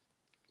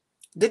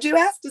 Did you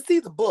ask to see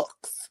the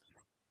books?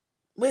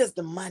 Where's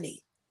the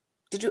money?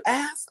 Did you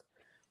ask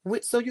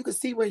so you can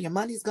see where your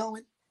money's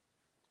going?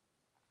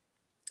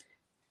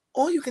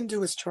 All you can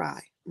do is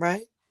try,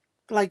 right?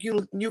 Like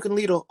you can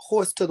lead a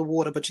horse to the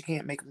water, but you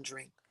can't make him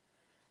drink.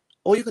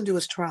 All you can do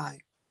is try.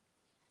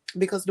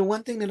 Because the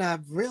one thing that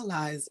I've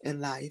realized in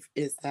life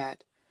is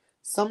that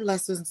some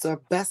lessons are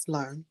best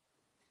learned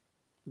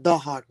the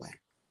hard way.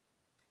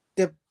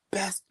 They're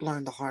best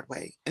learned the hard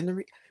way.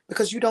 And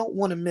because you don't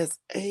want to miss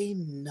a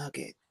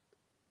nugget.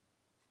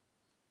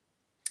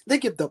 They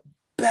give the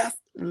best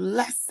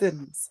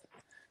lessons.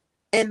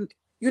 And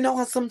you know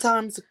how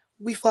sometimes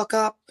we fuck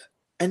up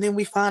and then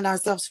we find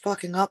ourselves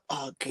fucking up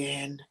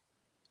again.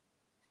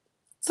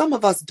 Some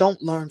of us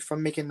don't learn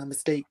from making the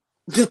mistake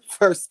the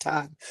first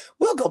time.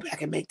 We'll go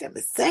back and make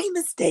the same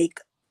mistake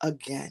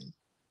again.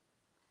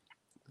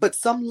 But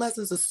some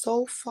lessons are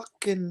so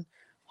fucking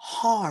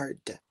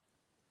hard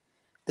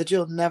that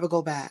you'll never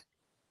go back.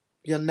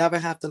 You'll never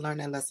have to learn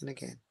that lesson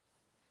again.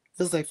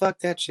 You'll say, fuck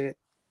that shit.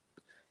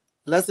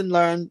 Lesson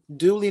learned,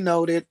 duly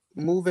noted,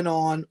 moving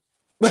on.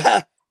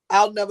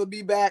 I'll never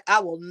be back.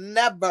 I will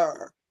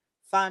never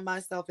find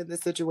myself in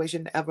this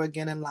situation ever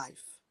again in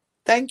life.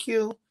 Thank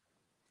you.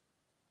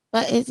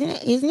 But isn't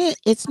it?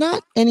 It's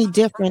not any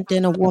different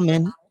than a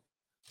woman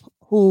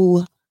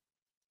who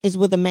is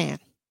with a man.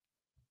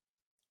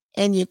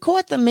 And you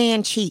caught the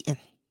man cheating.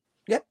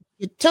 Yep.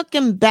 You took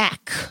him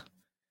back.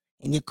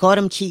 And you caught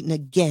him cheating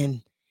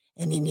again.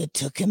 And then you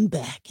took him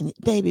back. And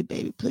baby,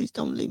 please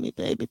don't leave me,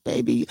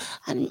 baby.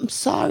 I'm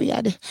sorry.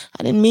 I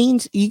didn't mean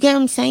to. You get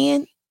what I'm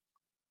saying?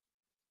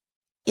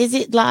 Is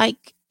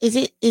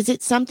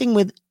it something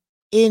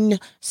within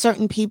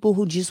certain people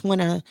who just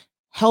want to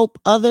help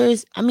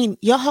others? I mean,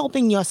 you're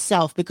helping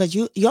yourself because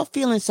you're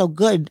feeling so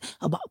good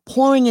about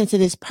pouring into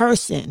this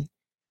person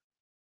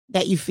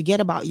that you forget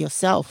about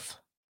yourself,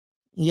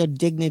 your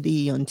dignity,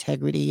 your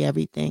integrity,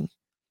 everything.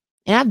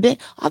 And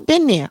I've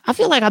been there. I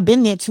feel like I've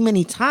been there too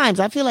many times.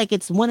 I feel like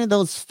it's one of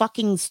those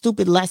fucking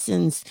stupid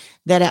lessons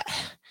that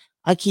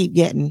I keep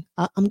getting.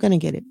 I'm going to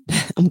get it.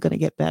 I'm going to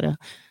get better.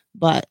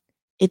 But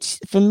it's,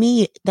 for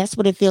me, that's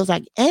what it feels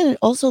like. And it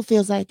also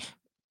feels like,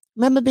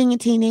 remember being a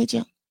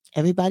teenager?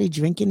 Everybody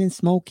drinking and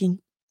smoking,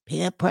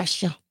 peer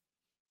pressure.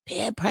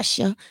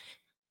 And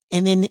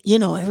then,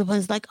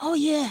 everyone's like, oh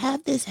yeah,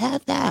 have this,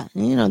 have that.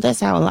 And, that's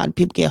how a lot of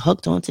people get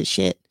hooked onto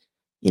shit.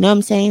 You know what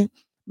I'm saying?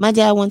 My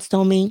dad once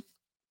told me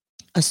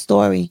a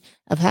story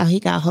of how he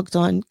got hooked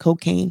on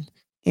cocaine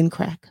and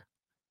crack.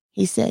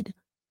 He said,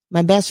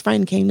 my best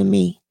friend came to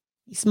me.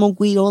 He smoked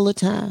weed all the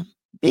time.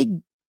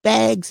 Big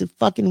bags of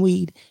fucking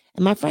weed.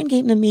 And my friend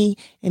came to me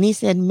and he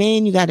said,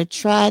 man, you got to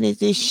try this.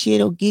 This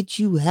shit will get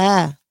you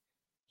high.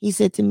 He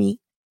said to me,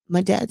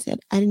 my dad said,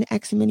 I didn't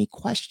ask him any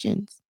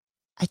questions.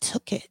 I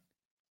took it.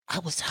 I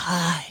was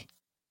high.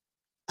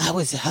 I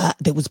was high.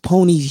 There was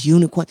ponies,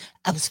 unicorns.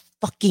 I was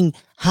fucking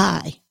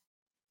high.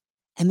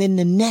 And then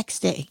the next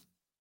day,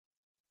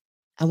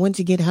 I went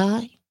to get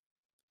high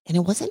and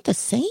it wasn't the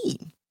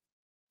same.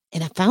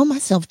 And I found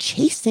myself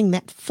chasing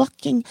that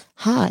fucking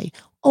high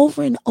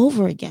over and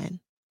over again.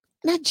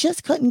 And I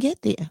just couldn't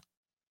get there.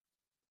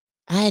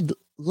 I had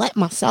let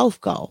myself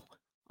go.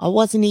 I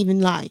wasn't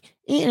even like,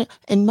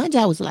 and my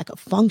dad was like a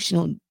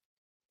functional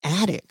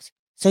addict.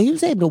 So he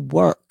was able to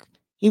work.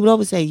 He would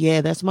always say,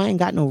 yeah, that's why I ain't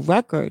got no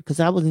record,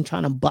 because I wasn't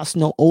trying to bust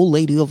no old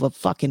lady over a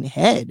fucking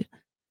head.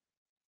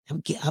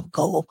 I'd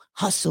go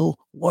hustle,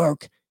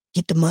 work,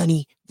 get the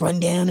money, run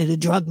down to the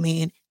drug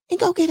man, and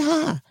go get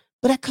high.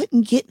 But I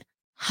couldn't get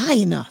high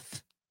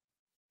enough.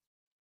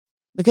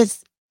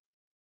 Because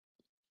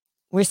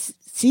we're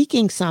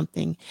seeking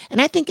something.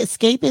 And I think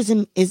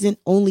escapism isn't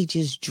only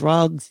just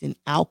drugs and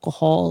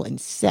alcohol and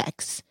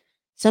sex.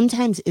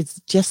 Sometimes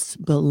it's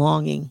just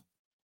belonging.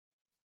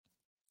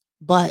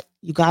 But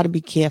you got to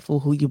be careful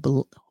who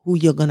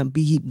you're going to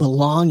be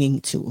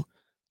belonging to.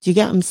 Do you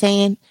get what I'm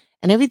saying?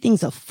 And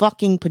everything's a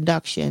fucking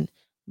production.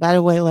 By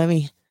the way,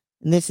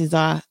 and this is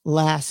our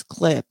last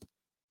clip.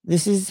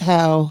 This is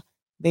how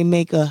they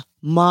make a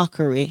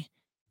mockery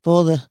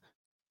for the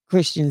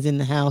Christians in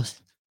the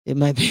house that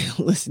might be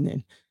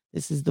listening.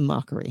 This is the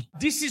mockery.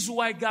 This is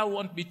why God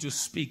wants me to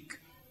speak.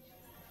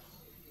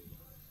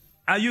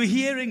 Are you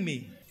hearing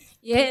me?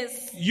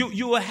 Yes.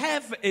 You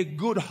have a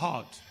good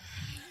heart.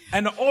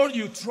 And all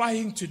you're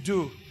trying to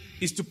do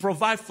is to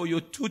provide for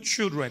your 2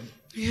 children.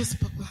 Yes,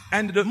 Papa.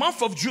 And the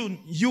month of June,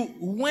 you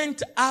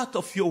went out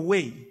of your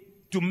way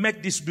to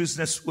make this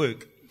business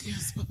work.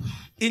 Yes, Papa.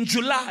 In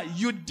July,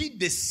 you did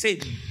the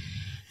same.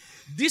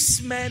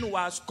 This man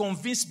was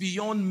convinced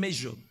beyond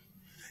measure.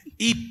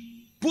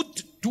 He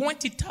put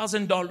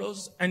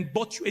 $20,000 and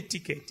bought you a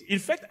ticket. In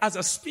fact, as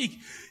I speak,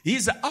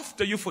 he's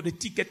after you for the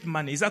ticket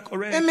money. Is that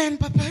correct? Amen,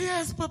 Papa.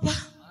 Yes, Papa.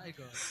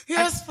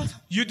 Yes, Papa.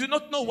 You do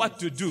not know what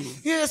to do.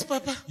 Yes,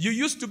 Papa. You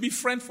used to be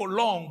friends for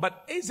long,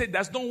 but Eze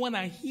does not want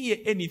to hear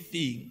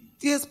anything.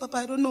 Yes, Papa.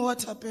 I don't know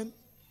what happened.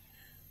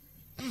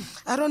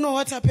 I don't know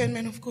what happened,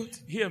 man of God.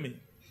 Hear me.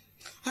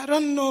 I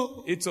don't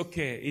know. It's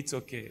okay. It's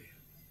okay.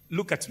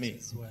 Look at me.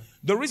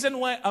 The reason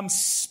why I'm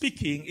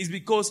speaking is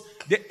because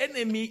the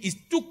enemy is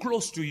too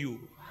close to you.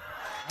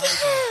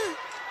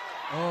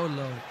 Oh,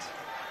 Lord.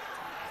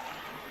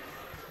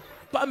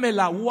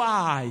 Pamela,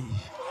 why?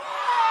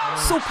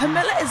 So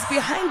Pamela is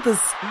behind this.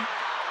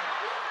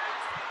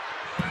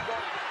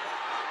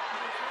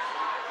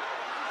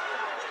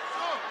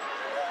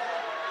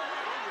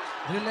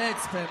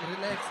 Relax, Pam,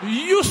 relax.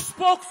 You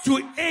spoke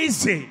to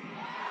Eze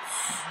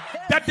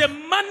that the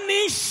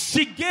money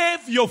she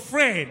gave your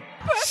friend,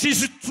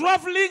 she's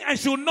traveling and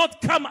she will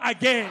not come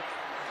again.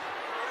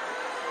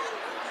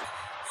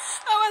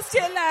 I was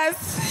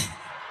jealous.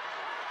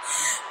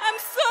 I'm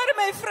sorry,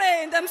 my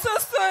friend. I'm so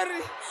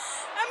sorry.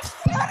 I'm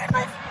sorry,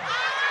 my friend.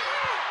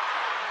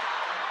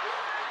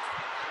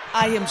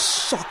 I am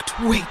shocked.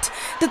 Wait,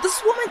 did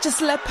this woman just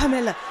slap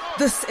Pamela?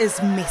 This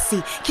is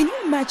messy. Can you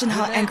imagine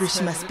how angry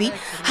she must be?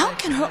 How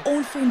can her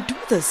own friend do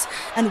this?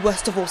 And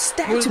worst of all,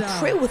 stand to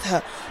pray with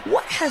her.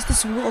 What has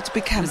this world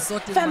become?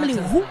 Family,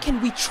 who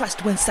can we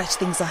trust when such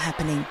things are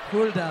happening?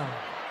 Cool down.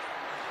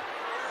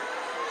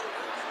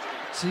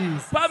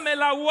 Jeez.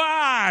 Pamela,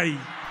 why?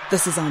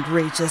 This is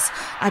outrageous.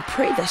 I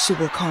pray that she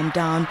will calm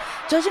down.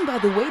 Judging by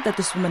the way that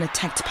this woman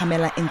attacked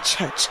Pamela in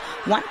church,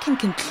 one can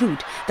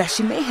conclude that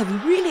she may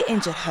have really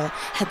injured her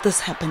had this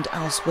happened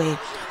elsewhere.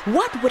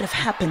 What would have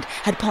happened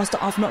had Pastor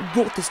Alf not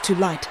brought this to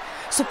light?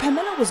 So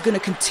Pamela was going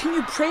to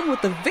continue praying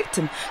with the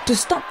victim to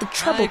stop the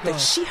trouble that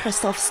she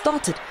herself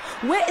started.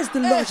 Where is the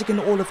logic in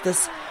all of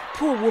this?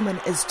 Poor woman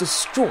is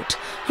distraught.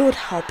 Lord,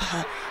 help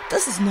her.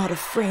 This is not a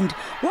friend.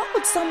 Why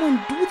would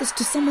someone do this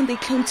to someone they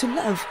claim to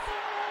love?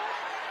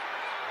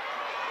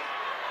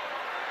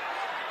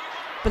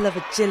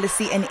 Beloved,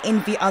 jealousy and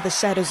envy are the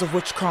shadows of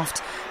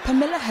witchcraft.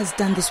 Pamela has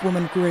done this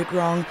woman great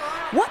wrong.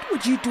 What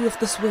would you do if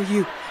this were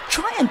you?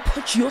 Try and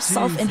put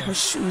yourself in her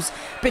shoes,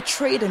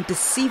 betrayed and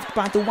deceived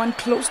by the one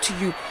close to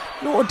you.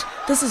 Lord,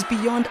 this is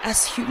beyond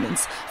us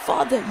humans.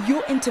 Father,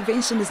 your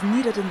intervention is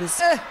needed in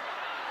this.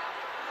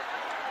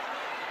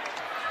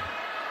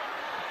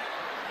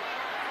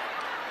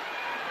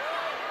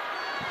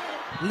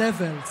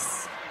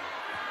 Levels.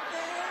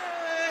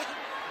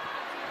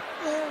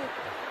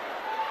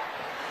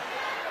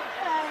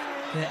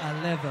 There are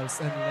levels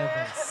and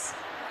levels.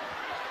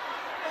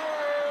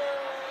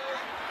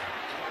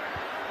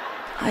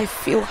 I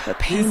feel her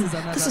pain.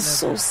 This is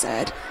so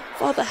sad.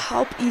 Father,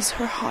 help ease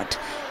her heart.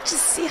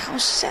 Just see how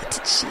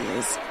shattered she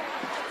is.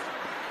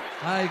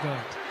 My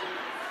God.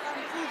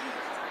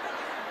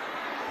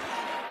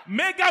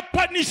 May God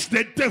punish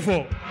the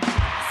devil.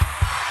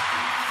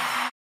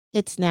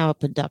 It's now a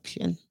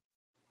production.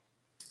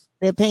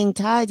 They're paying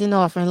tithes and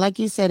offering. Like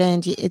you said,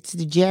 Angie, it's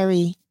the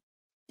Jerry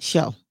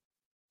show.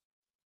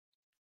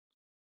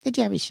 The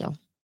Jerry show.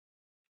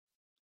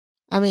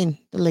 I mean,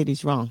 the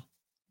lady's wrong.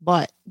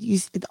 But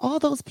all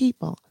those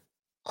people,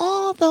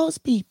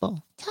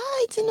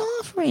 tithes and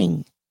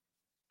offering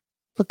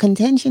for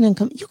contention and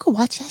you can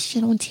watch that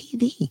shit on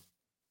TV.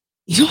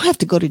 You don't have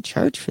to go to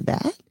church for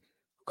that.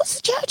 Who goes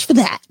to church for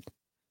that?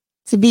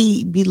 To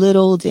be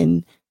belittled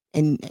and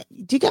do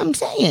you get what I'm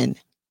saying?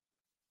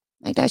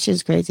 Like, that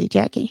shit's crazy,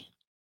 Jackie.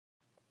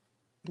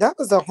 That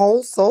was a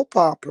whole soap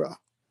opera.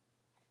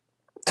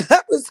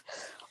 That was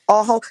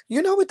a whole,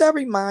 you know what that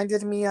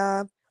reminded me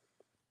of?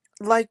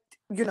 Like,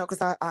 you know,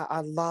 because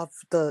I love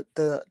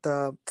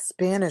the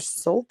Spanish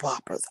soap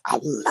operas. I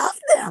love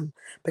them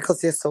because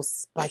they're so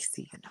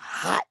spicy and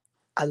hot.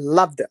 I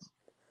love them.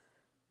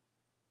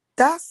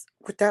 That's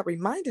what that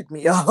reminded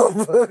me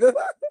of.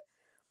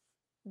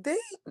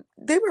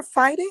 They were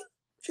fighting.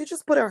 She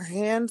just put her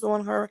hands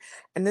on her,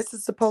 and this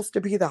is supposed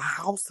to be the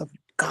house of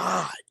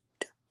God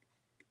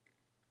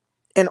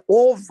and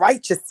all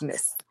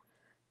righteousness.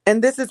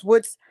 And that's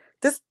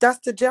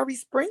the Jerry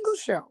Springer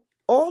show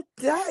all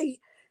day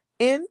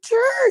in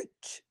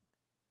church.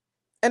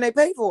 And they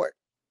pay for it.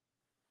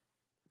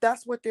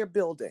 That's what they're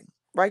building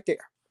right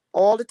there.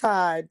 All the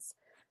tithes,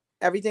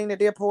 everything that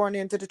they're pouring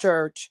into the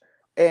church,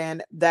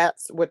 and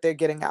that's what they're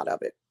getting out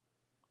of it.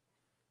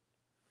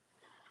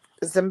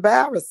 It's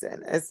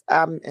embarrassing.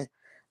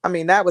 I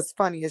mean, that was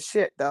funny as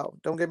shit, though.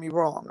 Don't get me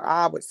wrong.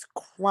 I was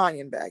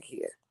crying back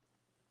here.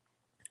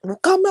 Well,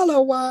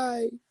 Carmelo,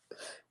 why?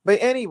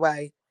 But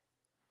anyway,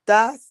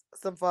 that's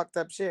some fucked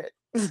up shit.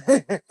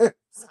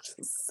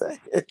 Just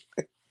saying.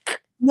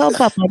 No,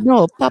 Papa.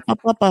 No,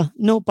 Papa.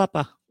 No,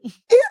 Papa.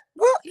 Yeah,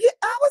 well, yeah,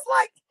 I was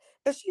like,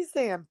 is she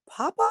saying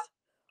Papa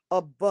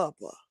or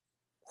Bubba?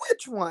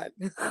 Which one?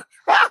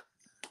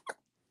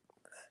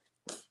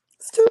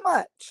 It's too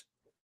much.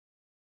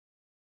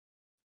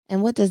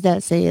 And what does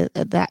that say?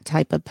 That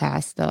type of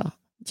pastor?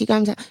 Do you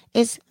guys?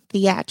 It's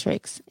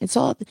theatrics. It's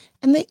all,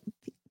 and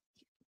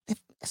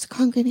it's a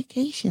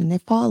congregation. They're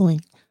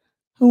following.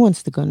 Who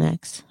wants to go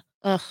next?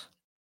 Ugh.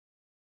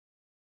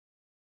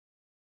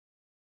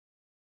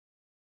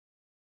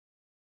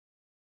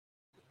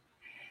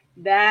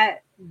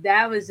 That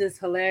was just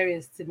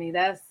hilarious to me.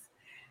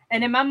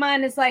 And in my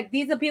mind, it's like,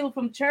 these are people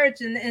from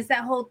church, and it's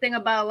that whole thing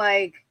about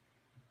like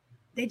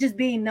they just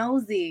being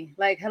nosy.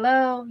 Like,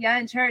 hello, y'all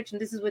in church, and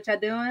this is what y'all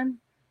doing.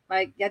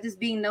 Like, y'all just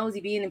being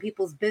nosy, being in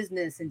people's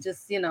business, and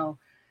just, you know,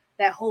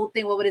 that whole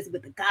thing. What is it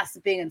with the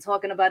gossiping and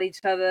talking about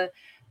each other?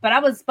 But I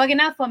was bugging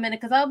out for a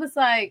minute because I was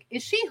like,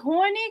 is she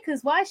horny?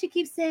 Because why she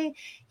keeps saying,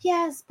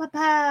 yes,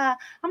 Papa?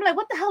 I'm like,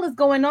 what the hell is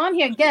going on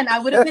here? Again, I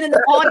would have been in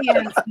the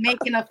audience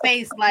making a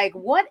face like,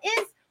 what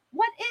is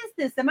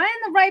this? Am I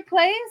in the right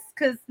place?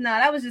 Because no,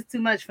 that was just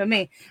too much for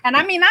me. And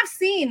I mean, I've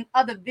seen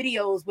other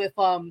videos with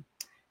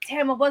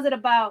damn, what was it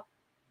about?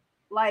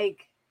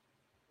 Like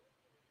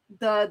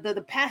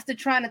the pastor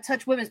trying to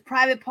touch women's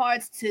private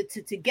parts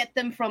to get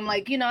them from,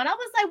 like, you know, and I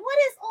was like, what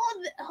is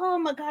all this? Oh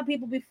my God,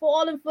 people be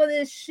falling for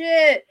this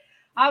shit.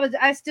 I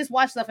just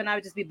watch stuff and I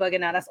would just be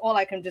bugging out. That's all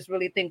I can just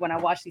really think when I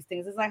watch these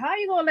things. It's like, how are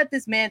you gonna let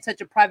this man touch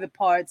your private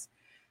parts?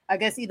 I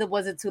guess either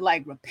was it to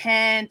like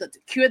repent or to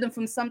cure them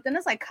from something.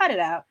 It's like, cut it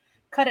out.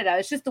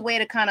 It's just a way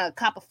to kind of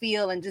cop a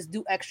feel and just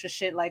do extra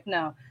shit. Like,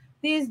 no,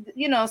 these,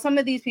 you know, some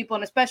of these people,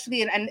 and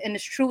especially, and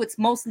it's true, it's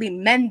mostly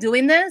men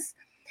doing this.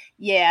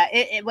 Yeah,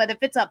 whether if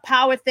it's a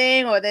power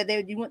thing or that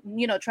they,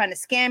 you know, trying to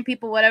scam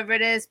people, whatever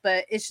it is,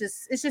 but it's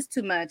just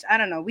too much. I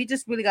don't know. We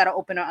just really got to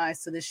open our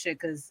eyes to this shit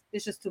because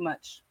it's just too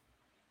much.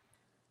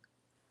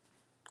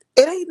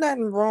 It ain't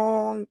nothing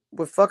wrong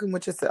with fucking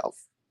with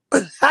yourself.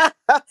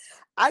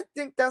 I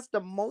think that's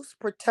the most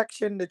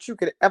protection that you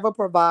could ever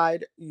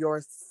provide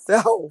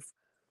yourself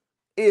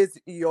is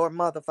your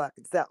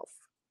motherfucking self.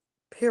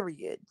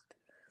 Period.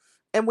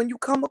 And when you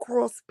come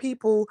across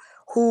people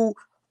who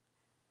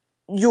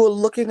you're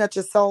looking at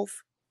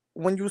yourself,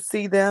 when you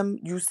see them,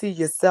 you see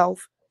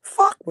yourself,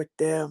 fuck with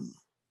them.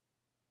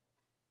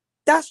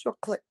 That's your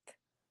clique.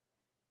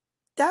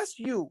 That's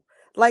you.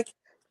 Like,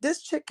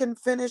 this chick can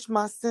finish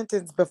my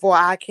sentence before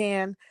I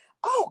can.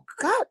 Oh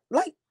God,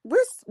 like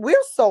we're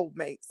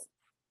soulmates.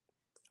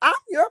 I'm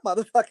your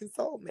motherfucking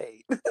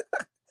soulmate.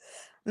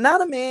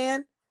 Not a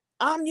man.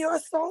 I'm your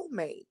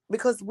soulmate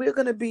because we're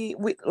gonna be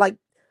like,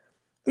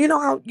 you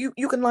know how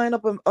you can line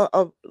up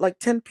like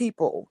 10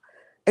 people,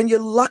 and you're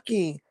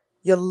lucky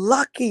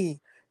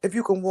if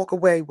you can walk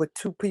away with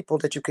 2 people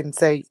that you can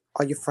say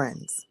are your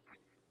friends.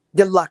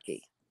 You're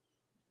lucky.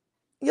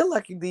 You're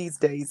lucky these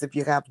days if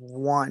you have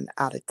 1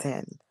 out of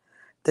 10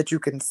 that you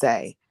can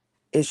say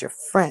is your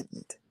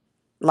friend,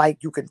 like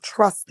you can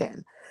trust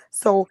in.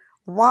 So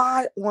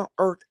why on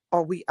earth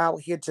are we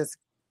out here just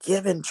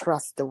giving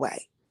trust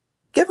away?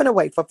 Giving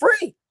away for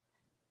free?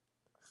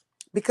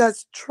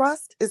 Because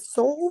trust is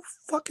so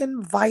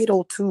fucking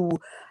vital to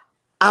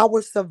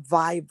our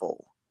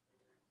survival.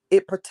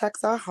 It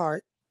protects our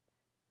heart,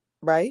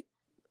 right?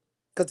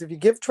 Because if you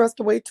give trust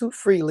away too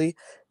freely,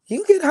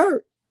 you can get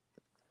hurt.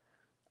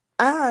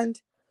 And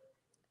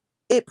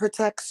it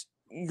protects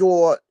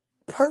your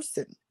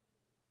person.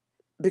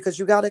 Because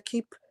you got to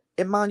keep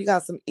in mind, you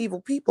got some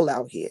evil people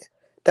out here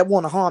that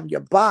want to harm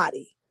your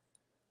body.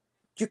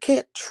 You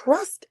can't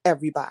trust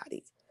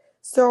everybody.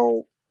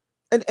 So,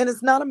 and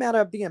it's not a matter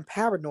of being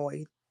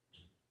paranoid.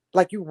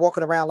 Like you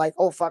walking around like,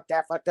 oh, fuck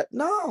that, fuck that.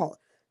 No,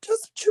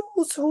 just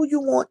choose who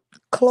you want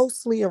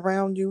closely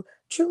around you.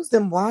 Choose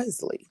them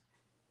wisely.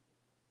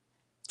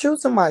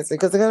 Choose them wisely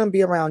because they're going to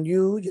be around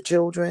you, your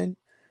children,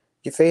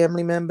 your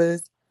family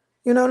members.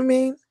 You know what I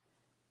mean?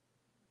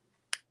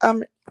 I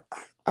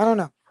don't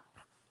know.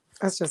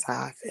 That's just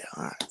how I feel.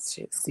 I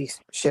see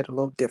shit a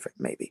little different,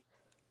 maybe.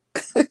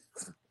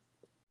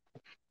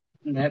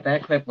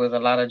 That clip was a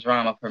lot of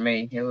drama for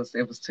me. It was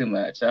too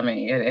much. I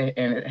mean,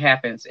 it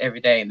happens every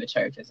day in the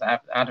churches.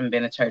 I've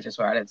been in churches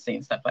where I've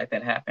seen stuff like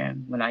that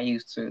happen when I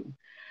used to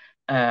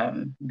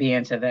be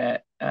into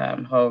that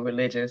whole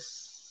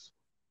religious.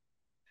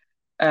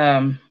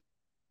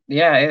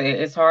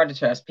 It's hard to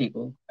trust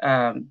people.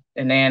 And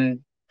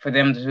then for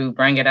them to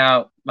bring it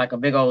out like a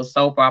big old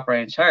soap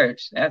opera in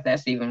church,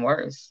 that's even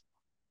worse.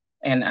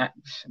 And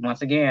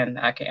once again,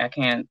 I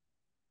can't,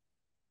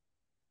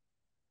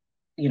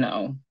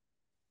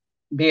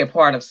 be a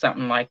part of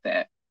something like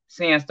that,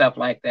 seeing stuff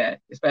like that,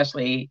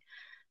 especially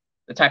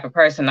the type of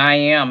person I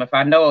am. If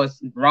I know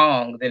it's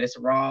wrong, then it's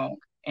wrong.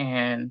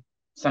 And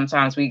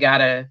sometimes we got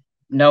to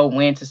know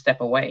when to step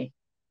away,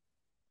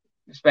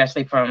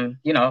 especially from,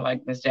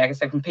 like Ms. Jackie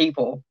said, from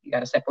people. You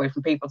got to step away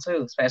from people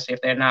too, especially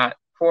if they're not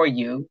for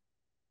you.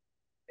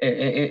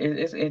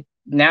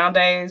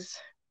 Nowadays,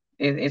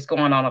 it's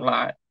going on a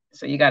lot.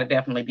 So you got to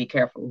definitely be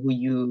careful who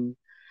you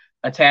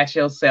attach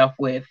yourself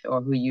with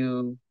or who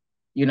you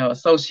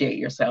associate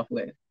yourself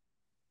with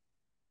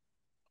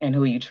and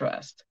who you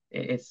trust.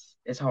 It's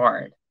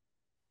hard.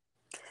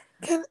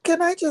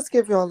 Can I just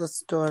give you all a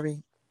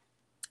story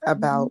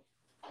about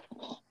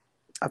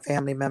a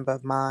family member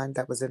of mine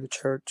that was in the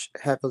church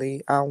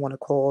heavily? I don't want to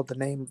call the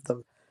name of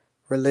the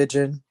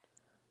religion,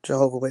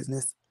 Jehovah's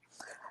Witness,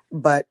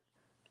 but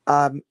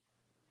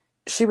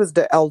she was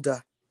the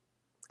elder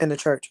in the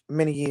church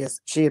many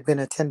years. She had been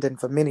attending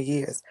for many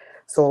years.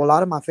 So a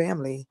lot of my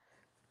family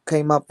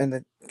came up in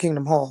the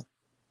Kingdom Hall.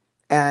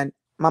 And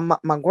my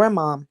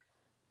grandmom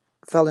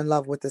fell in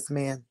love with this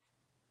man.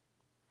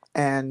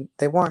 And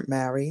they weren't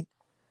married.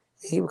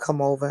 He would come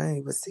over and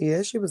he would see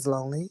her. She was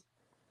lonely.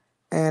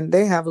 And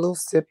they have a little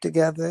sip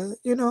together,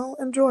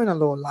 enjoying a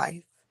little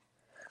life.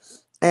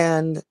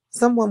 And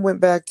someone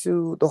went back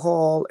to the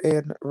hall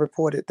and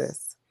reported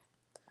this.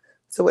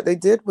 So what they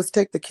did was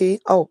take the key.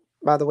 Oh,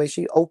 by the way,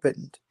 she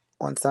opened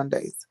on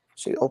Sundays.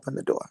 She opened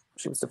the door.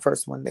 She was the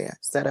first one there,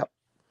 set up.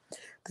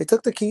 They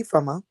took the key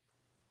from her.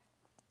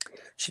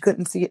 She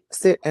couldn't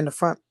sit in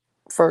the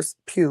first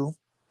pew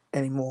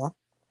anymore.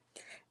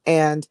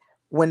 And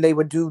when they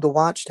would do the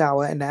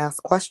watchtower and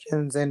ask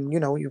questions and,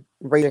 you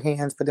raise your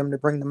hands for them to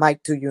bring the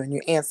mic to you and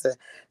you answer,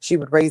 she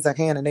would raise her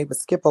hand and they would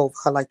skip over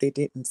her like they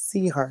didn't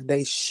see her.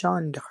 They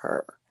shunned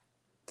her.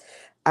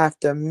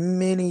 After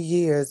many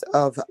years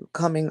of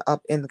coming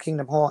up in the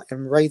Kingdom Hall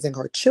and raising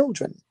her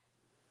children.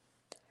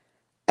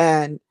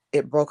 And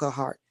it broke her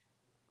heart.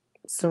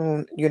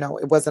 Soon,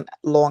 it wasn't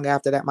long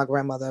after that my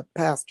grandmother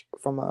passed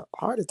from a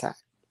heart attack.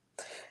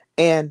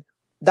 And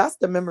that's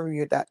the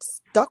memory that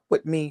stuck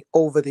with me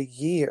over the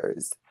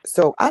years.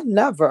 So I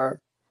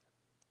never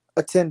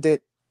attended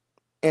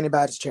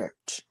anybody's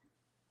church,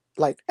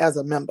 like as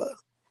a member,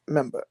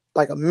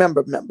 like a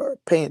member,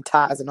 paying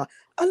tithes and all.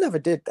 I never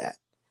did that.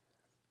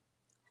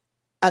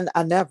 And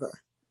I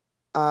never,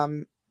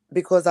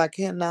 because I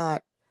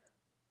cannot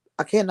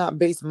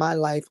base my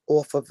life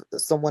off of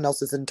someone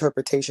else's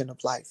interpretation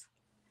of life.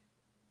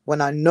 When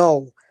I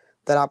know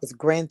that I was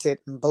granted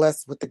and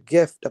blessed with the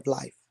gift of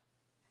life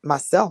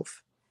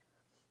myself.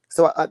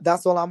 So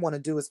that's all I want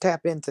to do is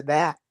tap into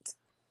that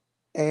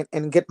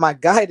and get my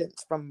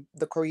guidance from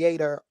the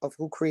creator of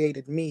who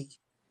created me.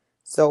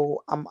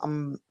 So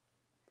I'm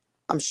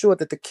sure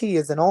that the key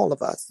is in all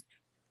of us.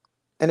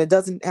 And it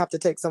doesn't have to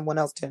take someone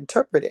else to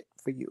interpret it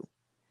for you.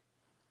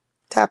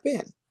 Tap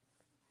in.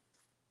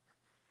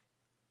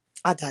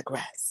 I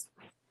digress.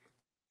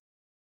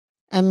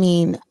 I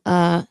mean,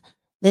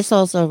 this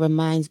also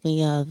reminds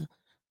me of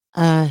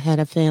I had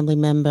a family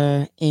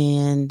member,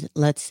 and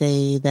let's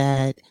say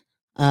that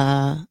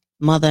the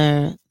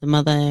mother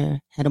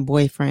had a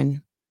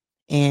boyfriend,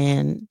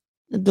 and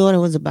the daughter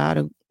was about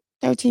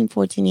 13,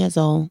 14 years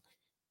old.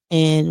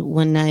 And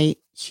one night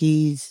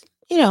she's,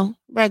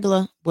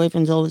 regular,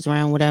 boyfriend's always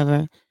around,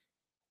 whatever.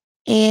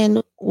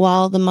 And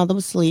while the mother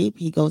was asleep,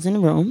 he goes in the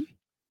room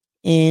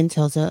and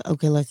tells her,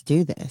 okay, let's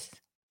do this.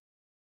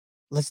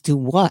 Let's do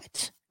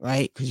what?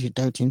 Right? Because you're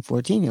 13,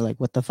 14. You're like,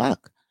 what the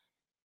fuck?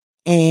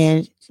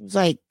 And she was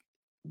like,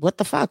 what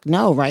the fuck?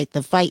 No, right?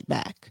 The fight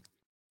back.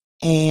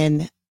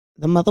 And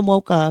the mother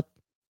woke up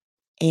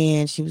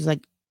and she was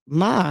like,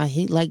 Ma,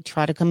 he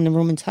tried to come in the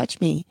room and touch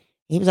me.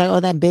 He was like,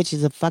 oh, that bitch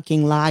is a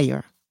fucking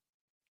liar.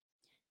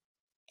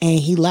 And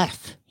he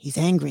left. He's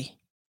angry.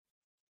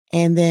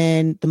 And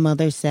then the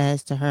mother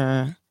says to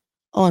her,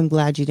 oh, I'm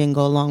glad you didn't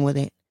go along with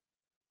it,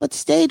 but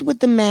stayed with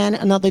the man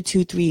another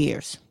 2-3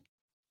 years.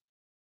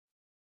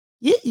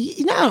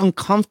 You know how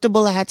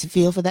uncomfortable I had to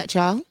feel for that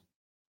child?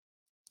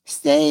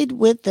 Stayed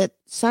with the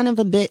son of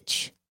a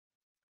bitch.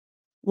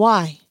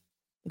 Why?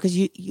 Because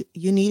you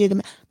needed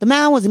him. The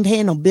man wasn't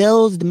paying no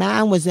bills. The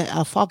man was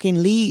a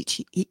fucking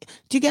leech. Do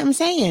you get what I'm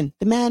saying?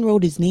 The man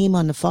wrote his name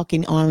on the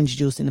fucking orange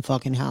juice in the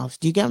fucking house.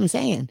 Do you get what I'm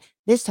saying?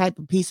 This type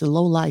of piece of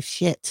low life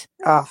shit.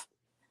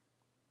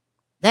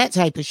 That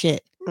type of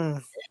shit.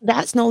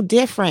 That's no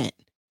different.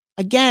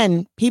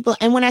 Again, people,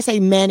 and when I say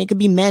men, it could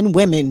be men,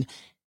 women.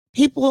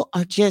 People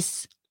are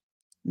just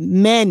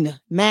men,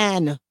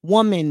 man,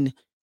 woman.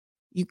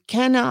 You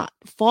cannot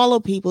follow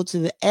people to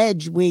the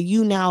edge where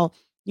you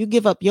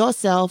give up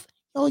yourself.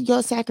 Oh,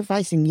 you're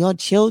sacrificing your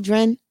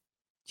children.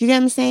 Do you get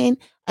what I'm saying?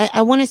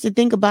 I want us to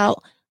think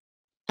about,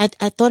 I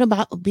thought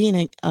about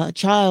being a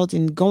child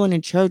and going to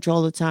church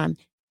all the time.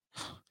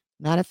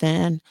 Not a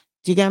fan.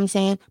 Do you get what I'm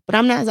saying? But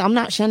I'm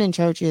not shunning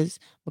churches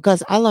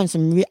because I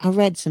learned I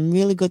read some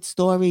really good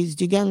stories.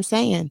 Do you get what I'm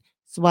saying?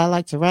 That's why I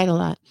like to write a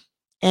lot.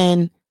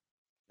 And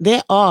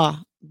there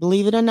are,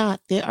 believe it or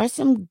not, there are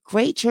some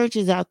great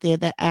churches out there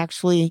that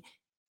actually,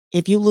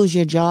 if you lose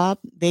your job,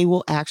 they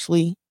will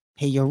actually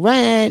pay your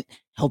rent,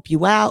 help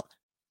you out.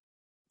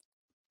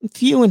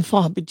 Few and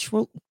far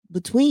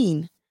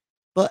between.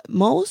 But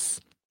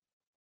most,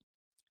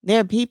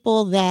 there are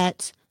people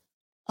that,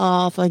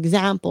 for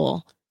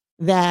example,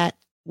 that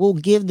will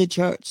give the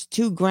church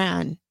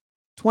 $2,000,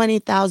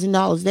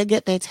 $20,000. They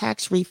get their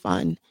tax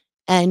refund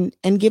and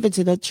give it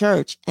to the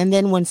church. And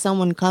then when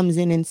someone comes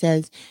in and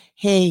says,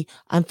 hey,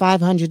 I'm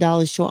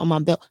 $500 short on my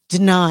bill,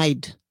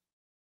 denied.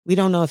 We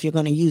don't know if you're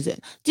going to use it.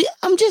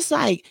 I'm just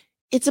like,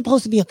 it's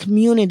supposed to be a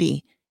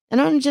community.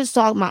 And I'm just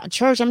talking about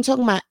church. I'm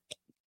talking about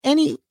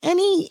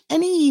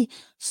any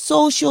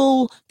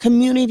social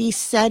community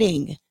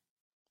setting.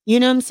 You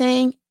know what I'm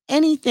saying?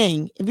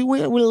 Anything. If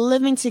we're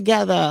living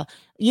together,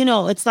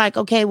 it's like,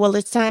 okay, well,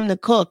 it's time to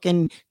cook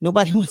and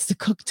nobody wants to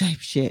cook type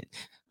shit.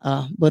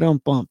 But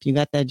don't bump. You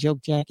got that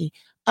joke, Jackie?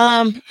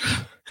 I'm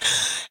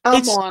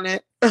on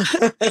it.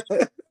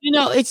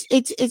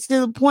 It's to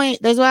the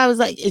point. That's why I was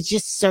like, it's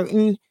just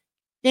certain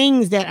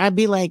things that I'd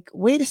be like,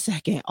 wait a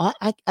second.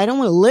 I don't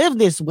want to live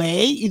this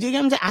way. You know what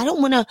I'm saying? I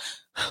don't want to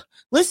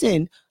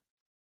listen.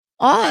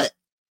 Our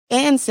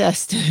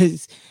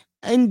ancestors,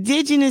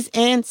 indigenous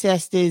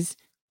ancestors,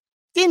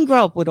 didn't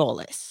grow up with all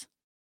this.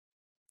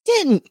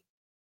 Didn't.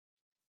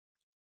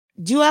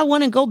 Do I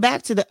want to go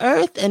back to the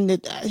earth and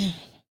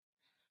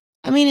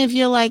if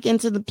you're like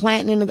into the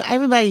planting,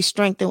 everybody's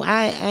strength.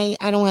 I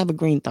don't have a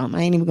green thumb.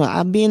 I ain't even gonna.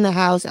 I'll be in the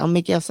house. I'll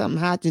make you something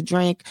hot to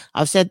drink.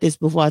 I've said this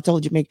before. I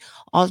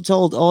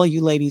told all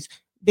you ladies,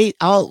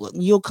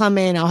 you'll come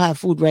in. I'll have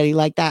food ready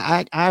like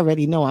that. I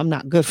already know I'm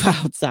not good for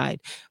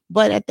outside.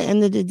 But at the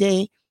end of the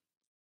day,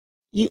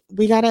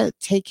 we gotta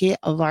take care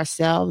of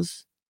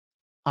ourselves,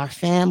 our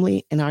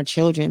family, and our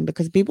children,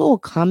 because people will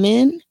come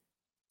in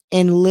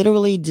and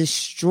literally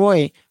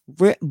destroy,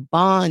 rip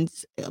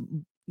bonds,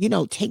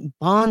 take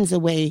bonds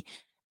away,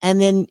 and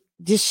then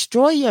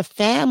destroy your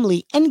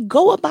family and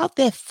go about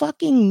their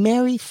fucking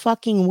merry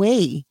fucking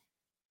way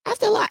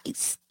after like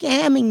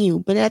scamming you.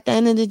 But at the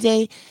end of the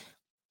day,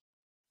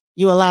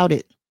 you allowed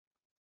it.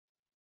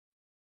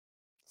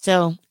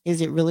 So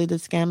is it really the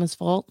scammer's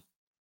fault?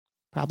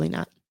 Probably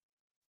not.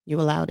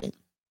 You allowed it.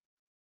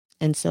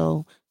 And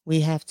so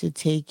we have to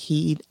take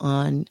heed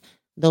on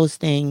those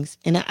things.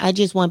 And I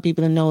just want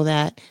people to know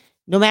that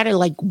no matter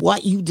like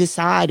what you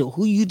decide or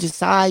who you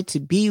decide to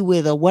be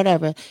with or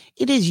whatever,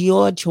 it is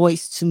your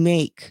choice to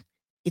make.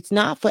 It's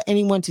not for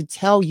anyone to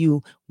tell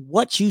you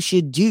what you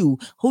should do.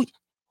 Who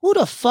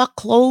the fuck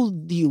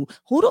clothed you?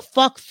 Who the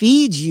fuck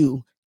feeds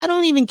you? I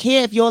don't even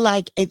care if you're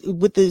like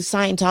with the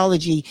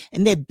Scientology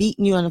and they're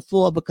beating you on the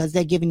floor because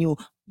they're giving you,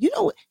 you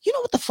know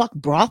what the fuck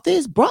broth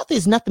is? Broth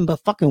is nothing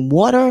but fucking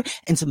water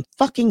and some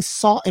fucking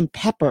salt and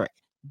pepper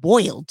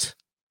boiled.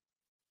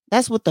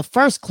 That's what the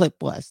first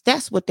clip was.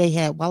 That's what they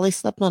had while they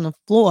slept on the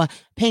floor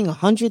paying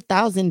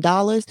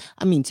 $100,000.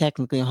 I mean,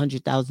 technically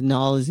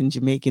 $100,000 in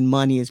Jamaican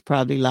money is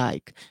probably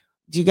like,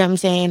 do you get what I'm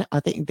saying? I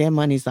think their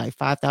money is like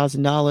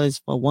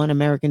 $5,000 for $1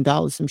 American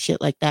dollar, some shit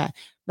like that.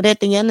 But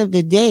at the end of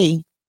the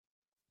day,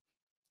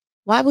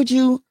 why would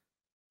do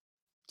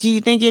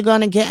you think you're going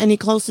to get any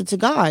closer to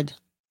God?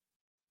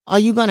 Are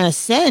you going to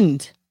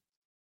ascend?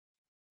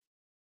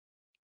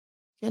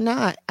 You're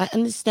not. I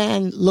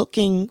understand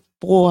looking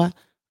for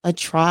a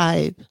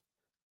tribe,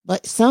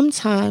 but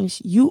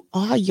sometimes you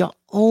are your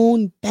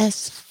own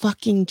best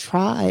fucking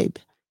tribe.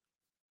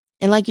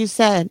 And like you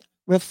said,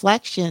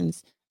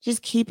 reflections,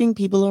 just keeping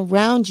people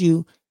around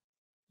you.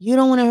 You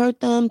don't want to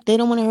hurt them. They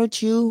don't want to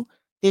hurt you.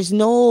 There's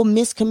no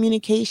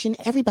miscommunication.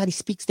 Everybody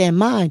speaks their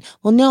mind.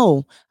 Well,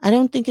 no, I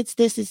don't think it's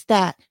this, it's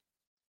that.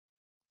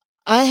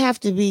 I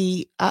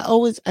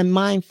always am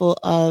mindful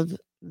of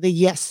the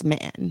yes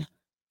man.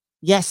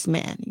 Yes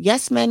man.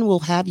 Yes men will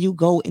have you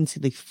go into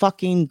the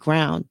fucking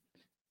ground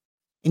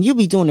and you'll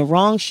be doing the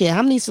wrong shit.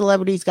 How many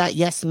celebrities got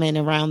yes men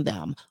around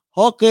them?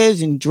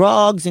 hookers and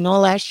drugs and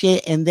all that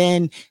shit. And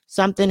then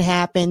something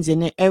happens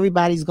and then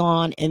everybody's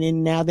gone. And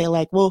then now they're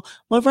like, well,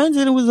 my friend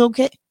said it was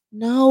okay.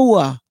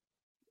 No,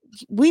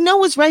 we know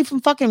what's right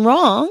from fucking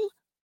wrong,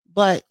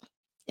 but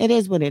it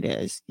is what it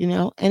is. You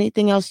know,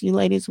 anything else you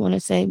ladies want to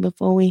say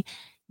before we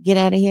get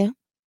out of here?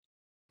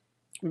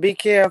 Be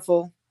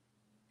careful.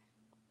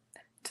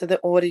 To the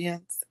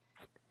audience,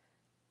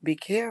 be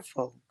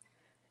careful.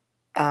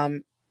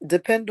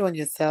 Depend on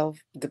yourself.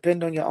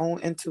 Depend on your own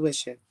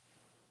intuition.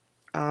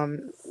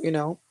 You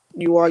know,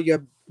 you are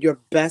your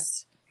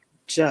best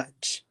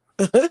judge.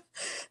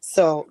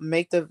 So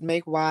make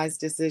wise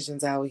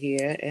decisions out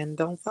here and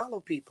don't follow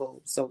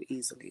people so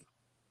easily.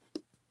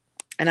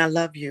 And I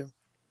love you.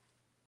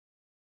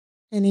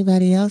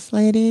 Anybody else,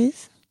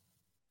 ladies?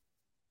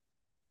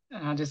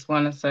 I just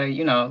want to say,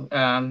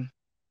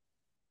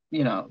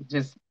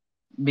 just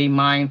be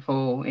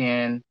mindful,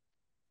 and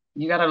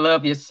you got to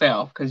love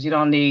yourself, because you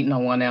don't need no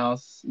one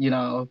else. You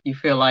know, if you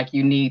feel like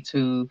you need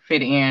to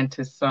fit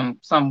into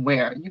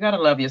somewhere, you got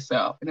to love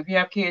yourself. And if you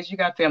have kids, you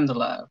got them to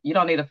love. You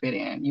don't need to fit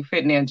in. You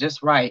fitting in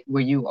just right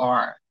where you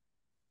are.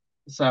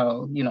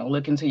 So,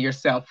 look into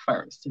yourself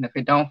first. And if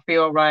it don't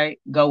feel right,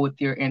 go with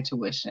your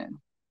intuition.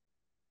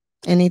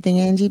 Anything,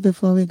 Angie,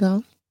 before we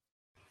go?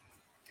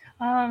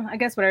 I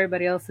guess what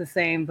everybody else is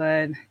saying,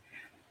 but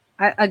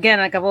again,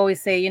 like I've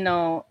always say,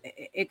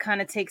 it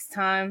kind of takes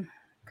time,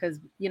 because,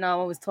 I'm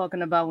always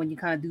talking about when you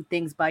kind of do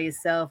things by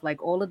yourself,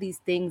 like all of these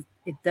things,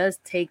 it does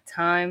take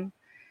time.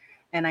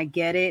 And I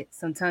get it.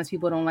 Sometimes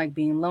people don't like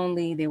being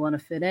lonely. They want to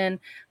fit in,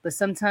 but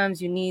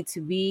sometimes you need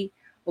to be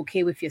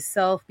okay with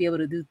yourself, be able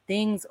to do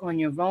things on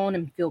your own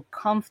and feel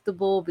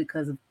comfortable,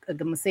 because I'm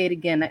going to say it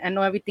again. I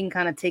know everything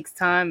kind of takes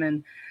time,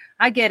 and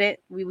I get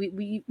it.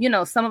 We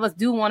some of us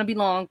do want to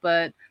belong,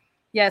 but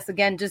yes,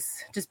 again,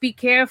 just be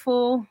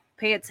careful,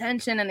 pay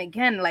attention. And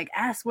again, like,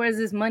 ask, where's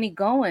this money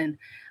going?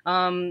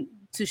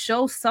 To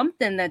show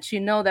something that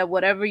that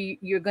whatever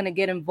you're going to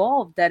get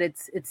involved, that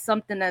it's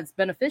something that's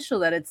beneficial,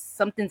 that it's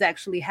something's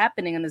actually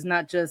happening, and it's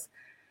not just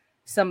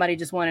somebody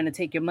just wanting to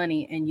take your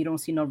money and you don't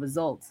see no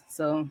results.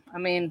 So, I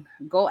mean,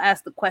 go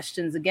ask the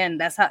questions. Again,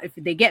 that's how, if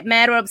they get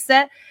mad or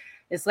upset,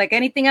 it's like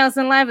anything else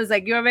in life. It's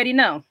like, you already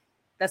know.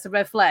 That's a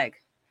red flag.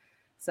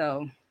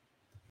 So,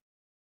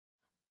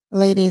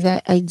 ladies,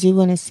 I do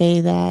want to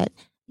say that,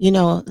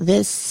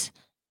 this,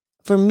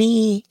 for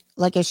me,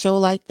 like a show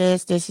like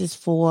this is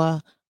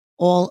for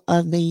all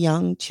of the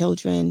young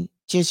children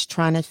just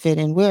trying to fit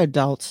in. We're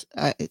adults.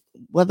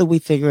 Whether we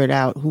figure it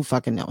out, who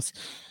fucking knows?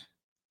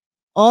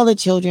 All the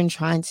children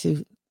trying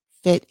to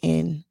fit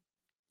in.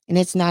 And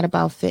it's not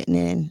about fitting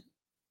in.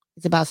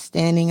 It's about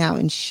standing out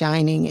and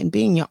shining and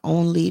being your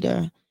own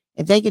leader.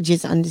 If they could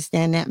just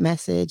understand that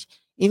message,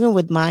 even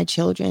with my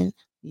children,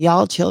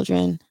 y'all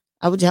children,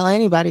 I would tell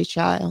anybody's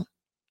child,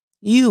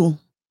 you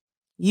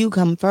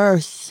come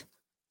first.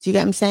 Do you get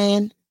what I'm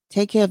saying?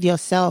 Take care of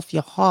yourself,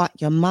 your heart,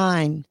 your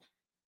mind.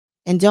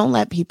 And don't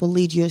let people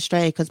lead you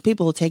astray, because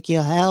people will take you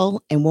to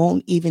hell and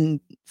won't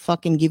even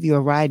fucking give you a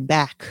ride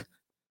back.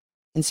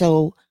 And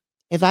so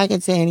if I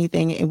could say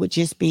anything, it would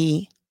just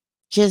be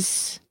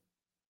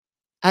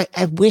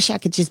I wish I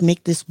could just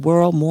make this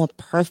world more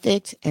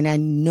perfect. And I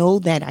know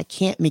that I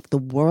can't make the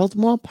world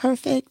more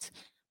perfect,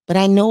 but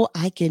I know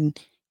I can,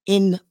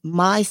 in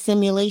my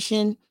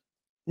simulation,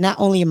 not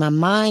only in my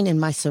mind and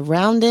my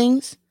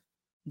surroundings,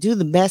 do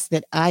the best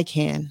that I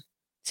can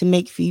to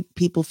make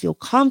people feel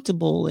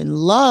comfortable and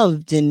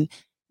loved and,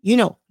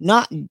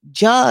 not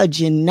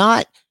judge and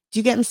not, do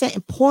you get what I'm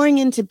saying? Pouring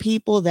into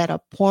people that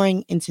are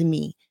pouring into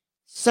me,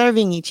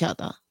 serving each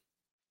other,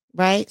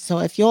 right? So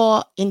if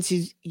you're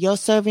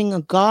serving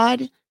a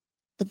God,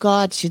 the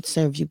God should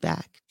serve you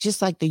back.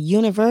 Just like the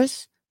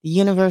universe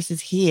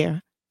is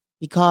here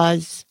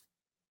because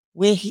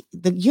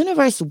the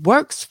universe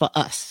works for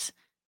us.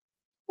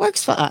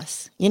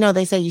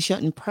 They say you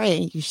shouldn't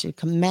pray, you should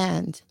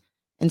command.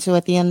 And so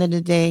at the end of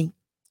the day,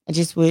 I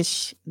just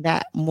wish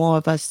that more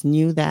of us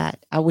knew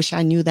that. I wish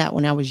I knew that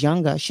when I was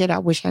younger. I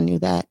wish I knew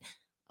that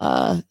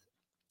a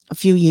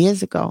few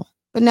years ago.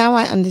 But now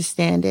I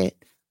understand it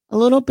a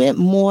little bit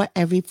more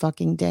every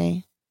fucking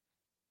day.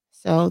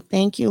 So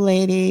thank you,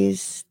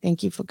 ladies.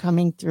 Thank you for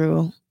coming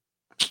through.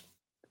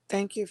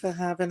 Thank you for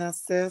having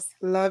us, sis.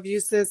 Love you,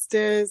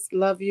 sisters.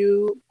 Love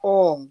you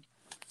all.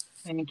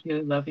 Thank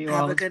you. Love you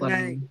all. Have a good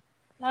night.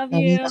 Love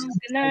you.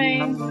 Good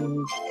night.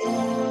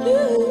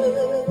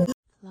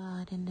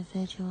 Flawed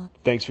individual.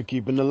 Thanks for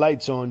keeping the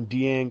lights on,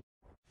 Deang.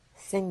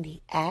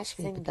 Cindy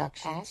Ashby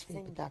Productions.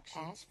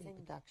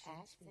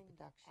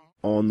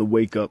 On the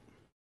wake up.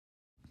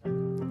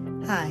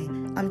 Hi,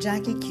 I'm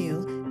Jackie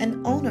Q,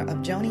 and owner of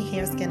Joni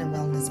Hair, Skin, and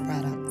Wellness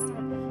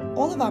Products.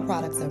 All of our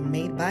products are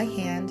made by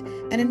hand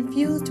and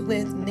infused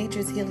with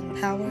nature's healing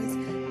powers,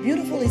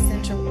 beautiful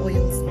essential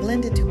oils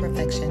blended to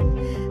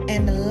perfection,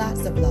 and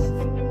lots of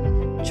love.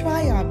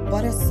 Try our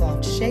Butter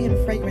Soft Shea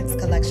and Fragrance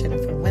collection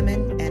for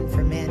women and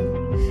for men,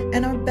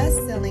 and our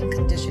best-selling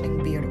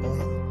conditioning beard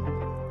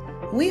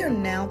oil. We are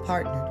now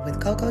partnered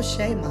with Coco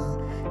Shea Ma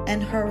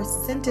and her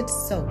scented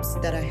soaps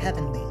that are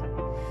heavenly.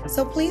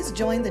 So please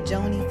join the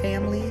Joni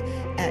family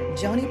at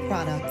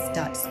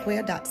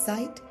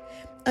joniproducts.square.site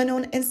and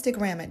on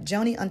Instagram at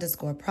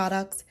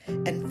Joni_products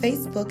and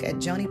Facebook at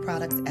Joni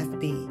Products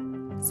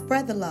FB.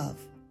 Spread the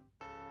love.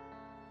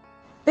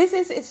 This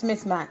is It's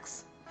Miss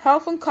Max,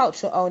 health and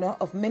culture owner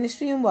of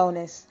Ministry and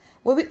Wellness,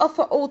 where we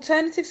offer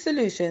alternative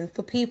solutions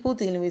for people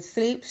dealing with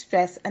sleep,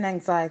 stress and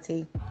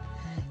anxiety.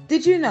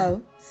 Did you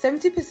know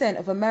 70%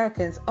 of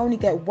Americans only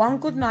get one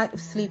good night of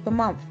sleep a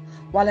month,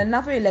 while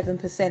another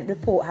 11%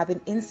 report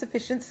having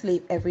insufficient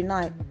sleep every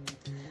night?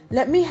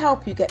 Let me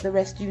help you get the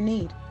rest you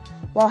need,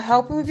 while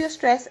helping with your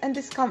stress and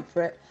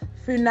discomfort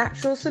through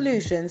natural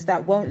solutions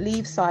that won't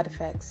leave side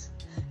effects.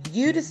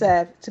 You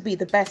deserve to be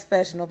the best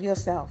version of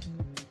yourself.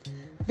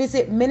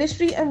 Visit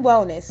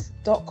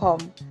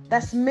ministryandwellness.com.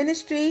 That's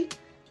ministry,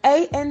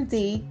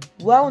 A-N-D,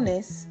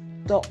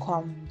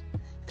 wellness.com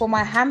for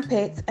my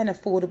handpicked and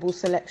affordable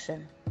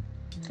selection.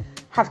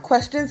 Have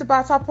questions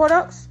about our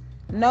products?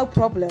 No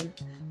problem.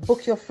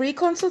 Book your free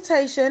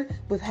consultation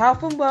with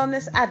health and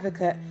wellness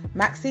advocate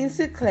Maxine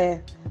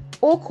Sinclair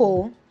or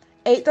call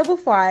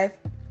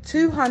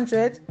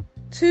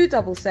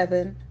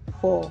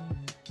 855-200-2774.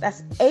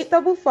 That's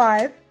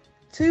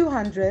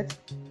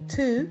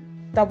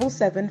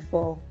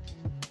 855-200-2774.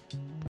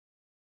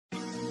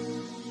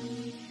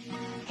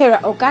 Here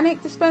at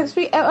Organic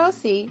Dispensary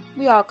LLC,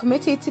 we are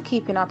committed to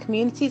keeping our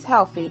communities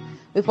healthy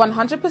with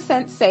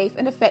 100% safe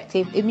and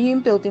effective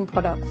immune-building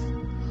products.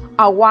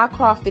 Our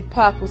wire-crafted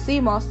purple sea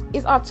moss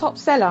is our top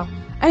seller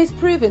and is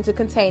proven to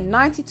contain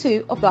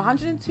 92 of the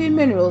 102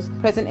 minerals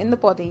present in the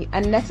body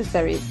and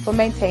necessary for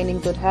maintaining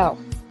good health.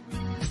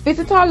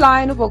 Visit our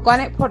line of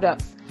organic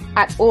products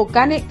at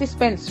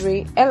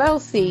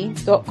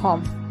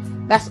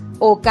organicdispensary.llc.com. That's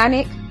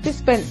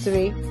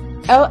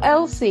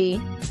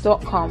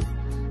organicdispensary.llc.com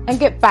and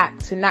get back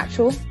to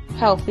natural,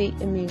 healthy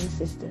immune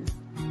system.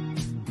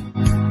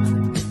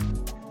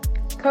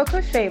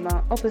 Coco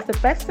Shema offers the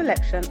best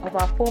selection of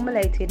our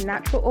formulated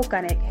natural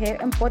organic hair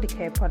and body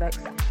care products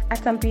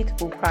at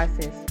unbeatable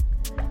prices.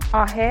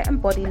 Our hair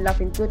and body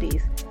loving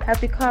goodies have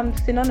become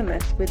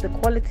synonymous with the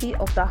quality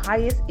of the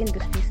highest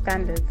industry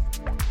standards.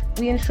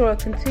 We ensure a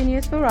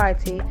continuous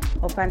variety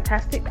of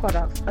fantastic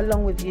products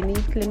along with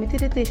unique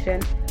limited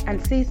edition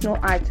and seasonal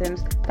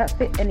items that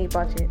fit any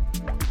budget.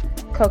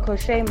 Coco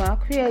Shema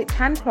creates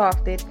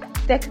handcrafted,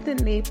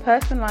 decadently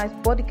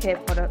personalized body care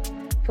products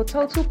for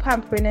total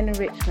pampering and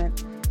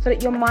enrichment so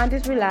that your mind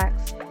is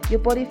relaxed, your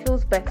body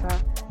feels better,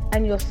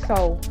 and your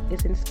soul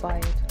is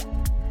inspired.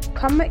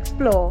 Come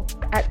explore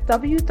at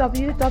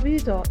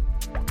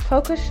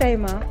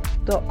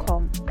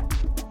www.cocoshema.com.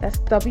 That's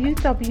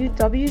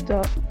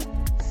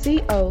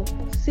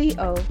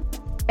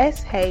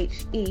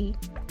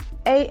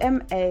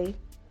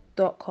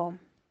www.cocoshema.com.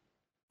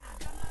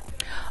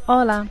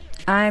 Hola,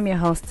 I'm your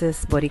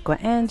hostess, Boricua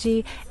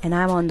Angie, and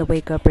I'm on the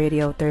Wake Up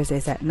Radio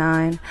Thursdays at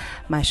 9.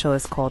 My show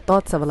is called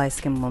Thoughts of a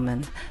Light-Skinned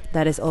Woman.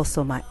 That is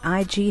also my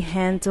IG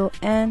handle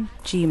and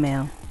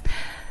Gmail.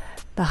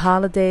 The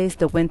holidays,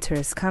 the winter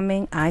is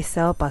coming. I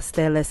sell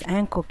pasteles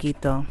and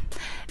coquito.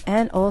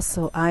 And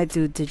also, I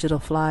do digital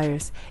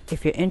flyers.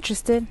 If you're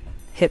interested,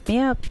 hit me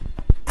up.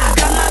 I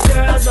got my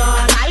girls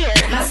on,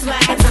 my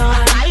swag's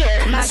on,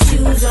 my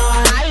shoes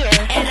on,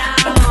 and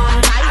I'm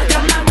on. I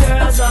got my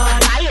girls on,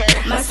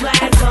 my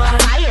swag's on,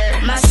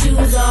 my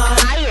shoes on,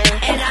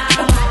 and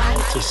I'm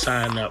on. To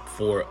sign up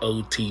for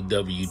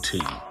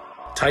OTWTube,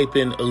 type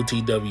in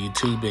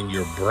OTWTube in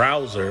your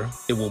browser.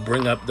 It will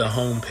bring up the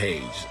home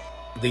page.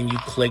 Then you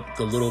click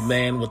the little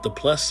man with the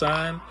plus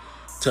sign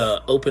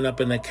to open up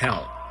an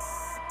account.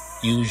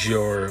 Use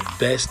your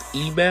best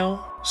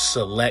email,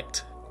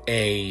 select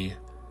a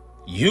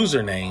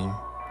username,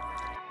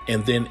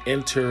 and then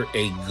enter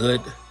a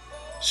good,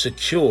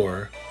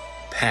 secure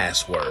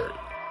password.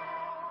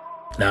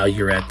 Now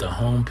you're at the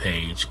home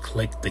page.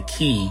 Click the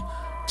key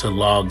to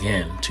log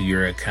in to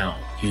your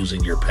account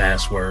using your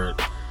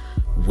password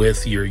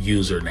with your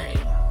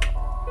username.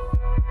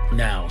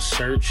 Now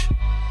search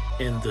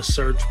in the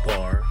search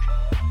bar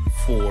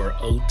for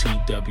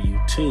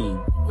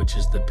OTWTube, which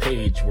is the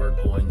page we're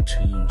going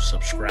to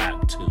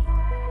subscribe to.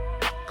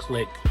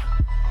 Click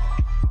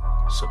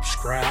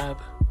subscribe,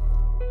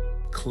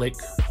 click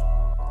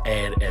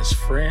add as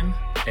friend,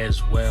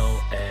 as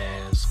well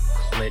as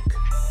click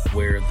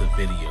where the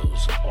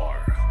videos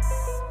are.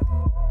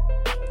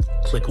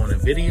 Click on a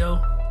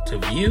video to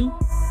view,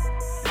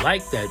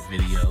 like that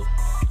video,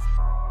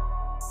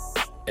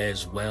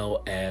 as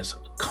well as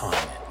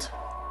comment.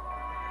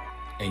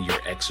 And your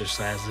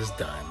exercise is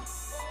done.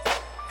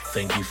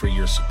 Thank you for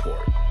your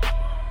support.